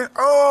for it. I'm saying,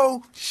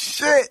 oh,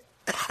 shit.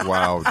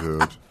 Wow,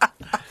 dude.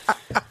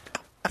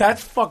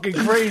 That's fucking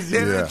crazy.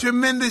 They're Yeah. in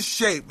tremendous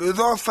shape. It was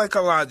all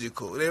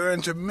psychological. They were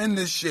in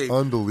tremendous shape.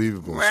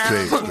 Unbelievable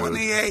Round shape, dude.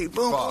 28.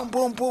 Boom, boom,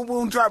 boom, boom,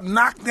 boom. Drop,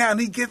 knocked down.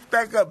 He gets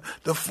back up.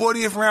 The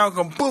 40th round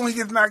comes. Boom, he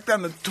gets knocked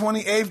down. The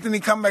 28th, then he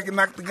come back and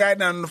knock the guy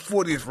down in the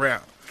 40th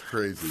round.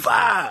 Crazy.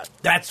 Fuck.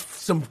 That's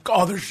some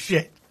other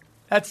shit.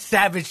 That's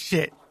savage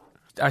shit.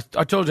 I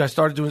told you I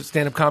started doing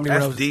stand-up comedy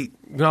That's deep.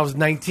 when I was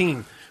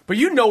 19. But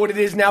you know what it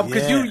is now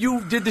because Yeah.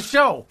 you did the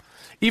show.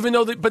 Even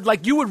though, but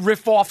like you would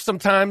riff off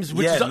sometimes,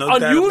 which Yeah, is no doubt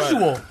about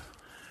unusual. it.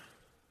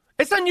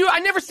 It's unusual. I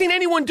never seen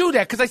anyone do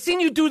that because I seen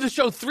you do the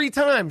show 3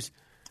 times.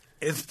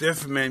 It's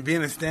different, man.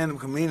 Being a stand-up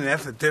comedian,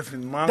 that's a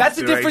different monster. That's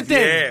a different right thing.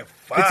 there.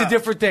 Fuck. It's a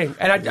different thing.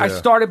 And I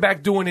started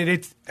back doing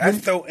it.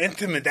 That's so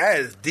intimate. That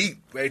is deep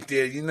right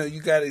there. You know,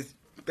 you got to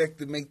expect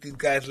to make these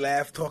guys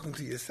laugh talking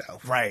to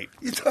yourself. Right.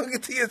 You're talking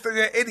to yourself.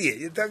 You're an idiot.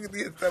 You're talking to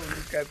yourself and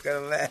these guys got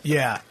to laugh.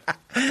 Yeah.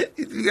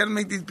 You got to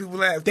make these people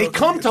laugh. They talking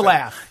come to yourself.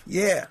 laugh.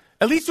 Yeah.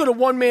 At least with a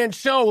one-man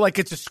show, like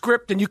it's a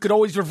script, and you could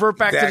always revert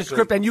back to the Exactly.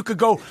 script, and you could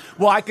go,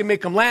 well, I can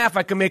make them laugh,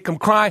 I can make them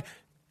cry.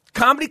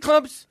 Comedy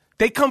clubs,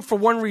 they come for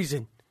one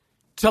reason.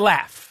 to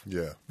laugh.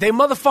 Yeah. They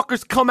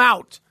motherfuckers come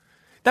out.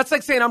 That's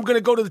like saying I'm going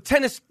to go to the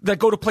tennis,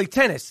 go to play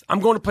tennis. I'm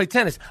going to play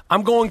tennis.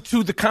 I'm going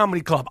to the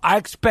comedy club. I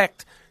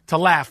expect to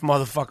laugh,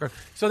 motherfucker.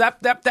 So that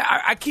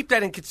I keep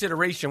that in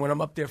consideration when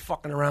I'm up there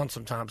fucking around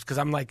sometimes because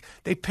I'm like,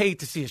 they paid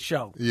to see a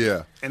show.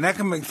 Yeah. And that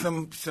can make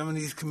some of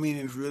these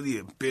comedians really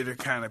a bitter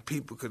kind of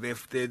people because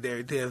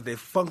they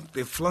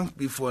flunked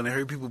before and they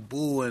heard people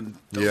boo and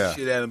throw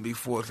shit at them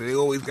before, so they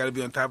always got to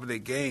be on top of their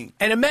game.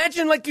 And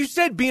imagine, like you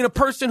said, being a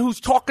person who's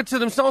talking to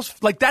themselves,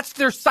 like that's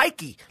their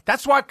psyche.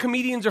 That's why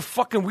comedians are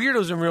fucking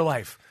weirdos in real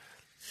life.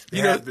 They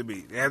have to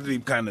be. They have to be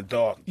kind of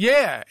dark.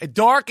 Yeah,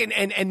 dark and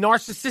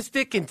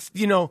narcissistic, and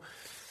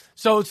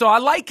so I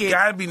like it.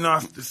 Gotta be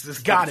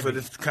narcissistic for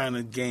this kind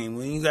of game.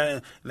 When you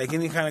got like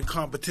any kind of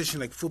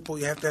competition, like football,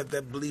 you have to have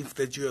that belief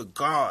that you're a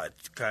god,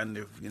 kind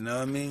of. You know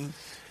what I mean?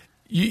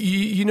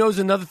 You know, there's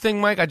another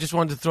thing, Mike. I just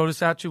wanted to throw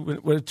this at you when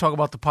we talk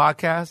about the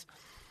podcast.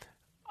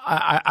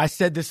 I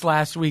said this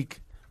last week.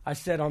 I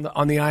said on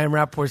the I Am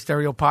Rapaport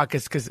Stereo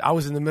podcast because I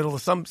was in the middle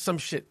of some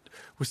shit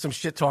with some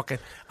shit talking.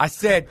 I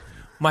said.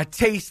 My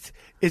taste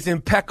is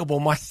impeccable.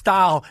 My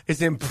style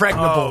is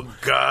impregnable. Oh,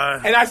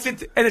 God. And I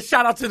said, and a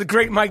shout out to the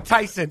great Mike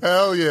Tyson.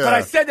 Hell yeah. But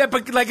I said that,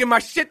 but like in my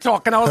shit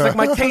talking, I was like,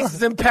 my taste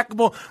is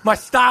impeccable. My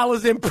style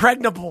is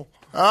impregnable.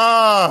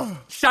 Shout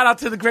out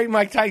to the great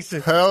Mike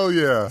Tyson. Hell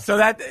yeah. So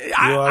that,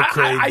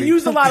 I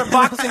use a lot of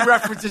boxing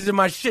references in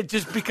my shit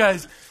just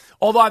because,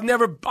 although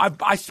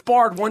I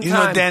sparred one time. You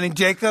know Danny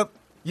Jacob?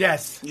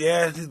 Yes.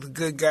 Yeah, he's a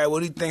good guy. What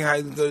do you think how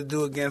he's going to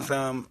do against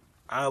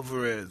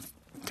Alvarez?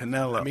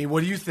 Canelo. I mean,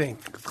 what do you think?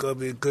 It's gonna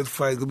be a good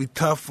fight. It's gonna be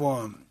tough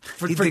for him.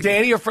 For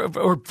Danny or for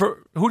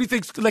who do you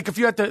think? Like, if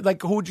you had to,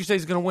 like, who would you say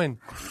is gonna win?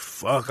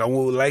 Fuck, I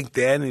would like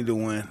Danny to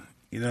win.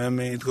 You know what I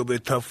mean? It's gonna be a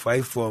tough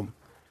fight for him.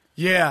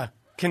 Yeah,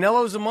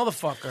 Canelo's a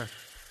motherfucker.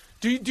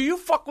 Do you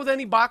fuck with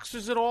any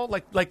boxers at all?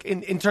 Like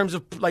in terms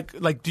of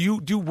like do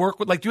you work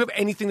with, like, do you have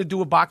anything to do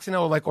with boxing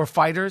or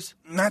fighters?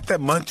 Not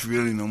that much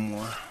really no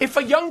more. If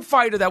a young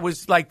fighter that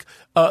was like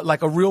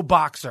a real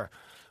boxer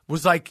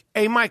was like,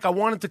 hey Mike, I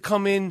wanted to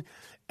come in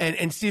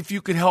and see if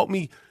you could help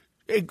me,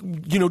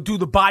 do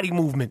the body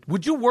movement.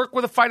 Would you work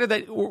with a fighter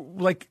that, or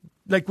like,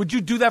 would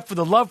you do that for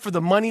the love, for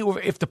the money, or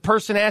if the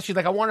person asked you,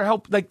 like, I want to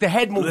help, like, the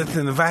head movement?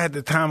 Listen, if I had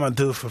the time, I'd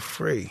do it for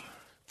free.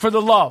 For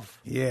the love?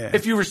 Yeah.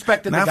 If you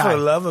respected the guy? Not for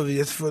the love of it,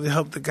 just for to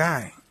help the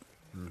guy.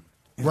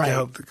 Right. To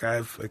help the guy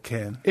if I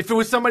can. If it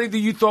was somebody that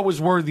you thought was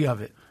worthy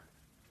of it?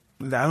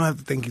 I don't have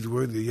to think he's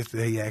worthy.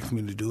 Yesterday he asked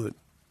me to do it.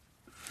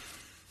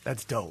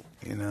 That's dope.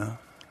 You know?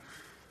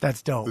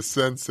 That's dope. The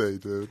sensei,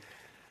 dude.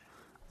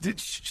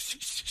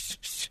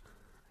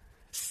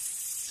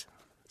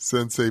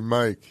 Sensei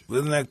Mike.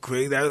 Wasn't that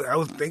crazy? I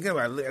was thinking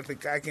about it. I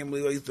think I can't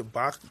believe I used to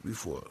box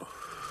before.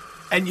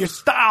 And your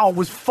style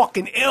was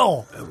fucking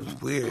ill. That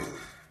was weird.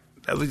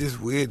 That was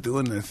just weird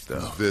doing that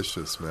stuff.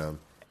 Vicious, man.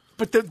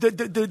 But the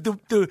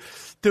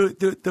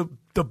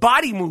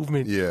body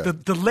movement, yeah,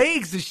 the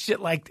legs and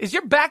shit. Like, is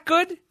your back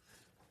good?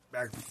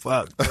 Back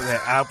fucked.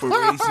 That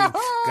operation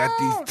got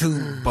these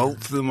two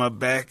bolts in my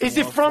back. Is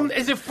it from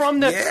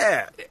the?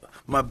 Yeah.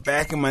 My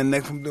back and my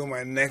neck from doing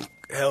my neck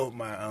held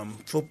my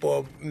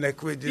football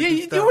neck ridges. Yeah,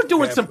 and stuff. you were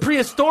doing some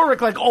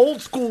prehistoric, like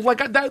old school, like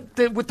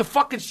that with the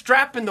fucking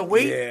strap and the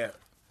weight. Yeah.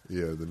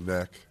 Yeah, the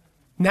neck.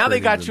 Now they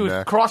got you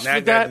at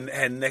CrossFit. Now I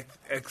had neck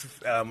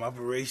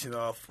operation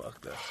all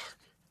fucked up.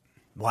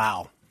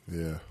 Wow.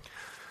 Yeah.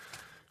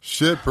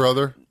 Shit,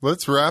 brother.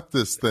 Let's wrap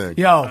this thing.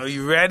 Yo. Are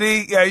you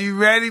ready? Are you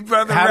ready,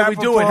 brother? How do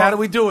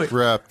we do it?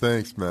 Rap.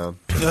 Thanks, man.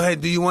 Go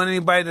ahead. Do you want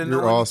anybody to know?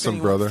 You're awesome,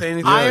 brother.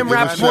 I Am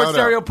Rapaport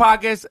Stereo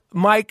Podcast.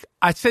 Mike,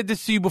 I said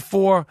this to you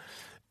before.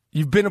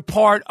 You've been a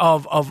part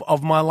of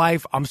my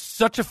life. I'm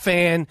such a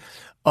fan.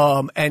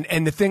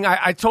 And the thing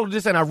I told you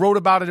this, and I wrote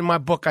about it in my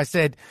book. I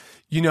said,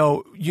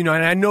 and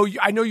I know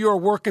you're a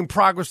work in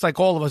progress like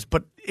all of us,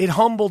 but it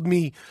humbled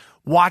me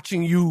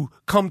watching you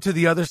come to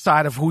the other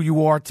side of who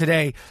you are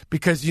today,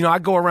 because I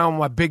go around with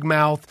my big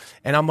mouth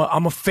and I'm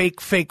a fake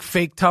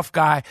tough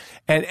guy,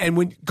 and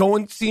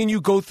when seeing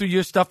you go through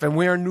your stuff and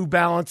wearing New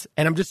Balance,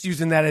 and I'm just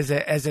using that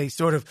as a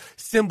sort of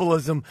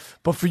symbolism,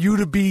 but for you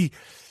to be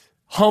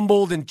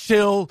humbled and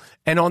chill,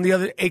 and on the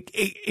other,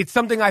 it's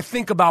something I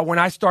think about when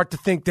I start to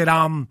think that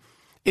I'm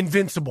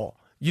invincible,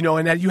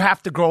 and that you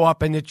have to grow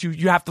up and that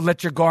you have to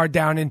let your guard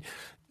down and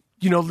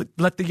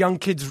let the young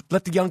kids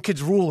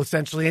rule,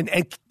 essentially, and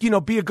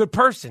be a good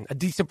person, a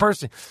decent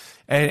person,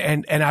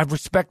 and I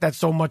respect that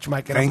so much,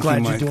 Mike. And I'm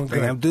glad you're doing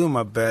good. I'm doing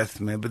my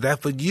best, man. But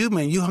that's for you,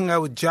 man. You hung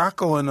out with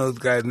Jocko and those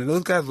guys, man.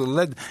 Those guys were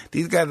legends.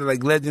 These guys are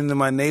like legends in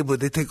my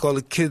neighborhood. They take all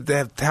the kids that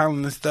have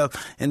talent and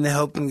stuff, and they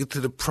help them get to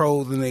the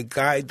pros, and they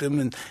guide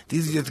them. And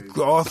these are just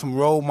awesome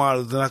role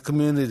models in our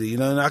community.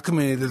 In our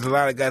community, there's a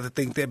lot of guys that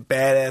think they're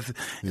badass.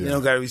 Yeah. They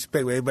don't got to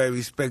respect. Everybody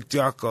respect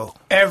Jocko.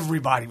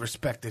 Everybody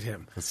respected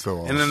him. That's so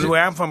awesome. And then the way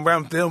I'm from,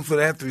 they don't feel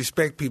they have to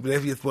respect people. They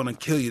just want to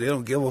kill you. They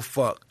don't give a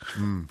fuck.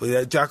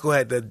 But Jocko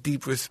had that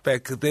deep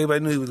respect because everybody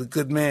knew he was a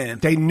good man.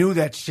 They knew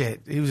that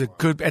shit. He was a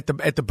good at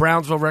the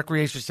Brownsville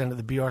Recreation Center,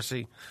 the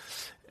BRC.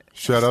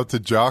 Shout out to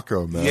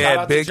Jocko, man. Yeah. Shout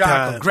out to big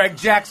Jocko. time. Greg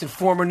Jackson,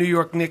 former New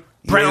York Knicks,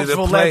 He was a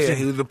Brownsville player. legend.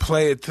 He was a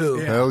player too.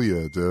 Yeah. Hell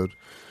yeah, dude.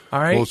 All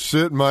right. Well,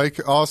 shit, Mike.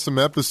 Awesome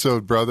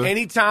episode, brother.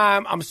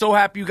 Anytime. I'm so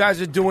happy you guys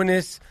are doing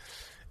this,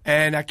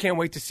 and I can't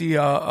wait to see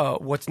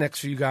what's next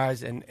for you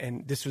guys.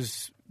 And this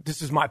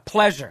is my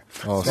pleasure.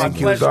 Awesome. It's my Thank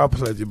you. It's pleasure. our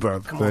pleasure,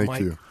 brother. Come on, Thank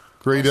Mike. you.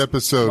 Great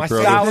episode, My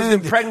brother. scholar- was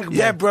impregnable.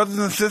 Yeah, brothers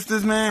and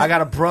sisters, man. I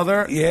got a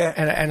brother Yeah.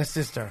 and a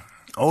sister.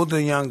 older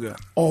and younger.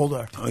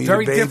 Older. Oh, you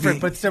Very the baby?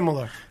 different, but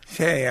similar.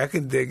 Hey, I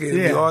can dig it.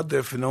 Yeah. We all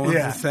different. No one's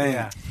Yeah. the same.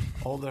 Yeah.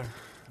 Older.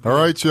 All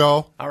right,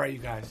 y'all. All right, you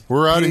guys.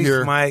 We're out of Peace,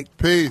 here. Mike.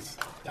 Peace.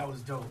 That was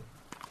dope.